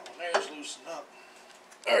 Well, that one there's loosened up.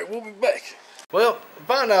 Alright, we'll be back. Well,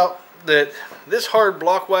 find out that this hard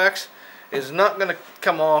block wax is not going to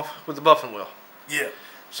come off with the buffing wheel. Yeah.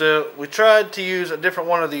 So we tried to use a different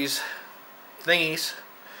one of these thingies,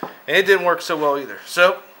 and it didn't work so well either.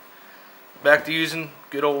 So back to using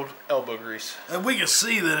good old elbow grease. And we can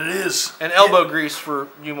see that it is. And elbow grease, for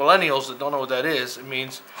you millennials that don't know what that is, it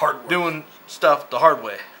means hard work. doing stuff the hard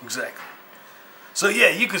way. Exactly. So yeah,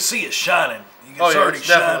 you can see it shining. It's already definitely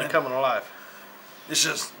shining. coming alive. It's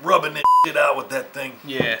just rubbing that shit out with that thing.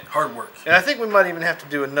 Yeah. Hard work. And I think we might even have to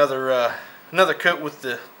do another coat with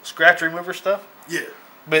the scratch remover stuff. Yeah.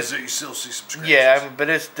 But so you still see some scratches. yeah, I mean, but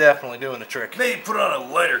it's definitely doing the trick. Maybe put on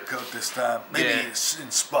a lighter coat this time. Maybe Yeah. it's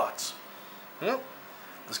in spots. Well,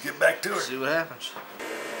 Let's get back to it. see what happens.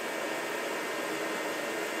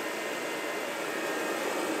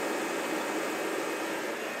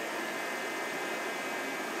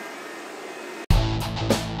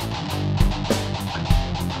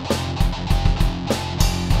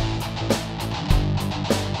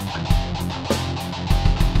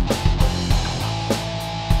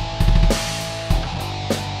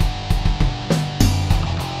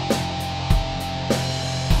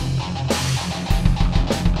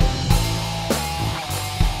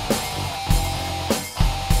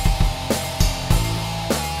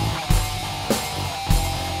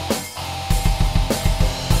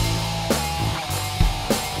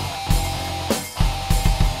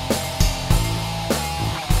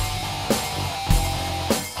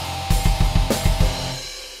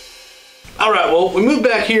 right, well, we moved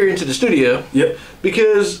back here into the studio. Yep.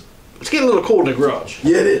 Because it's getting a little cold in the garage.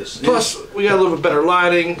 Yeah, it is. Plus, we got a little bit better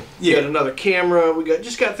lighting. Yeah. We got another camera. We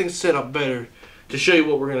got things set up better to show you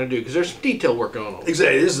what we're going to do. Because there's some detail work going on.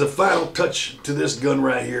 Exactly. This is the final touch to this gun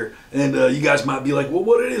right here. And you guys might be like, well,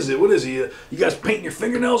 what is it? What is it? You guys painting your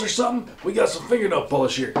fingernails or something? We got some fingernail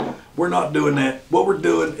polish here. We're not doing that. What we're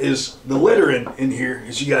doing is the lettering in here,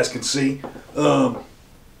 as you guys can see. We're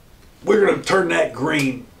going to turn that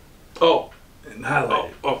green. Oh. And highlight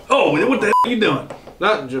it. Oh, what the hell are you doing?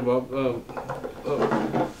 Nothing, Jim Bob.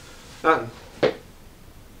 Nothing.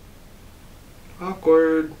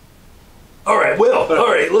 Awkward. All right, well, all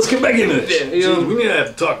right, let's get back into this. Yeah, you know, we need to have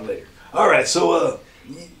to talk later. All right, so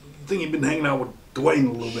you think you've been hanging out with Dwayne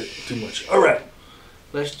a little bit too much. All right.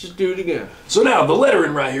 Let's just do it again. So now, the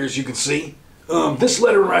lettering right here, as you can see, this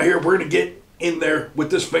lettering right here, we're going to get in there with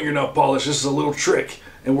this fingernail polish. This is a little trick,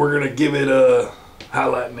 and we're going to give it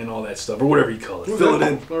highlighting and all that stuff, or whatever you call it. Okay. Fill it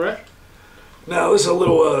in. All right. Now, this is a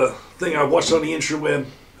little thing I watched on the interweb.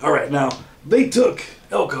 All right, now, they took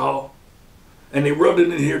alcohol and they rubbed it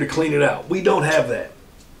in here to clean it out. We don't have that.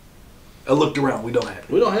 I looked around. We don't have it.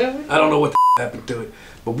 We don't have it? I don't know what the happened to it,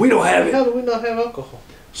 but we don't have it. How do we not have alcohol?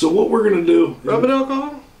 So what we're going to do... Rubbing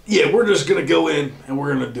alcohol? Yeah, we're just going to go in and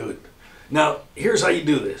we're going to do it. Now, here's how you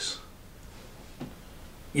do this.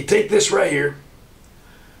 You take this right here.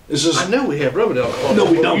 This is... I know we have rubbing alcohol. No,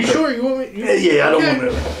 we don't. You sure? You want me? Yeah, I don't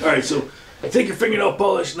want to. All right, so you take your fingernail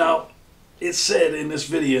polish. Now, it said in this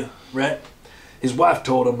video, right? His wife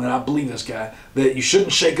told him, and I believe this guy, that you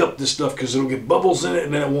shouldn't shake up this stuff because it'll get bubbles in it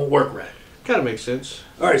and then it won't work right. Kind of makes sense.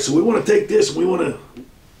 All right, so we want to take this and we want to,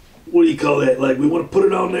 what do you call that? Like, we want to put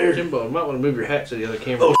it on there. Jimbo, you might want to move your hat to the other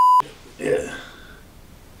camera. Oh, yeah.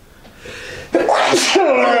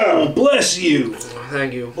 Oh, bless you.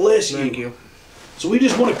 Thank you. Bless you. Thank you. So we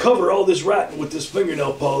just want to cover all this writing with this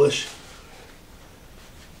fingernail polish.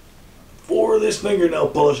 For this fingernail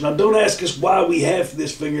polish. Now, don't ask us why we have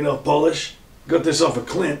this fingernail polish. Got this off of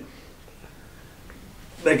Clint.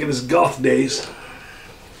 Back in his goth days.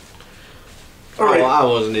 All right. Oh, I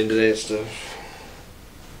wasn't into that stuff.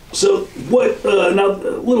 So, what, now,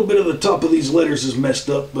 a little bit of the top of these letters is messed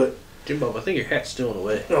up, but... Jimbo, I think your hat's still in the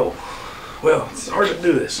way. Oh, well, it's hard to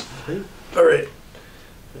do this. All right.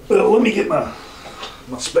 Well, let me get my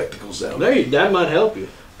spectacles out. That might help you.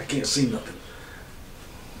 I can't see nothing.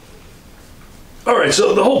 All right,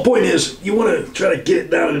 so the whole point is you want to try to get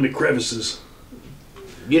it down into crevices.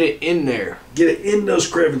 Get it in there. Get it in those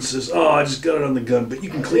crevices. Oh, I just got it on the gun, but you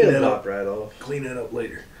can clean that up. Right off. Clean that up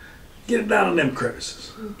later. Get it down in them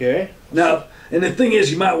crevices. Okay. Now, and the thing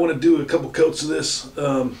is, you might want to do a couple coats of this.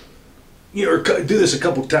 Or do this a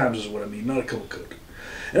couple times is what I mean, not a couple coats.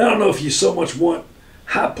 And I don't know if you so much want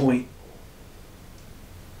HiPoint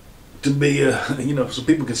to be, so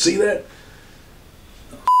people can see that.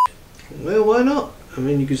 Well, why not? I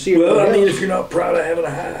mean, you can see. Well, I mean, if you're not proud of having a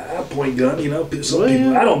HiPoint gun, some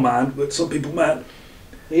people, I don't mind, but some people might.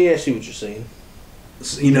 Yeah, I see what you're saying.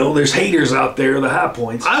 There's haters out there, the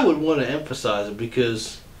HiPoints. I would want to emphasize it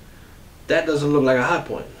because that doesn't look like a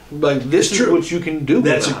HiPoint. Like, this is what you can do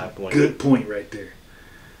with a HiPoint. That's a good point right there.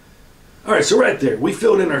 All right, so right there, we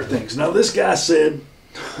filled in our things. Now, this guy said,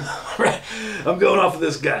 right, I'm going off of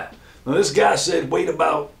this guy. Now, this guy said wait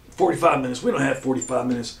about 45 minutes. We don't have 45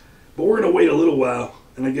 minutes, but we're going to wait a little while,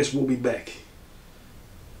 and I guess we'll be back.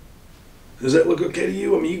 Does that look okay to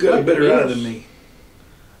you? I mean, you got a better eye than me.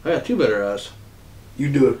 I got two better eyes.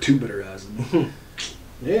 You do have two better eyes than me.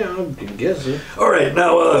 Yeah, I can guess it. All right,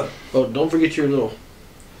 now... oh, don't forget your little...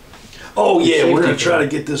 Oh, yeah, we're going to try to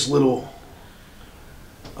get this little...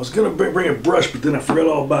 I was going to bring a brush, but then I forgot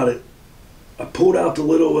all about it. I pulled out the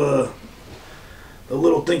little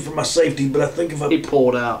thing for my safety, but I think if I... He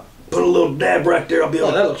pulled out. Put a little dab right there, I'll be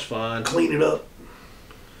able that looks fine. Clean it up.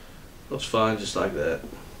 Looks fine, just like that.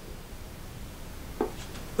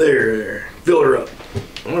 There. Fill her up.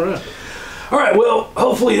 All right. All right, well,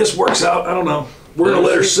 hopefully this works out. I don't know. We're going to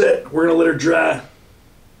let her sit. We're going to let her dry.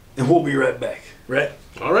 And we'll be right back. Right?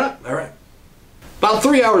 All right. All right. About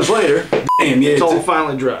 3 hours later, damn, yeah, it's all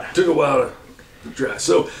finally dry. Took a while to dry.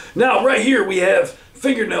 So now right here we have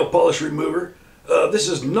fingernail polish remover. This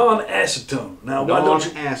is non-acetone. Now why don't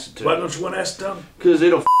you want acetone? Because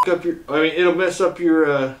it'll it'll mess up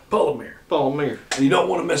your polymer. And you don't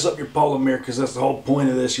want to mess up your polymer because that's the whole point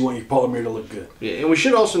of this. You want your polymer to look good. Yeah, and we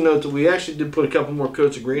should also note that we actually did put a couple more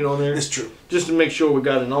coats of green on there. It's true. Just to make sure we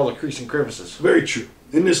got in all the crease and crevices. Very true.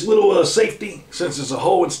 In this little safety, since it's a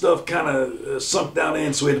hole and stuff kind of sunk down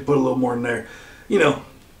in, so we had to put a little more in there.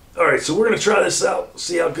 All right, so we're going to try this out,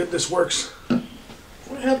 see how good this works.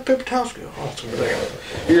 How'd the paper towels go? Oh, it's over there.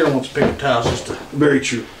 You're gonna want some paper towels just to. Very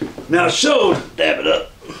true. Now, it showed, dab it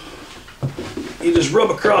up. You just rub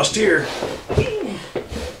across here,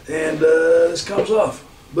 and this comes off.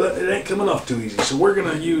 But it ain't coming off too easy, so we're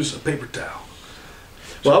gonna use a paper towel.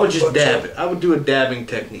 Well, I would just dab it. I would do a dabbing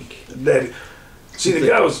technique. Dab. See, the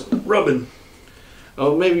guy was rubbing.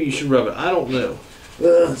 Oh, maybe you should rub it. I don't know.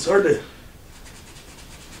 It's hard to.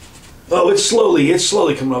 Oh, it's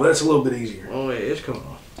slowly coming off. That's a little bit easier. Oh yeah, it's coming off.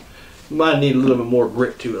 Might need a little bit more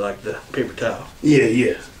grip to it, like the paper towel. Yeah,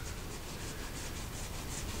 yeah.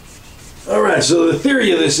 All right. So the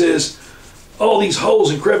theory of this is, all these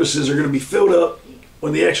holes and crevices are going to be filled up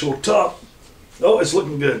when the actual top. Oh, it's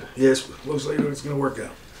looking good. Yes, looks like it's going to work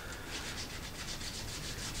out.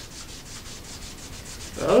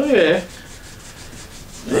 Oh yeah.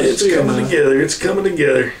 It's coming together. It's coming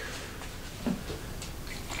together.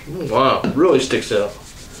 Oh, wow, really sticks out.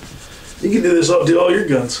 You can do this to all your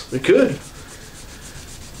guns. It could.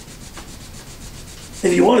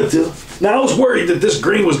 If you wanted to. Now, I was worried that this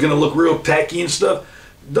green was going to look real tacky and stuff.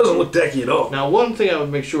 It doesn't look tacky at all. Now, one thing I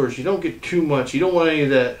would make sure is you don't get too much. You don't want any of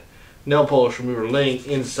that nail polish remover laying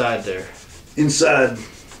inside there. Inside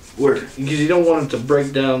where? Because you don't want it to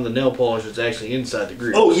break down the nail polish that's actually inside the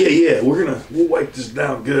grease. Oh, yeah, yeah. We'll wipe this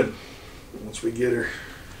down good once we get her.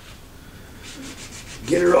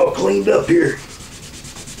 Get her all cleaned up here.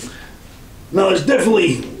 No, there's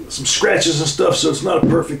definitely some scratches and stuff, so it's not a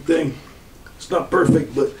perfect thing. It's not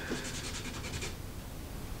perfect, but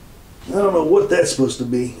I don't know what that's supposed to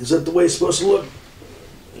be. Is that the way it's supposed to look?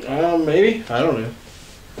 Maybe. I don't know.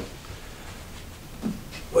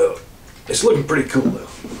 Well, it's looking pretty cool, though.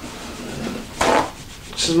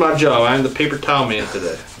 This is my job. I'm the paper towel man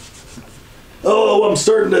today. Oh, I'm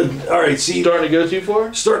starting to... All right, see... Starting to go too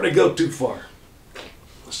far? Starting to go too far.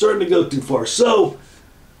 Starting to go too far. So,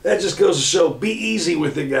 that just goes to show, be easy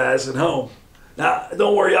with it, guys, at home. Now,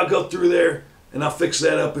 don't worry, I'll go through there, and I'll fix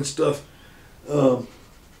that up and stuff. I'm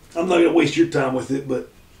not going to waste your time with it, but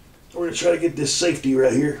we're going to try to get this safety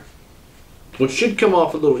right here. Which should come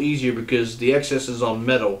off a little easier because the excess is on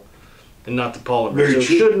metal and not the polymer. Very so it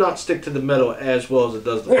true. should not stick to the metal as well as it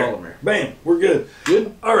does the polymer. Bam, we're good.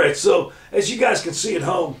 Good? All right, so as you guys can see at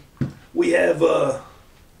home, we have,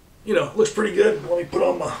 looks pretty good. Let me put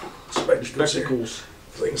on my spectacles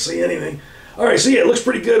so I can see anything. All right, so yeah, it looks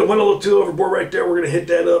pretty good. It went a little too overboard right there. We're going to hit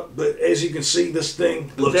that up. But as you can see, this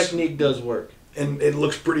thing The technique does work. And it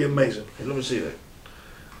looks pretty amazing. Hey, let me see that.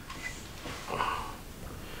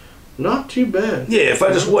 Not too bad. Yeah, if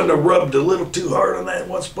I just wouldn't have rubbed a little too hard on that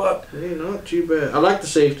one spot. Hey, not too bad. I like the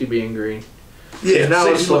safety being green. Yeah,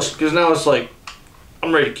 Because now it's like,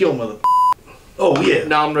 I'm ready to kill mother. Oh, yeah.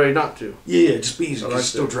 Now I'm ready not to. Yeah, just be easy. I like It's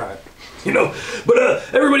still dry.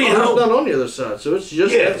 But everybody at home. It's not on the other side, so it's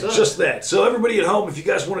just that side. Just that. So everybody at home, if you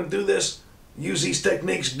guys want to do this, use these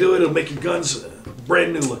techniques, do it. It'll make your guns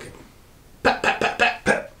brand new looking. Pat, pat, pat, pat,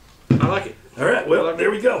 pat. I like it. All right, well, there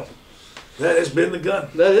we go. That has been the gun.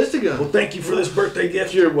 That is the gun. Well, thank you for this birthday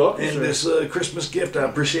gift. You're welcome, And sir. this Christmas gift. I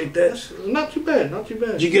appreciate that. Not too bad, not too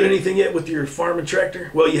bad. Did you get anything yet with your farming tractor?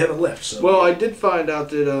 Well, you haven't left, so. Well, I did find out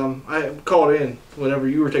that I called in whenever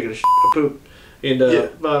you were taking a poop and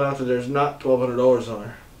found out that there's not $1,200 on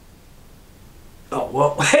her. Oh,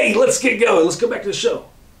 well, hey, let's get going. Let's go back to the show.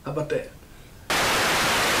 How about that?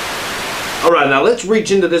 All right, now let's reach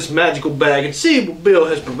into this magical bag and see what Bill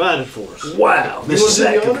has provided for us. Wow, You this want to do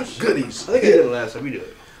sack the of honors? goodies. I think I did it last time. You do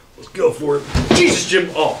it. Let's go for it. Jesus, Jim.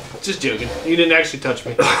 Oh, just joking. You didn't actually touch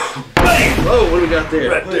me. Bam! Oh, what do we got there?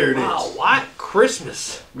 Right there it is. Wow, White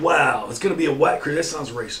Christmas. Wow, it's going to be a white cream. That sounds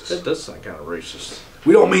racist. That does sound kind of racist.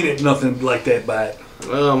 We don't mean it nothing like that by it.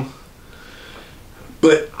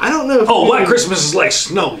 But I don't know if White Christmas is like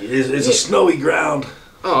snowy. It's a snowy ground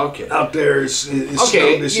Oh, okay. out there. It's Okay,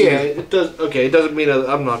 snowed this year. it does. Okay, it doesn't mean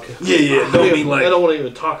I'm not. Yeah. Don't mean like. I don't want to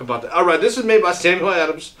even talk about that. All right, this is made by Samuel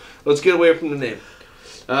Adams. Let's get away from the name.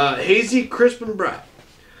 Hazy, crisp, and bright.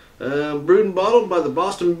 Brewed and bottled by the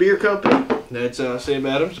Boston Beer Company. That's Sam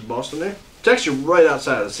Adams in Boston there. It's actually right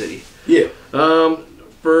outside of the city. Yeah.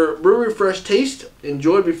 For brewery fresh taste,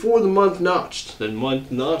 enjoy before the month notched. The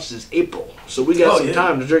month notched is April, so we got some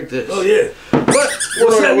time to drink this. Oh yeah. But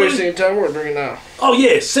we're not wasting any time. We're drinking now. Oh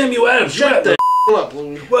yeah, Samuel Adams. Shut the up,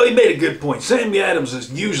 Louie. Well, he made a good point. Samuel Adams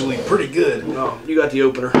is usually pretty good. Oh, you got the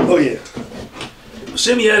opener. Oh yeah.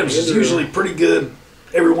 Samuel Adams is usually pretty good.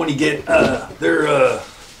 Every one you get, their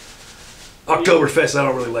Oktoberfest, I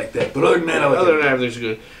don't really like that. But other than that, I like Other than that, everything's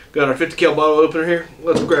good. Got our 50 cal bottle opener here.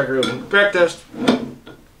 Let's crack her open. Crack test.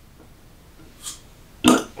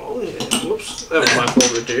 Oh yeah. Whoops. That was my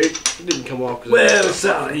fault right there. It didn't come off. Well, it's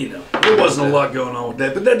not, you know, there wasn't a lot going on with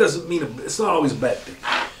that, but that doesn't mean it's not always a bad thing.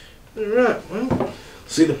 All right. Well,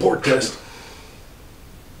 see the pork test.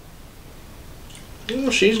 Oh,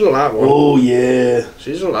 she's a light one. Oh yeah,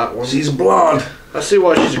 she's a light one. She's a blonde. I see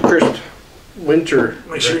why she's a crisp winter.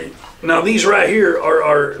 Make sure. Now these right here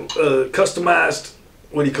are customized.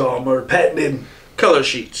 What do you call them? Or patented color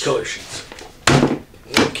sheets. Color sheets.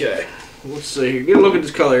 Okay. Let's see here. Get a look at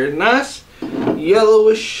this color. Nice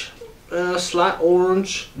yellowish, slight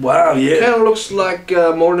orange. Wow, yeah. Kind of looks like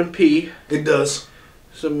morning pea. It does.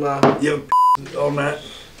 Some. You have all night.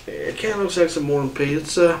 Yeah, it kind of looks like some morning pea.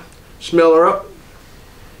 Let's smell her up.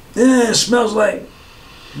 Yeah, it smells like.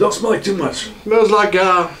 Don't smell like too much. Smells like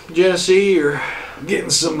Genesee or. Getting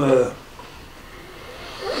some.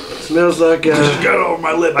 Smells like. Just got it over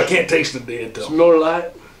my lip. I can't taste it yet though. Miller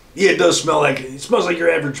Lite. Yeah, it does smell like it. It smells like your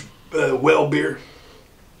average well beer.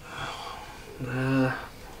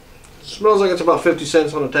 Smells like it's about 50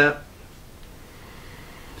 cents on the tap.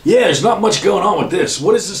 Yeah, there's not much going on with this.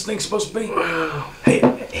 What is this thing supposed to be? Hey,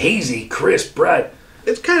 hazy, crisp, bright.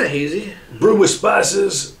 It's kind of hazy. Brewed with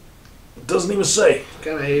spices. Doesn't even say.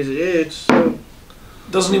 Kind of hazy. Yeah, it's.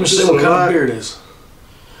 Doesn't even say what kind of beer it is.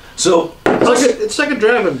 So it's like a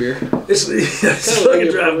driving beer. It's like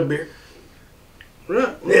a driving beer.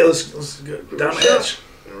 Right. Yeah, let's go down the hatch.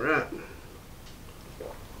 All right.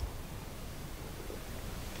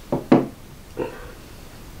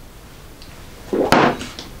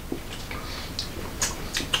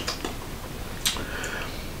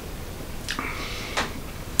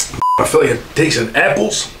 I feel like I'm tasting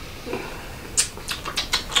apples.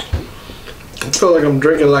 I feel like I'm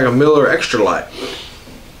drinking like a Miller Extra Light.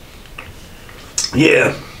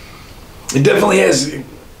 Yeah, it definitely has.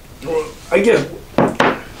 I guess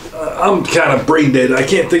I'm kind of brain dead. I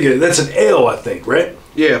can't think of it. That's an ale, I think, right?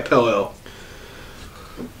 Yeah, pale ale.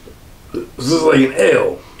 This is like an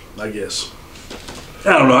ale, I guess.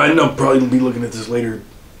 I don't know. I know. Probably be looking at this later.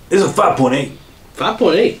 It's a 5.8.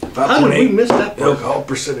 5.8. How did we miss that part? Alcohol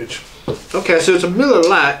percentage. Okay, so it's a Miller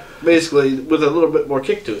Lite, basically, with a little bit more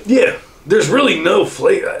kick to it. Yeah, there's really no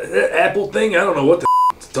flavor. That apple thing, I don't know what the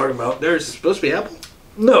it's talking about. There's supposed to be apple?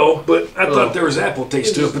 No, but I thought there was apple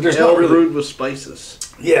taste to it, but there's not not really. Brewed with spices.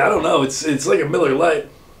 Yeah, I don't know. It's like a Miller Lite,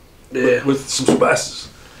 with some spices.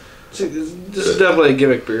 See, this is definitely a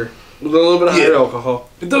gimmick beer with a little bit of higher alcohol.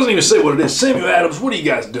 It doesn't even say what it is. Samuel Adams, what are you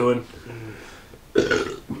guys doing?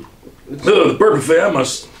 The bourbon fan, I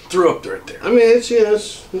must throw up right there. I mean, it's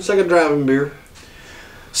like a driving beer.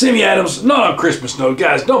 Sammy Adams, not on Christmas, no.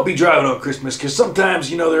 Guys, don't be driving on Christmas, because sometimes,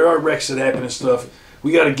 there are wrecks that happen and stuff.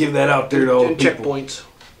 We got to give that out there to all the people. Checkpoints.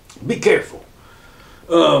 Be careful.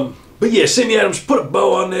 But yeah, Sammy Adams, put a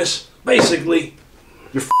bow on this. Basically,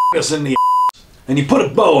 you're f***ing us in the ass, and you put a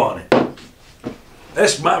bow on it.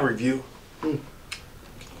 That's my review. You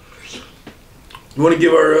want to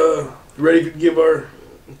give our, ready to give our...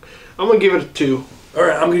 I'm going to give it a 2. All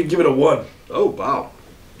right, I'm going to give it a 1. Oh, wow.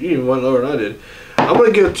 You even went lower than I did. I'm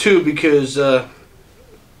going to give it a 2 because, like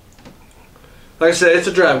I said, it's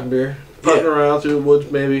a driving beer. Putting around through the woods,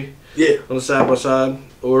 maybe. Yeah. On the side by side.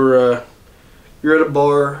 Or you're at a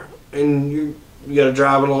bar and you got to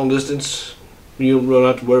drive a long distance. You don't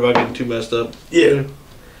have to worry about getting too messed up. Yeah.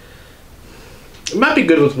 It might be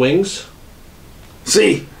good with wings.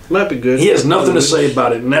 See? Might be good. He has nothing to say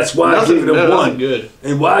about it, and that's why I give it a 1. Good.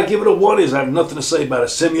 And why I give it a 1 is I have nothing to say about it.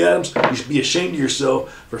 Sammy Adams, you should be ashamed of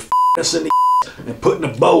yourself for f***ing us in the ass and putting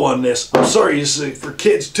a bow on this. I'm sorry, this is for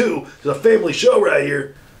kids too. It's a family show right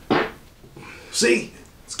here. See?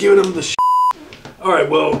 It's giving them the shit. All right,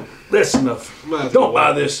 well, that's enough. Don't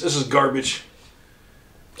buy this. This is garbage.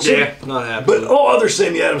 Yeah, not happy. But all other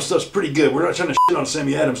Sammy Adams stuff's pretty good. We're not trying to shit on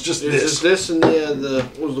Sammy Adams. Just it's this. Just this and the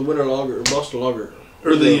what was the Winter Lager or Boston Lager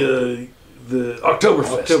or the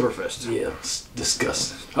Oktoberfest. Oktoberfest. Yeah, it's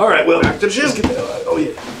disgusting. All right, well, back to the let's get that. Oh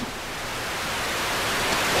yeah.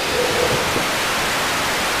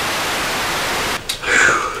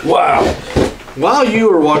 Wow. While you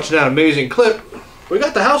were watching that amazing clip, we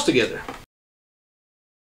got the house together.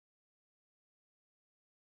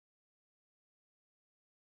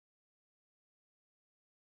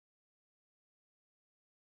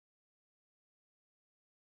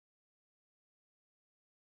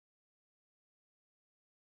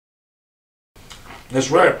 That's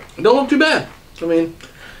right. It don't look too bad. I mean,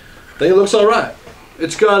 I think it looks all right.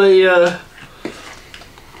 It's got a.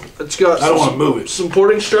 It's got. I don't want to move it.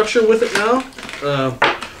 Supporting structure with it now.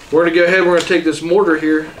 We're gonna go ahead. We're gonna take this mortar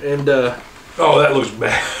here and. Oh, that looks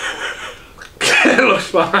bad. It looks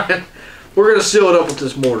fine. We're gonna seal it up with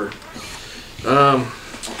this mortar.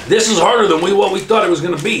 This is harder than what we thought it was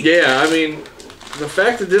gonna be. Yeah, I mean, the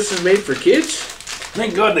fact that this is made for kids.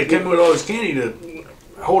 Thank God they came with all this candy to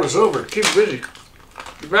hold us over. Keep busy.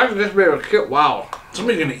 The fact that this is made for kids. Wow.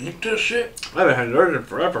 Somebody gonna eat this shit? I haven't had it in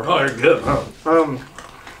forever. Oh, they're good, huh?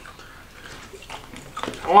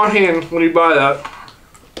 On hand, when you buy that,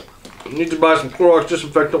 you need to buy some Clorox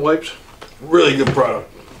disinfectant wipes. Really good product.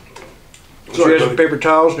 So you have some paper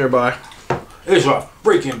towels nearby. It's a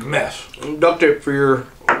freaking mess. And duct tape for your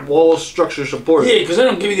wall structure support. Yeah, because they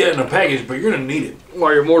don't give you that in a package, but you're gonna need it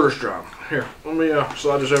while your mortar's dry. Here, let me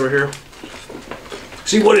slide this over here.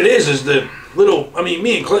 See, what it is the little, I mean,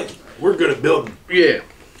 me and Clint, we're good at building. Yeah.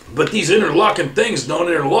 But these interlocking things don't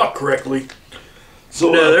interlock correctly.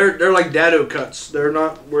 So no, they're like dado cuts. They're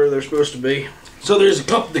not where they're supposed to be. So there's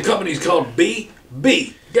the company's called B.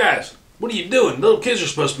 Guys, what are you doing? Little kids are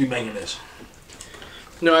supposed to be making this.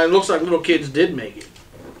 No, it looks like little kids did make it.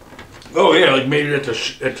 Oh yeah, like made it at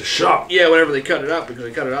the shop. Yeah, whenever they cut it out, because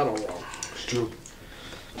they cut it out all wrong. It's true.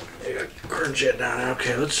 I gotta crunch it down.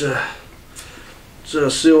 Okay, let's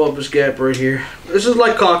seal up this gap right here. This is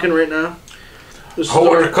like caulking right now. This is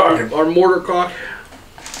our mortar caulk.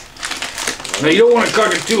 Now you don't want to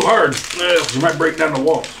caulk it too hard. No. You might break down the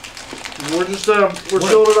walls. We're just we're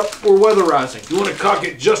sealing it up. We're weatherizing. You want to caulk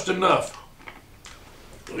it just enough.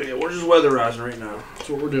 Yeah, we're just weatherizing right now. That's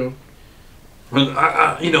what we're doing. And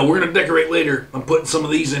you know, we're gonna decorate later. I'm putting some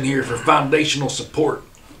of these in here for foundational support.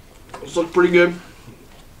 This looks pretty good.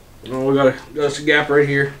 Oh, we got us a gap right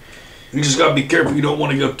here. You just gotta be careful. You don't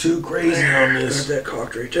want to go too crazy on this. Got that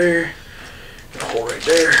caulked right there. Got a hole right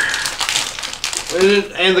there.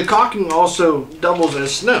 And the caulking also doubles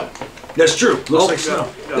as snow. That's true. Looks like snow.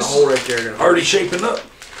 Got a hole right there. Already shaping up.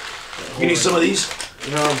 You need some of these?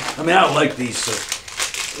 No. I mean, I don't like these, so.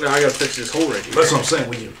 No, I gotta fix this hole right here. That's what I'm saying.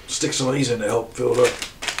 We can stick some of these in to help fill it up.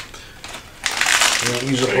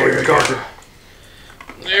 Use up all your caulking.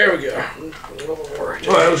 There we go. A little more right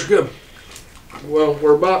there. Oh, that looks good. Well,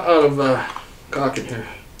 we're about out of caulking here.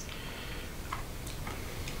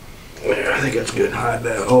 Yeah, I think that's good. Hide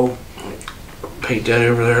that hole. Paint that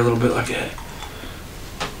over there a little bit like that.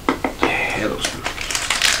 Yeah, that looks good.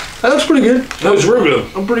 That looks pretty good. That was real good.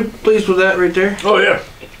 I'm pretty pleased with that right there. Oh, yeah.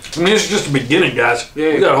 I mean, this is just the beginning, guys.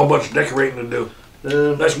 Yeah. We got a whole bunch of decorating to do.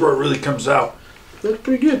 That's where it really comes out. Looks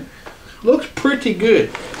pretty good. Looks pretty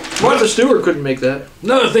good. Martha Stewart couldn't make that.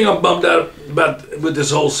 Another thing I'm bummed out about with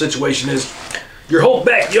this whole situation is your whole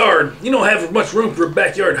backyard. You don't have much room for a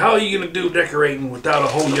backyard. How are you going to do decorating without a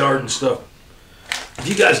whole yard and stuff? If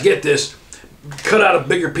you guys get this, cut out a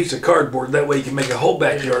bigger piece of cardboard. That way you can make a whole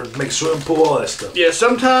backyard, make a swimming pool, all that stuff. Yeah,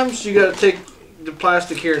 sometimes you got to take the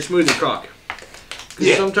plastic here and smooth your caulk.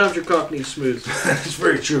 Yeah. Sometimes your caulk needs smooth. That's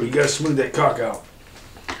very true. You got to smooth that caulk out.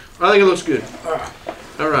 I think it looks good.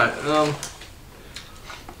 All right.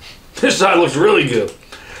 This side looks really good.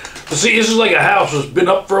 But see, this is like a house that's been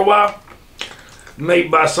up for a while, made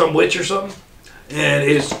by some witch or something, and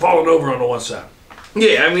it's fallen over on the one side.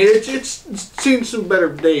 Yeah, I mean, it's seen some better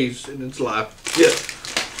days in its life. Yeah.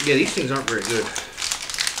 Yeah, these things aren't very good.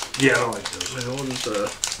 Yeah, I don't like those. We'll just,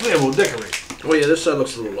 yeah, we'll decorate. Oh yeah, this side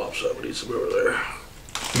looks a little lopsided. We need some over there.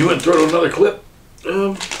 You want to throw another clip?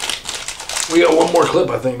 We got one more clip,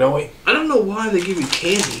 I think, don't we? I don't know why they give you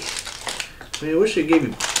candy. I mean, I wish they gave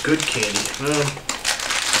you good candy.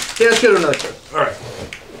 Yeah, let's go to another clip. All right.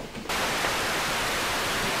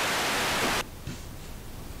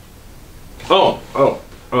 Oh.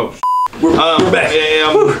 We're back.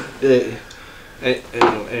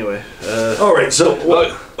 Anyway. All right, so.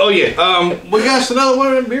 We got another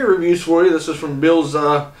one of beer reviews for you. This is from Bill's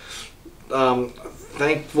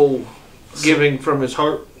thankful giving from his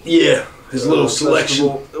heart. Yeah, his little selection.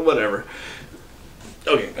 Whatever.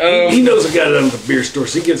 Okay. He knows a guy down at the beer store,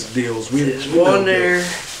 so he gets deals. There's one there.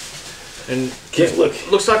 And can't look.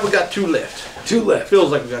 Looks like we got two left. Two left.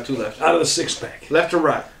 Feels like we got two left. Out of the 6-pack. Left or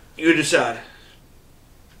right? You decide.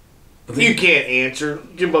 You can't answer.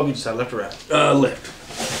 Jim Bob, you decide. Left or right? Left.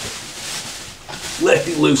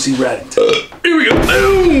 Lefty loosey, righty. Here we go.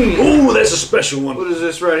 Boom! Oh, that's a special one. What is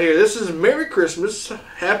this right here? This is Merry Christmas,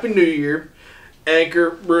 Happy New Year,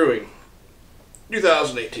 Anchor Brewing,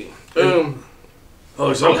 2018. Boom. Oh,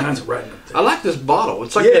 there's all kinds of writing up there. I like this bottle.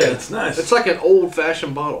 It's like it's nice. It's like an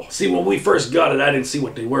old-fashioned bottle. See, when we first got it, I didn't see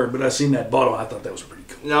what they were, but I seen that bottle. I thought that was pretty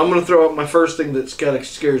cool. Now I'm going to throw out my first thing that kind of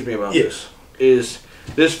scares me about this.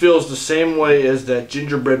 This feels the same way as that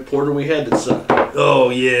gingerbread porter we had. That's oh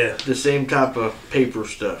yeah, the same type of paper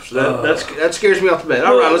stuff. So that scares me off the bat.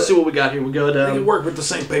 All right, let's see what we got here. We got they can work with the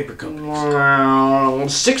same paper companies.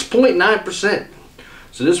 6.9%.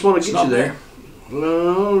 So this one will get you there.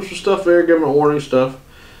 No, there's some stuff there. Give them a warning stuff.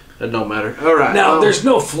 It don't matter. All right. Now, there's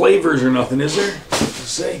no flavors or nothing, is there?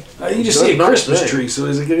 Say, you just see a Christmas tree. So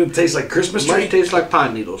is it going to taste like Christmas tree? It might taste like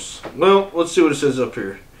pine needles. Well, let's see what it says up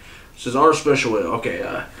here. It says our special ale.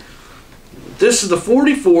 Okay. This is the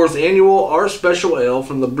 44th annual our special ale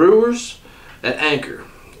from the brewers at Anchor.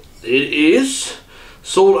 It is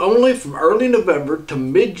sold only from early November to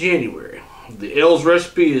mid-January. The ale's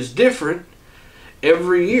recipe is different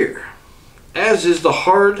every year, as is the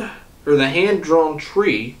hand-drawn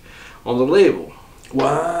tree on the label.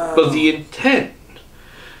 Wow. But the intent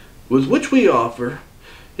with which we offer,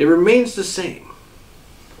 it remains the same.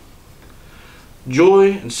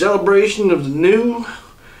 Joy and celebration of the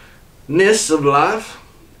newness of life.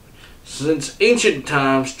 Since ancient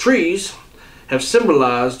times, trees have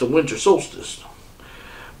symbolized the winter solstice,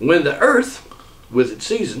 when the earth, with its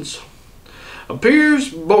seasons, appears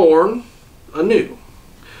born anew.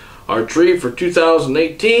 Our tree for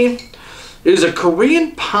 2018 is a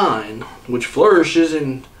Korean pine which flourishes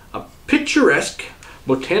in a picturesque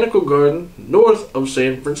botanical garden north of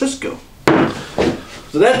San Francisco.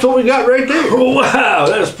 So that's what we got right there. Wow,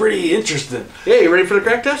 that was pretty interesting. Yeah, you ready for the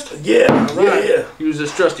crack test? Yeah, all right. Yeah. Use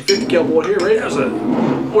this trusty 50 cal board here, right?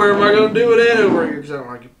 Where am I going to do it at over here? Because I don't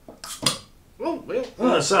like it. Oh, well.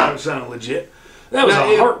 That sounded legit. That was a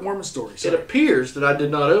heartwarming story. It appears that I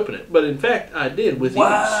did not open it, but in fact, I did with ease.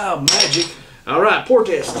 Wow, magic. All right, pour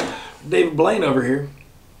test. David Blaine over here.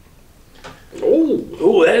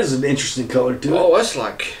 Oh, that is an interesting color too. Oh, that's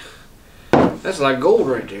like gold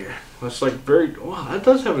right there. That's like wow, that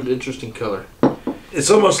does have an interesting color. It's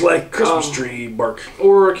almost like Christmas tree bark.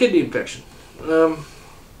 Or a kidney infection.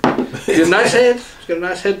 It's got a nice head. It's got a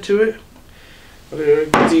nice head to it.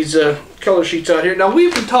 Get these color sheets out here. Now,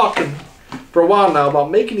 we've been talking for a while now about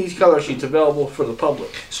making these color sheets available for the public.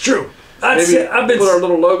 It's true. I've been put our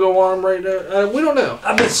little logo on them right there. We don't know.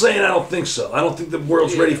 I've been saying I don't think so. I don't think the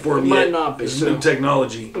world's ready for them yet. Might not be. It's new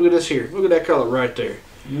technology. Look at this here. Look at that color right there.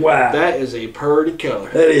 Wow. That is a pretty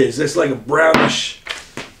color. That is. That's like a brownish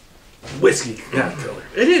whiskey kind of color.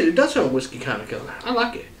 It is. It does have a whiskey kind of color. I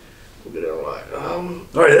like it. Look at it all right.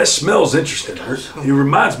 All right, that smells interesting. It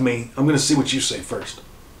reminds me. I'm going to see what you say first.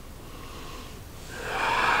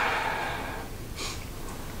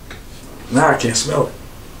 Now I can't smell it.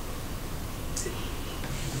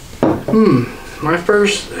 My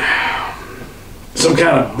first. Some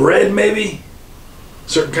kind of bread, maybe?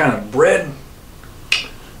 Certain kind of bread?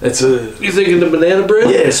 That's a. You thinking the banana bread?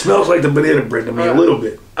 Yeah, it smells like the banana bread to me a little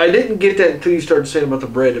bit. I didn't get that until you started saying about the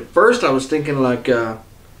bread. At first, I was thinking like. And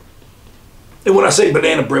when I say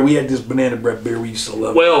banana bread, we had this banana bread beer we used to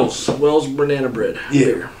love. Wells banana bread. Yeah.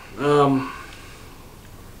 Beer.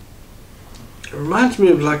 It reminds me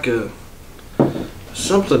of like a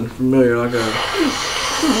something familiar, like a.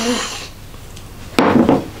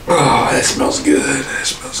 Oh, that smells good. That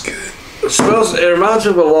smells good. It reminds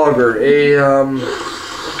me of a lager.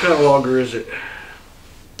 What kind of lager is it?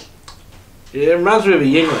 It reminds me of a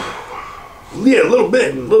Yingling. Yeah, a little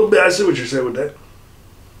bit. I see what you're saying with that.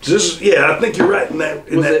 I think you're right in that.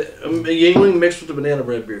 Was it a Yingling mixed with the banana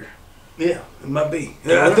bread beer? Yeah, it might be.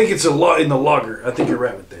 Yeah, I think it's in the lager. I think you're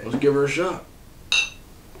right with that. Let's give her a shot.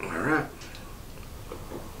 All right.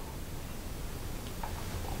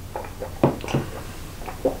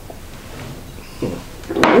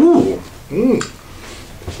 Ooh.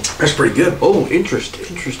 That's pretty good. Oh, interesting.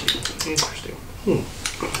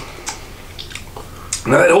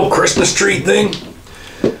 Now that whole Christmas tree thing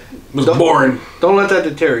was boring. Don't let that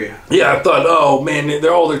deter you. Yeah, I thought, oh man,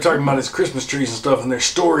 they're talking about is Christmas trees and stuff and their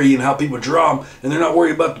story and how people draw them, and they're not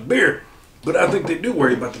worried about the beer. But I think they do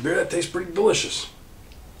worry about the beer. That tastes pretty delicious.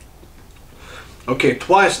 Okay,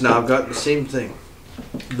 twice now I've gotten the same thing.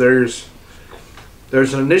 There's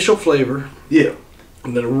an initial flavor. Yeah.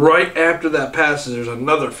 And then right after that passes, there's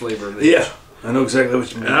another flavor. Yeah, I know exactly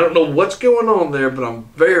what you mean. And I don't know what's going on there, but I'm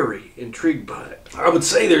very intrigued by it. I would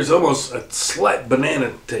say there's almost a slight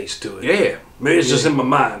banana taste to it. Yeah. Maybe it's just in my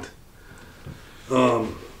mind.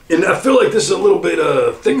 And I feel like this is a little bit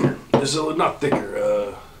thicker. This is not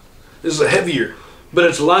thicker. This is a heavier. But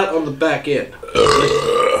it's light on the back end.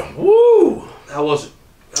 Woo! How was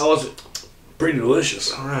it? Pretty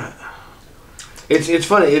delicious. All right. It's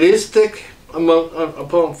funny. It is thick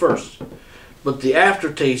upon first, but the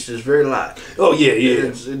aftertaste is very light. Oh yeah.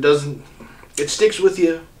 It doesn't. It sticks with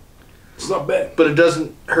you. It's not bad, but it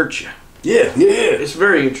doesn't hurt you. Yeah. It's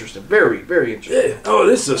very interesting. Very, very interesting. Yeah. Oh,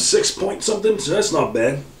 this is a 6 point something, so that's not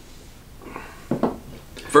bad.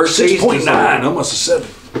 First 6.9, almost a 7.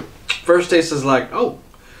 First taste is like, oh,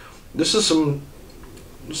 this is some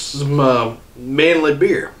manly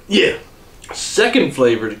beer. Yeah. Second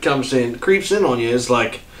flavor that creeps in on you is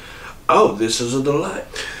like, oh, this is a delight.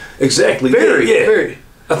 Exactly. Very, very.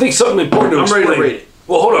 I think something important to explain. I'm ready to rate it.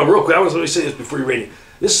 Well, hold on real quick. Let me say this before you rate it.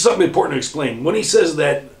 This is something important to explain. When he says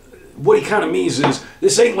that, what he kind of means is,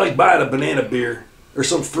 this ain't like buying a banana beer or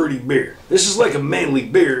some fruity beer. This is like a manly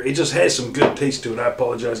beer. It just has some good taste to it. I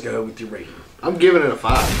apologize, go with your rating. I'm giving it a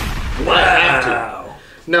 5. Wow.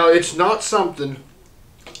 Now, it's not something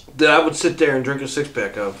that I would sit there and drink a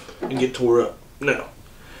 6-pack of and get tore up. No.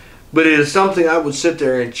 But it is something I would sit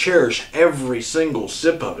there and cherish every single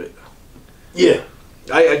sip of it. Yeah.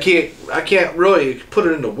 I can't really put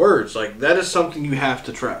it into words. Like, that is something you have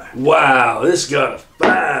to try. Wow, this got a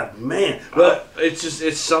 5, man. But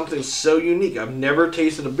it's something so unique. I've never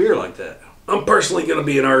tasted a beer like that. I'm personally going to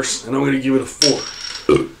be an arse, and I'm going to give it a 4.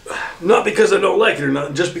 Not because I don't like it or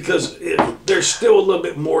not, just because there's still a little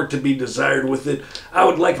bit more to be desired with it. I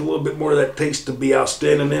would like a little bit more of that taste to be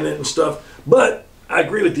outstanding in it and stuff. But I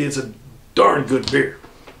agree with you, it's a darn good beer.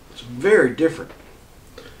 It's very different.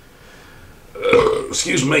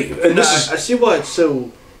 Excuse me. And I see why it's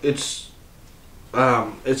so. It's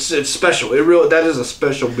special. That is a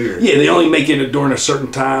special beer. Yeah, they only make it during a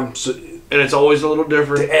certain time, so, and it's always a little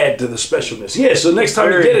different to add to the specialness. Yeah, so next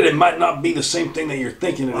time you get it, it might not be the same thing that you're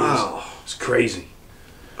thinking it is. It's crazy.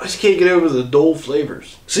 I just can't get over the dull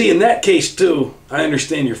flavors. See, in that case too, I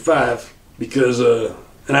understand your 5 because,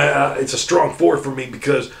 it's a strong 4 for me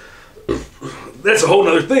because that's a whole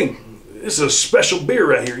nother thing. This is a special beer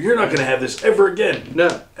right here. You're not going to have this ever again.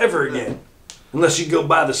 No. Ever again. Unless you go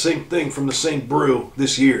buy the same thing from the same brew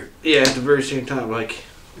this year. Yeah, at the very same time. Like,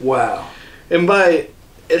 wow. And by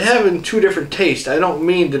it having 2 different tastes, I don't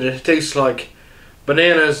mean that it tastes like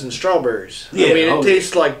bananas and strawberries. Yeah, I mean, it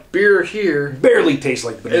tastes like beer here. Barely tastes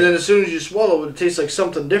like banana. And then as soon as you swallow it, it tastes like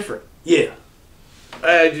something different. Yeah.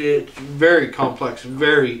 It's very complex.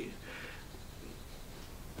 Very.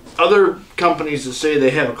 Other companies that say they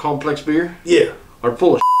have a complex beer, are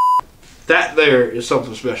full of That there is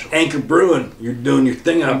something special. Anchor Brewing, you're doing your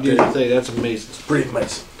thing out there. That's amazing. It's pretty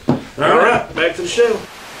amazing. All right, back to the show.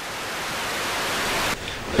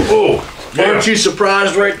 Oh, aren't you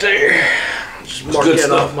surprised right there? Just mark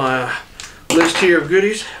that off my list here of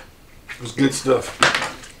goodies. It's good stuff.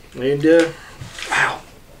 And wow.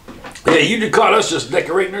 Yeah, you caught us just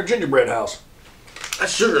decorating our gingerbread house. That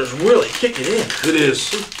sugar is really kicking in. It is.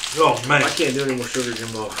 Oh, man. I can't do any more sugar,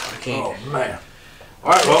 Jim Bob. I can't. Oh, man.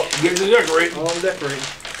 All right, well, get to decorating. Oh, I'm decorating.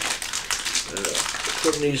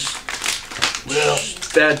 Putting these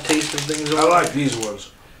bad tasting things on. I like these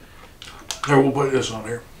ones. Here, we'll put this on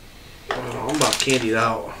here. Oh, I'm about candied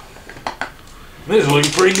out. This is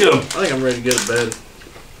looking pretty good. I think I'm ready to go to bed.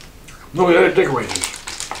 No, we gotta decorate these.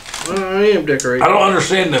 I am decorating. I don't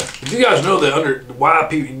understand if you guys know why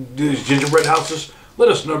people do these gingerbread houses, let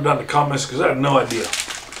us know down in the comments because I have no idea.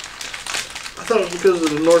 I thought it was because of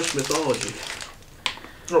the Norse mythology.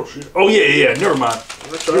 Oh shit! Oh yeah, never mind.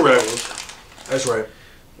 That's You're right. That's right.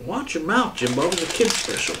 Watch your mouth, Jim Bob. It's a kid's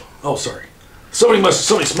special. Oh, sorry. Somebody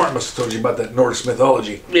smart must have told you about that Norse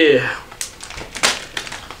mythology. Yeah.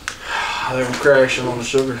 They were crashing on the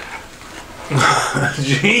sugar.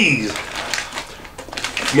 Jeez.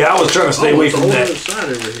 Yeah, I was trying to stay away from that. Side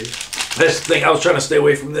over here. That's the thing. I was trying to stay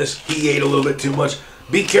away from this. He ate a little bit too much.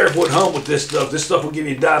 Be careful at home with this stuff. This stuff will give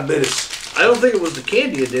you diabetes. I don't think it was the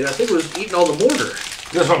candy it did. I think it was eating all the mortar.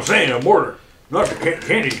 That's what I'm saying. A mortar. Not the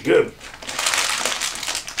candy's good.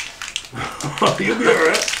 You'll be all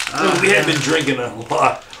right. We have been drinking a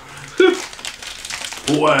lot.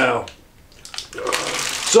 Wow.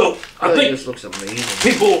 So I think this looks amazing.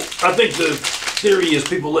 I think the theory is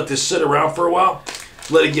people let this sit around for a while,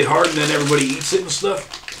 let it get hard, and then everybody eats it and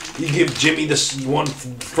stuff. You give Jimmy this one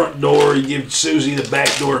front door, you give Susie the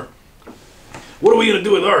back door. What are we gonna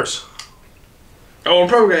do with ours? Oh, I'm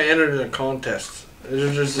probably gonna enter it in a contest.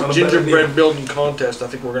 There's a gingerbread building contest. I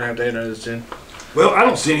think we're gonna have to enter this in. Well, I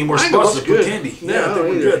don't see any more spots to put candy. Yeah, I think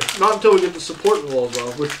we're good. Not until we get the supporting walls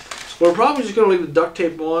off. We're probably just gonna leave the duct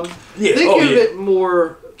tape on. Yeah.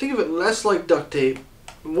 Think of it less like duct tape,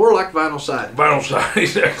 more like vinyl siding. Vinyl siding,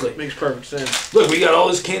 exactly. Makes perfect sense. Look, we got all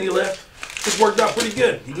this candy left. This worked out pretty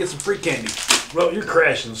good. You get some free candy. Well, you're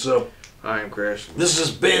crashing, so. I am crashing. This has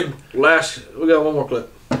been. We got one more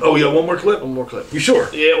clip. Oh, we got one more clip? One more clip. You sure?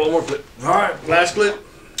 Yeah, one more clip. All right. Last clip.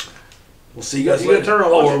 We'll see you guys later. Turn on.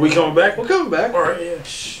 Oh, are we coming back? We're coming back. All right, yeah.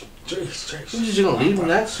 Shh. Jeez. You're just going to leave them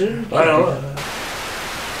that soon? I don't know.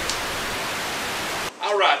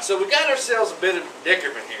 All right, so we got ourselves a bit of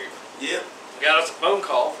predicament here. Yep. We got us a phone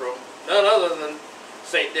call from none other than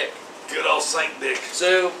St. Dick. Good old St. Dick.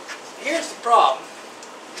 So, here's the problem.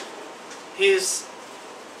 His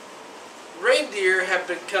reindeer have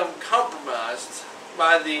become compromised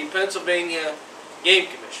by the Pennsylvania Game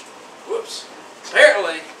Commission. Whoops.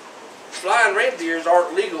 Apparently, flying reindeers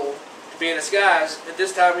aren't legal to be in the skies at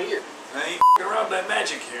this time of year. I ain't around that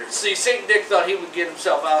magic here. See, St. Nick thought he would get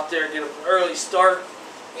himself out there, get an early start.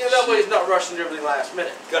 You know, that way he's not rushing everything last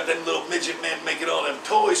minute. Got them little midget men making all them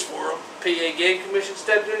toys for him. PA Game Commission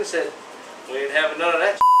stepped in and said, we ain't having none of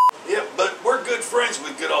that. Yeah, but we're good friends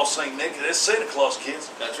with good old St. Nick, and that's Santa Claus,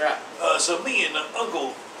 kids. That's right. So me and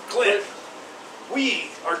Uncle Clint,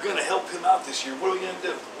 we are going to help him out this year. What are we going to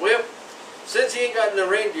do? Well, since he ain't got no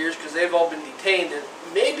reindeers because they've all been detained and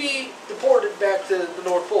maybe deported back to the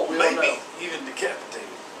North Pole, we don't know. Maybe even decapitated.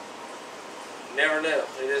 Never know.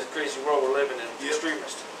 It is a crazy world we're living in. Yep.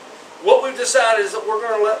 Extremist. What we've decided is that we're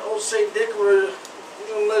going to let old St. Nick, we're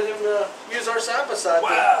going to let him use our side-by-side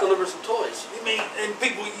to deliver some toys. You mean, and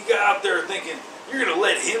people you got out there thinking, you're going to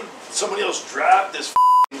let him, somebody else drive this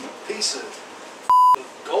piece of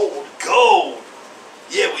gold? Gold!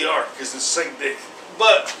 Yeah, we are, because it's St. Nick.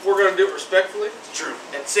 But we're going to do it respectfully. It's true.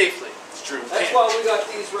 And safely. It's true. That's why we got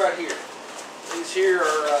these right here. These here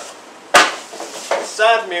are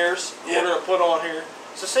side mirrors we're going to put on here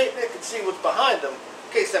so St. Nick can see what's behind them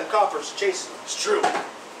in case them coppers are chasing them. It's true.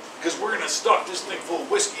 Because we're going to stock this thing full of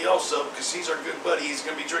whiskey also, because he's our good buddy. He's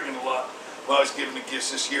going to be drinking a lot while he's giving the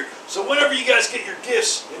gifts this year. So whenever you guys get your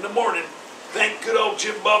gifts in the morning, thank good old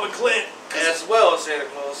Jim Bob and Clint. As well as Santa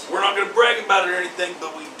Claus. We're not going to brag about it or anything,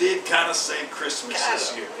 but we did kind of save Christmas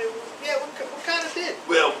this year. Yeah, we kind of did.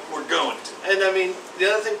 Well, we're going to. And I mean, the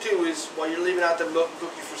other thing too is while you're leaving out the milk and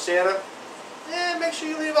cookie for Santa, make sure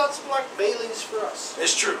you leave out some like Baileys for us.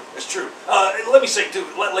 It's true. It's true. And let me say too,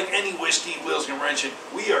 like any whiskey, Wheels and Wrenchin,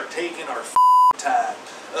 we are taking our time.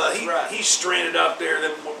 He's stranded out there.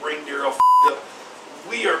 Them reindeer all up.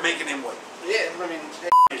 We are making him wait. Yeah, I mean,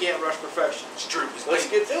 you can't rush perfection. It's true. Let's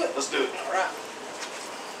get to it. Let's do it. All right.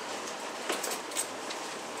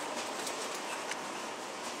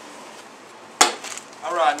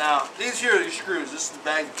 All right, now these here are your screws. This is the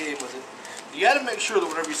bag that came with it. You got to make sure that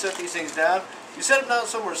whenever you set these things down, you set them down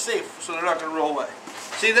somewhere safe so they're not going to roll away.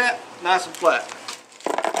 See that? Nice and flat.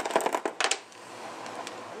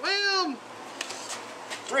 Well,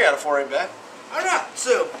 3 out of 4 ain't bad. All right,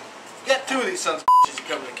 so you got 2 of these sons of bitches that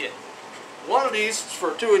come in the kit. One of these is for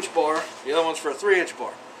a 2-inch bar. The other one's for a 3-inch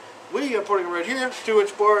bar. We are putting it right here,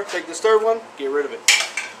 2-inch bar. Take this third one, get rid of it.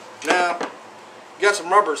 Now, you got some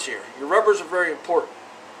rubbers here. Your rubbers are very important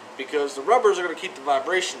because the rubbers are going to keep the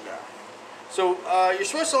vibration down. So you're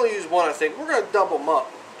supposed to only use one, I think. We're going to double them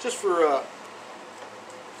up just for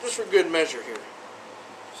good measure here.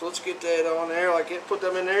 So let's get that on there, like it. Put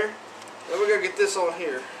them in there. Then we're going to get this on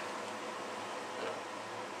here.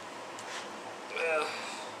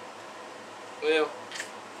 Well,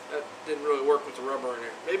 that didn't really work with the rubber in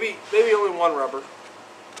there. Maybe only one rubber,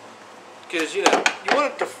 because you know you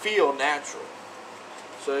want it to feel natural.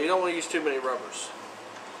 So you don't want to use too many rubbers.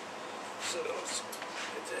 So let's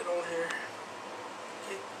get that on here.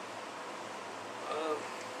 Okay.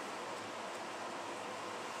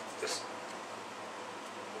 This.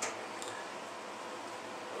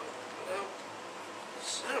 No.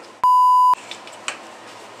 Son of a.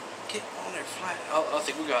 Get on there flat. I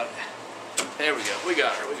think we got it. There we go. We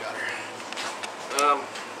got her. We got her.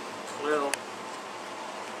 Well,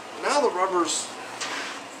 now the rubber's,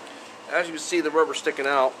 as you can see, the rubber's sticking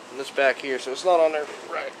out in this back here, so it's not on there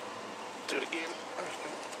right. Do it again.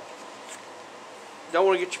 Don't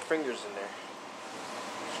want to get your fingers in there.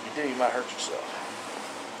 If you do, you might hurt yourself.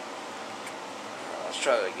 Let's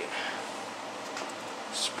try that again.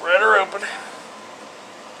 Spread her open.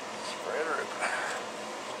 Spread her open.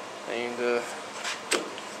 And,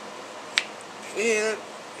 yeah,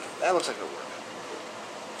 that looks like it'll work.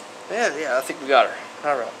 Yeah, I think we got her.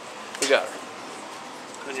 All right, we got her.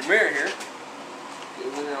 And your mirror here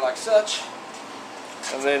goes in there like such,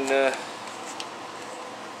 and then that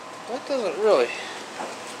doesn't really.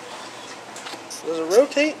 Does it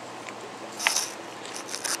rotate?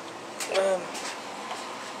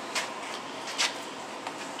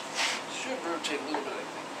 Should rotate a little bit, I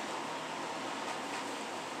think.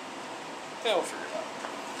 Yeah, we'll figure it out.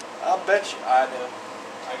 I'll bet you I do.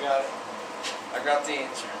 I got it. I got the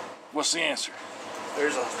answer. What's the answer?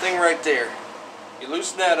 There's a thing right there. You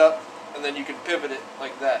loosen that up, and then you can pivot it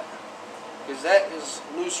like that. Because that is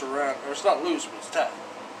loose around, or it's not loose, but it's tight.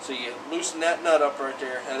 So you loosen that nut up right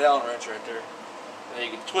there, that Allen wrench right there, and then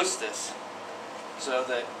you can twist this so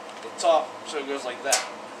that the top, so it goes like that.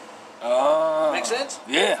 Make sense?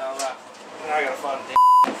 Yeah. All right. Now I gotta find a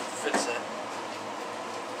damn fits that.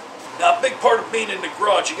 Now, a big part of being in the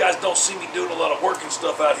garage, you guys don't see me doing a lot of work and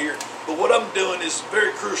stuff out here, but what I'm doing is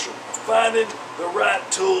very crucial. Finding the right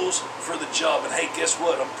tools for the job. And hey, guess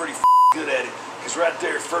what? I'm pretty good at it. Because right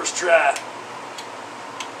there, first try,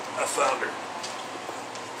 I found her.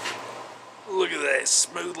 Look at that,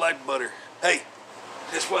 smooth like butter. Hey,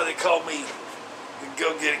 that's why they call me the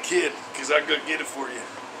go-get-it kid, because I go get it for you.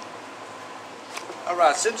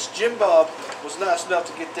 Alright, since Jim Bob was nice enough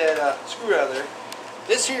to get that screw out of there,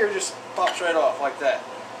 this here just pops right off like that.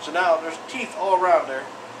 So now there's teeth all around there.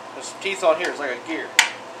 There's some teeth on here, it's like a gear.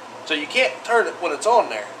 So you can't turn it when it's on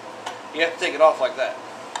there. You have to take it off like that.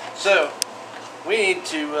 So we need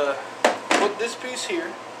to put this piece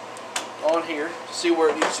here on here to see where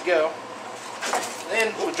it needs to go.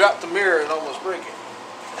 Then we drop the mirror and almost break it.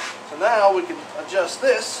 So now we can adjust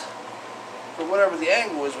this for whatever the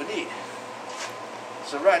angle is we need.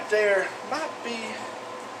 So right there might be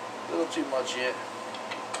a little too much yet.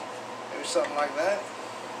 Maybe something like that.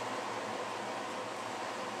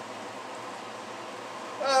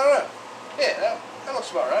 I don't know. Yeah, that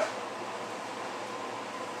looks about right.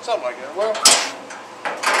 Something like that. Well,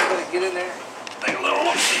 let it get in there. Take a little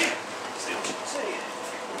look. See what you can see.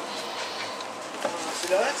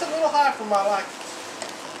 See, now that's a little high for my liking.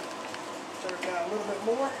 Turn it down a little bit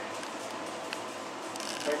more.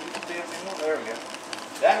 Turn it the damn thing more. There we go.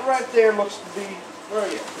 That right there looks to be. Where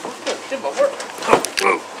are you? Look, Jimbo, where?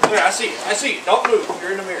 There, I see you. I see you. Don't move.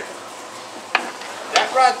 You're in the mirror.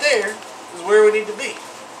 That right there is where we need to be.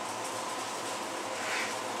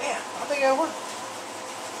 Yeah, I think that'll work.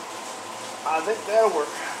 I think that'll work.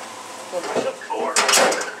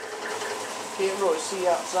 Can't really see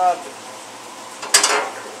outside, but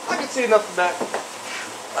I can see enough to back.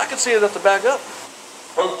 I can see enough to back up.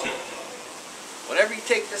 Whenever you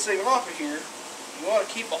take this thing off of here, you want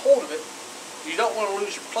to keep a hold of it. You don't want to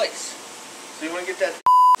lose your place. So you want to get that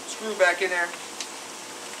screw back in there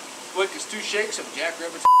quick as two shakes of a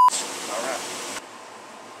jackrabbit's. Alright.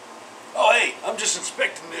 Oh, hey, I'm just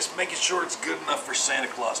inspecting this, making sure it's good enough for Santa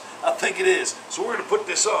Claus. I think it is. So we're going to put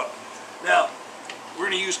this on. Now, we're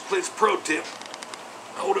going to use Clint's pro tip.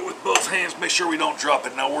 Hold it with both hands, make sure we don't drop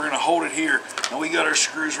it. Now we're going to hold it here. And we got our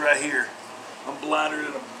screws right here. I'm blinder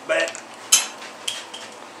than a bat.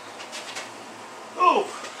 Oh,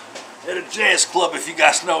 at a jazz club, if you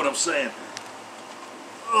guys know what I'm saying.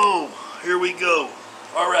 Oh, here we go.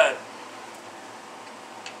 All right.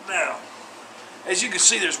 Now, as you can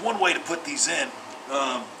see, there's one way to put these in.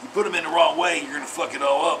 You put them in the wrong way, you're going to fuck it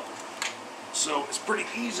all up. So it's pretty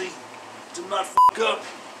easy to not fuck up.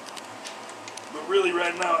 But really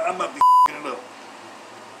right now, I might be fucking it up.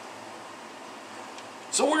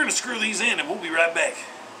 So we're going to screw these in and we'll be right back.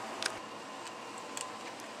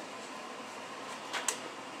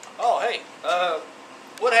 Oh, hey,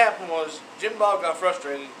 what happened was Jim Bob got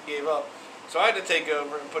frustrated, gave up, so I had to take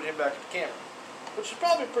over and put him back at the camera, which is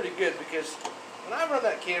probably pretty good because when I run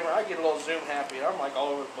that camera, I get a little zoom happy and I'm like all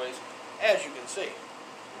over the place, as you can see.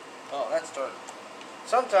 Oh, that's turning.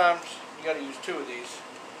 Sometimes you got to use two of these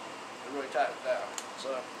to really tighten it down,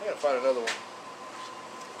 so I got to find another one.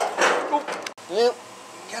 Oh. Yep,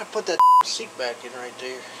 you got to put that seat back in right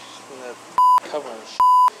there, and that cover.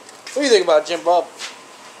 What do you think about it, Jim Bob?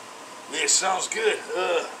 Yeah, sounds good.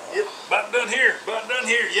 Yep, about done here. About done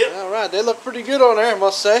here, yep. All right, they look pretty good on there, I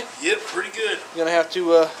must say. Yep, pretty good. You're going to have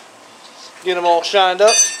to get them all shined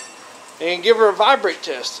up and give her a vibrate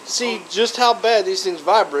test. See just how bad these things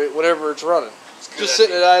vibrate whenever it's running. Just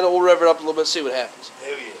sitting at idle, we'll rev it up a little bit, see what happens.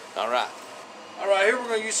 Hell yeah. All right. All right, here we're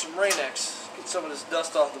going to use some Rain-X. Get some of this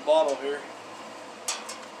dust off the bottle here.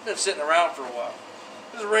 Been sitting around for a while.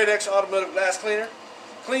 This is a Rain-X automotive glass cleaner.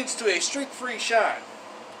 Cleans to a streak-free shine.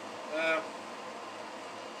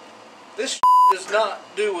 This does not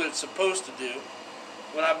do what it's supposed to do.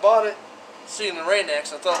 When I bought it, seeing the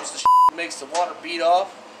Rain-X, I thought it was the that makes the water bead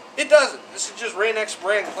off. It doesn't. This is just Rain-X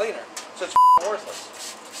brand cleaner, so it's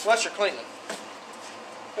worthless unless you're cleaning.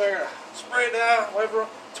 So you're gonna spray it down, whatever.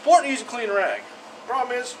 It's important to use a clean rag.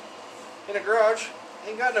 Problem is, in a garage,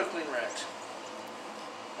 ain't got no clean rags.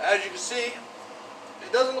 As you can see,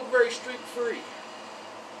 it doesn't look very streak-free.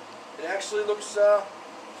 It actually looks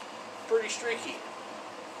pretty streaky.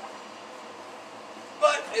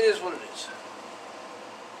 But it is what it is.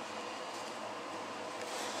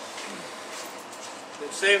 Do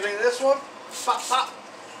the same thing to this one. Pop, pop.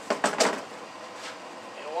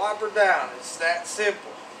 And wipe her down. It's that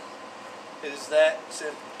simple. It is that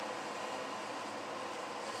simple.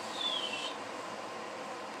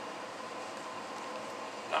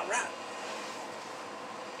 Alright.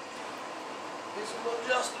 Get some little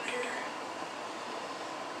adjustment here.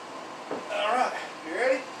 Alright. You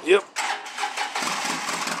ready? Yep.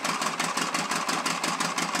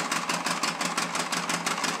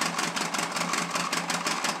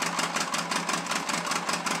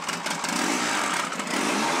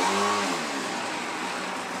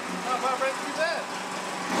 How about right through that?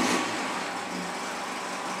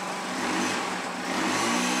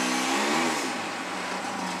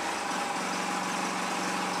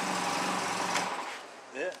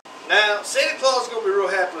 Now, Santa Claus is going to be real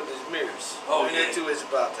happy with his mirrors. Oh, we yeah. ain't too easy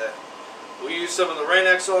about that. We used some of the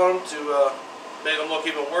Rain-X on them to make them look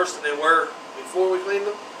even worse than they were before we cleaned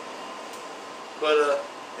them. But,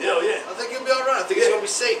 yeah. I think he'll be alright. I think he's going to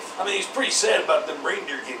be safe. I mean, he's pretty sad about them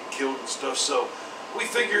reindeer getting killed and stuff, so we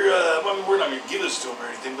figure, I mean, we're not going to give this to him or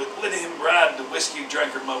anything, but let him ride the whiskey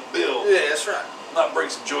drinker mobile. Yeah, that's right. Not bring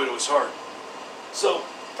some joy to his heart. So,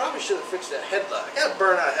 probably should have fixed that headlight. I got a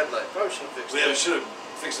burnt out headlight. Probably should have fixed that. we should have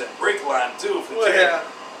fixed that brake line, too, if we Well, can. yeah.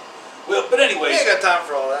 Well, but anyways. We ain't got time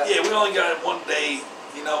for all that. Yeah, we only got it one day,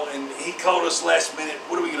 you know, and he called us last minute.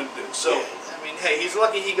 What are we going to do? So, yeah, I mean, hey, he's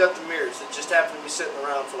lucky he got the mirrors. It just happened to be sitting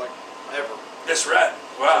around for like ever. that's right.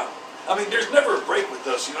 Wow. I mean, there's never a break with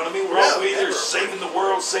us, you know what I mean? We're No, always either never a saving the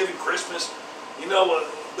world, saving Christmas, you know,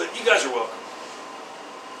 but you guys are welcome.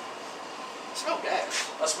 I smell gas.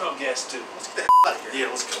 I smell gas, too. Let's get the hell out of here. Yeah,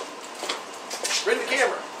 let's go. Bring the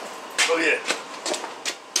camera. Oh, yeah.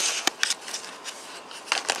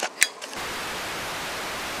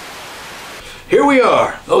 Here we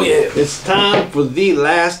are. Oh, yeah. It's time for the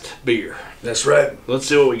last beer. That's right. Let's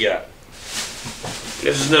see what we got.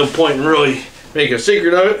 There's no point in really making a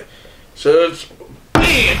secret of it. So it's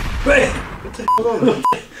Bam! what the hell on?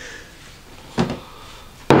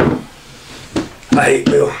 I hate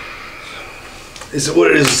Bill. Is it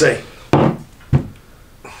what it is to say?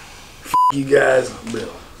 F you guys,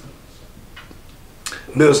 Bill.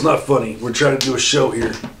 Bill, it's not funny. We're trying to do a show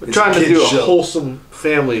here. We're trying to do a wholesome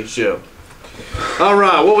family show. All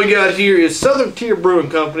right, what we got here is Southern Tier Brewing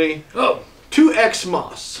Company. Oh, 2X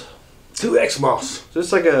Moss. 2X Moss. Is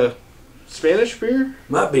this like a Spanish beer?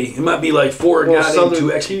 Might be. It might be like for a Well, guy named Southern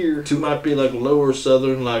 2X. Tier might be like lower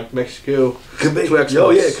Southern, like Mexico. Could be. 2X Oh,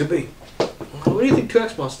 Moss. yeah, it could be. What do you think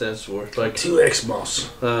 2X Moss stands for? Like 2X Moss.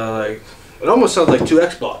 like it almost sounds like 2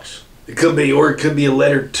 Xbox. It could be, or it could be a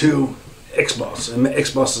letter to X-Boss. And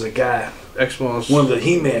X-Boss is a guy. X-Moss. One of the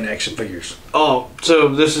He-Man action figures. Oh, so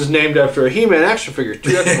this is named after a He-Man action figure. 2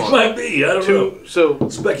 It X-Moss. might be. I don't know. So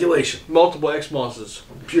Speculation. multiple X-Mosses.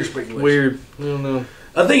 Pure speculation. Weird. I don't know.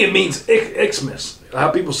 I think it means Xmas. How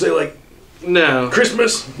people say, like, No.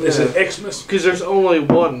 Christmas. They say Yeah. Xmas. Because there's only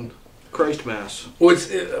one Christ Mass. Well,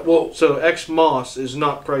 well, So X-Moss is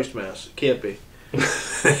not Christ Mass. It can't be.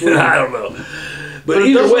 I don't know. But it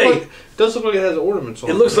either does way, look like, it does look like it has ornaments on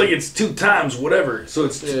it. it looks like it's 2 times whatever. So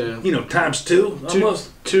it's, Yeah. you know, times 2 almost.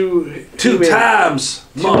 Two 2 He-Man- times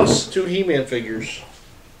Moss. Two He-Man figures.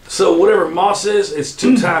 So whatever Moss is, it's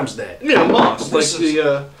 2 times that. Yeah, Moss. Like This is-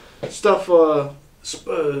 the stuff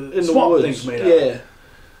in the swamp woods. things made out. Yeah.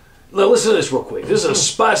 Now listen to this real quick. This is a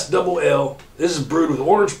spiced double L. This is brewed with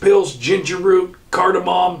orange pills, ginger root,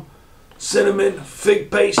 cardamom, cinnamon,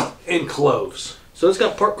 fig paste, and cloves. So it's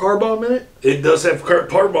got part car bomb in it? It does have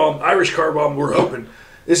car bomb, Irish car bomb, we're hoping.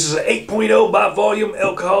 This is an 8.0 by volume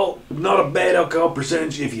alcohol. Not a bad alcohol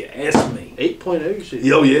percentage if you ask me. 8.0, you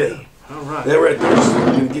see? Oh yeah. All right. That right there is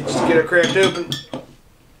going to Get it cracked open.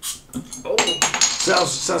 Oh.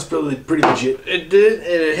 sounds pretty legit. It did, and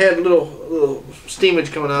it had a little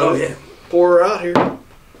steamage coming out Oh of it. yeah. Pour her out here.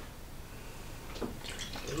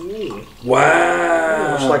 Ooh.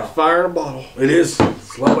 Wow. It's like fire in a bottle. It is.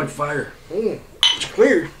 It's a lot like fire. It's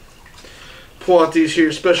clear. Pull out these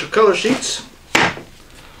here special color sheets.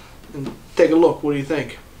 And take a look. What do you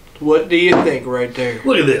think? What do you think right there?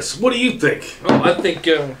 Look at this. What do you think? Oh, I think,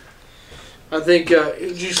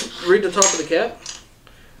 did you read the top of the cap?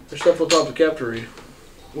 There's stuff on top of the cap to read.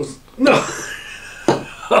 No.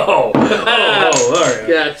 Oh, all right.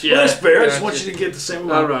 Gotcha. Well, that's fair. I just Gotcha. want you to get the same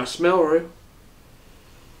All amount. right, smell, right?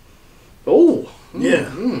 Oh.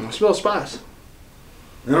 Yeah. I smell spice.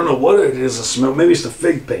 I don't know what it is. I smell. Maybe it's the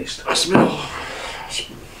fig paste. I smell.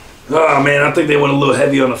 Oh man, I think they went a little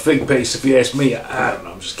heavy on the fig paste. If you ask me, I don't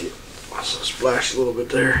know. I'm just kidding. I saw splash a little bit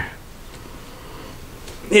there.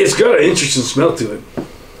 Yeah, it's got an interesting smell to it.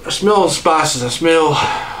 I smell spices. I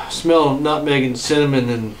smell nutmeg and cinnamon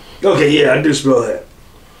and. Okay, yeah, I do smell that.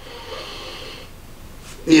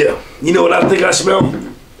 Yeah, you know what I think I smell?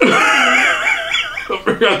 I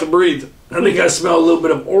forgot to breathe. I think I smell a little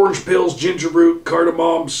bit of orange pills, ginger root,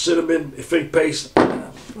 cardamom, cinnamon, fig paste.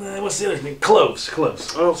 What's the other thing? Cloves.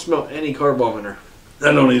 I don't smell any car bomb in her.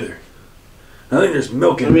 I don't either. I think there's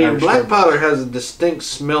milk in I mean, Irish black car bomb. powder has a distinct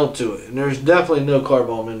smell to it, and there's definitely no car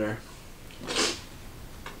bomb in there.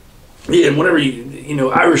 Yeah, and whenever you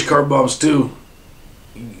know, Irish car bombs too,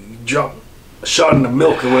 you drop a shot in the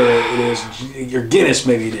milk or whatever it is, your Guinness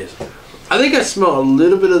maybe it is. I think I smell a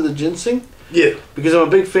little bit of the ginseng Yeah. because I'm a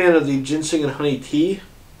big fan of the ginseng and honey tea.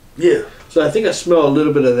 Yeah. So I think I smell a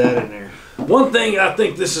little bit of that in there. One thing I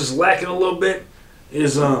think this is lacking a little bit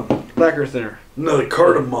is Black earth in her. no, the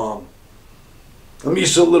cardamom. I'm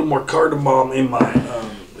used to a little more cardamom in my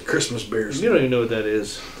Christmas beers. You don't even know what that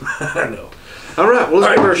is. I know. All right, well,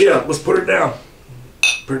 let's give her a shot. Let's put it down.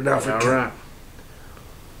 Put it down for all right.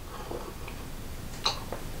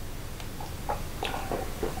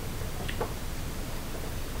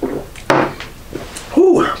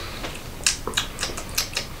 Whew.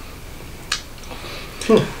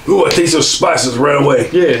 Ooh, I taste those spices right away.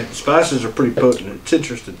 Yeah, the spices are pretty potent. It's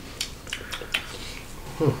interesting.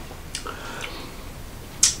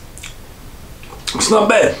 It's not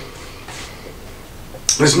bad.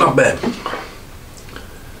 It's not bad.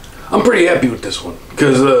 I'm pretty happy with this one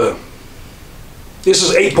because this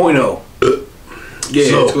is 8.0. Yeah,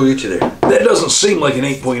 so let's go get you there. That doesn't seem like an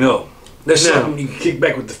 8.0. That's something you can kick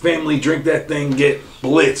back with the family, drink that thing, get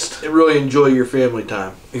blitzed. And really enjoy your family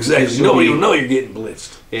time. Exactly. Nobody will know you're getting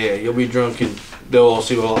blitzed. Yeah, you'll be drunk and they'll all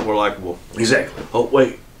seem a lot more likable. Exactly. Oh,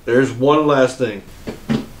 wait. There's one last thing.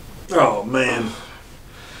 Oh, man.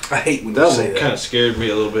 I hate when that you say one that. kind of scared me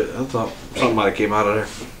a little bit. I thought something might have came out of there.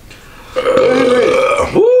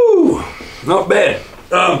 Woo! Not bad.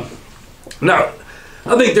 Now,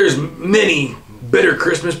 I think there's many bitter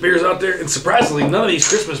Christmas beers out there, and surprisingly, none of these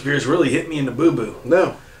Christmas beers really hit me in the boo-boo.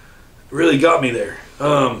 No. Really got me there.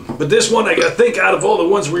 But this one, I think out of all the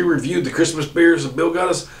ones we reviewed, the Christmas beers that Bill got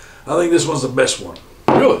us, I think this one's the best one.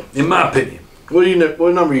 Really? In my opinion. What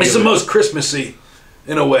number you It's the most Christmassy,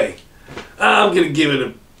 in a way. I'm going to give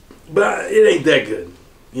it but it ain't that good,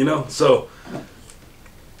 you know? So,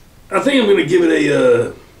 I think I'm going to give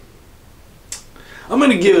it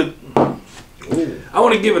I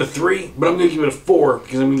want to give it a 3, but I'm going to give it a 4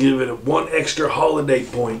 because I'm going to give it a 1 extra holiday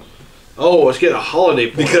point. Oh, let's get a holiday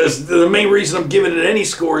point. Because the main reason I'm giving it any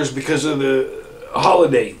score is because of the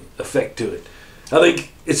holiday effect to it. I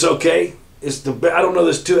think it's okay. I don't know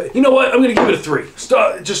this too. You know what? I'm going to give it a 3.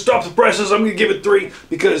 Just stop the presses. I'm going to give it 3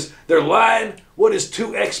 because they're lying. What is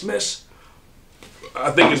 2Xmas? I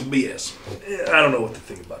think it's BS. I don't know what to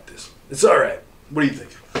think about this. It's all right. What do you think?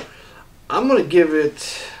 I'm going to give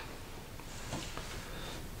it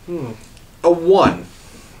a 1.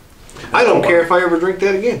 I don't care if I ever drink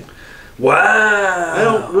that again. Wow. I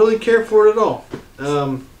don't really care for it at all.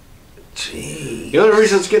 Gee. The only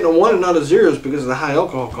reason it's getting a 1 and not a 0 is because of the high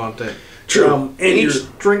alcohol content. True. And each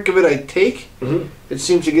drink of it I take, it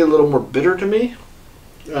seems to get a little more bitter to me.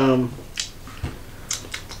 I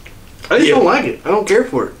just don't like it. I don't care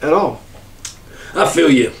for it at all. I feel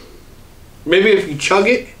you. Maybe if you chug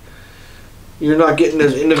it, you're not getting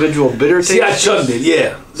those individual bitter tastes. See, I chugged it,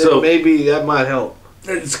 yeah. So maybe that might help.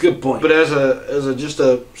 That's a good point. But as just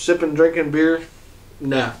a sipping drinking beer,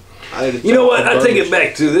 nah. You know what? I take it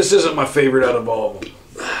back too. This isn't my favorite out of all of them.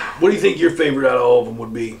 What do you think your favorite out of all of them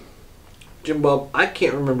would be? Jim Bob, I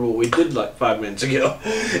can't remember what we did like 5 minutes ago.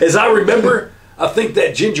 As I remember, I think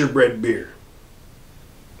that gingerbread beer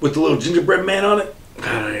with the little gingerbread man on it.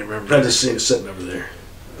 I don't even remember. I just seen it sitting over there.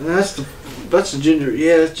 That's the ginger.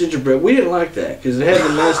 Yeah, that's gingerbread. We didn't like that because it had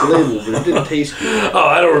a nice label, but it didn't taste good. Oh,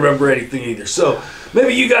 I don't remember anything either. So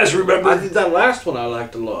maybe you guys remember. I think that last one I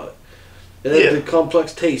liked a lot. It had the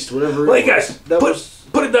complex taste, whatever. Well, hey guys,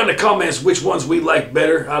 put it down in the comments which ones we like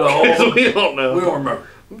better out of all of them. We don't know. We don't remember.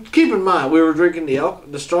 Keep in mind, we were drinking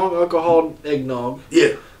the strong alcohol eggnog.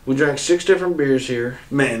 Yeah. We drank 6 different beers here.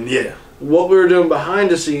 Man, yeah. What we were doing behind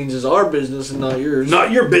the scenes is our business and not yours.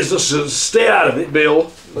 Not your business, so stay out of it.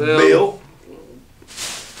 Bill. Bill.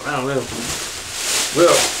 I don't know.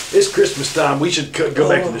 Well, it's Christmas time. We should go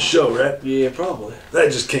back to the show, right? Yeah, probably.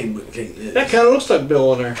 That just came yeah. That kind of looks like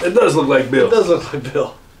Bill on there. It does look like Bill. It does look like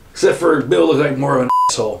Bill. Except for Bill looks like more of an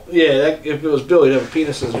asshole. Yeah, if it was Bill, he'd have a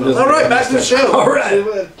penis in his mouth. All right, back to the show. All right.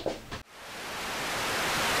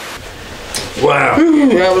 Wow. Ooh,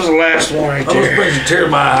 that was the last one right there. Almost brings a tear to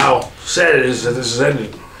my eye how sad it is that this is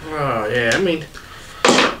ended. Oh, yeah, I mean...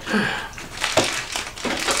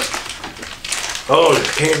 Oh, the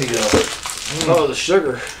candy though. Oh, the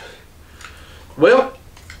sugar. Well,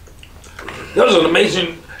 that was an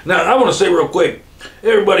amazing... Now, I want to say real quick,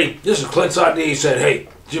 everybody, this is Clint's idea. He said, hey,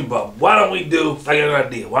 Jim Bob, why don't we do... I got an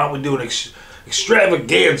idea. Why don't we do an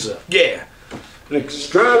extravaganza? Yeah. An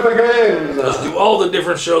extravaganza. Let's do all the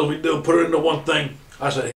different shows we do, put it into one thing. I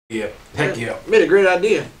said, yeah. Heck yeah. Made a great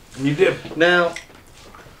idea. You did. Now,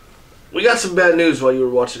 we got some bad news while you were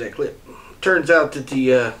watching that clip. Turns out that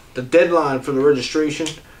the deadline for the registration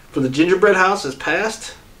for the Gingerbread house has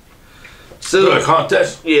passed. So a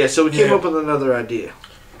contest? Yeah, so we came up with another idea.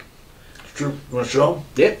 True. You want to show them?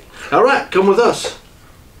 Yep. All right, come with us.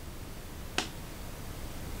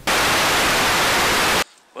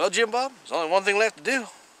 Well, Jim Bob, there's only one thing left to do.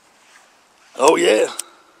 Oh, yeah.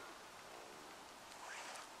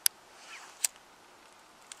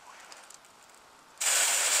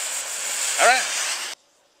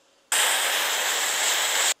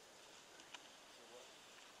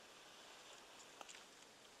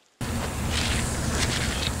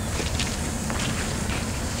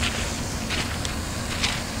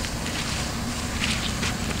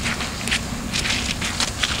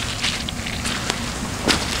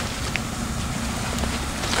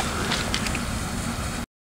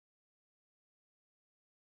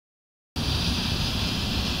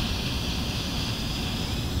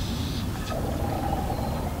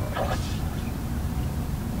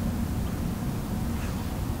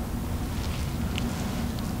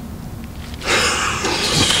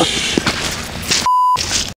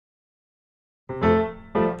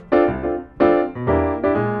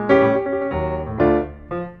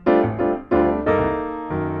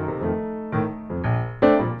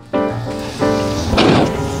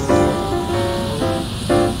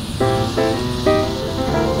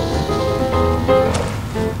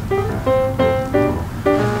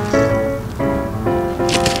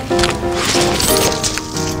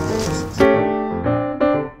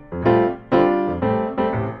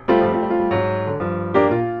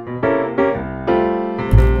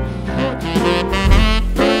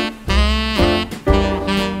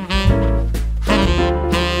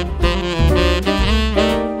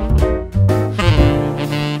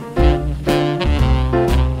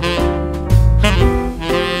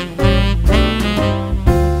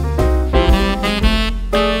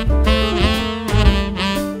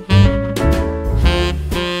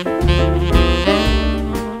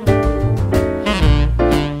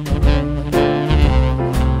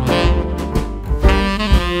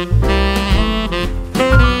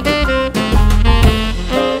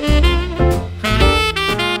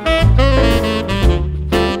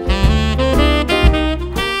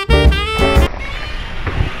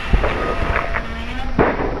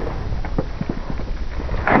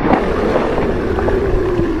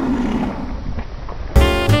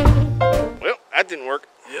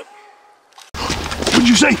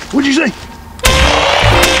 say? What'd you say?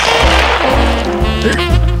 There.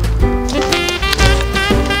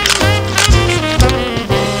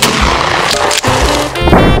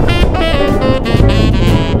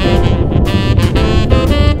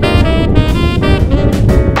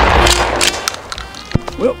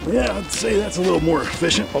 Well, yeah, I'd say that's a little more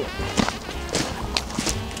efficient. Oh.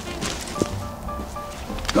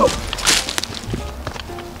 Go.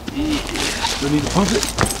 Yeah. Do I need to pump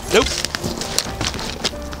it? Nope.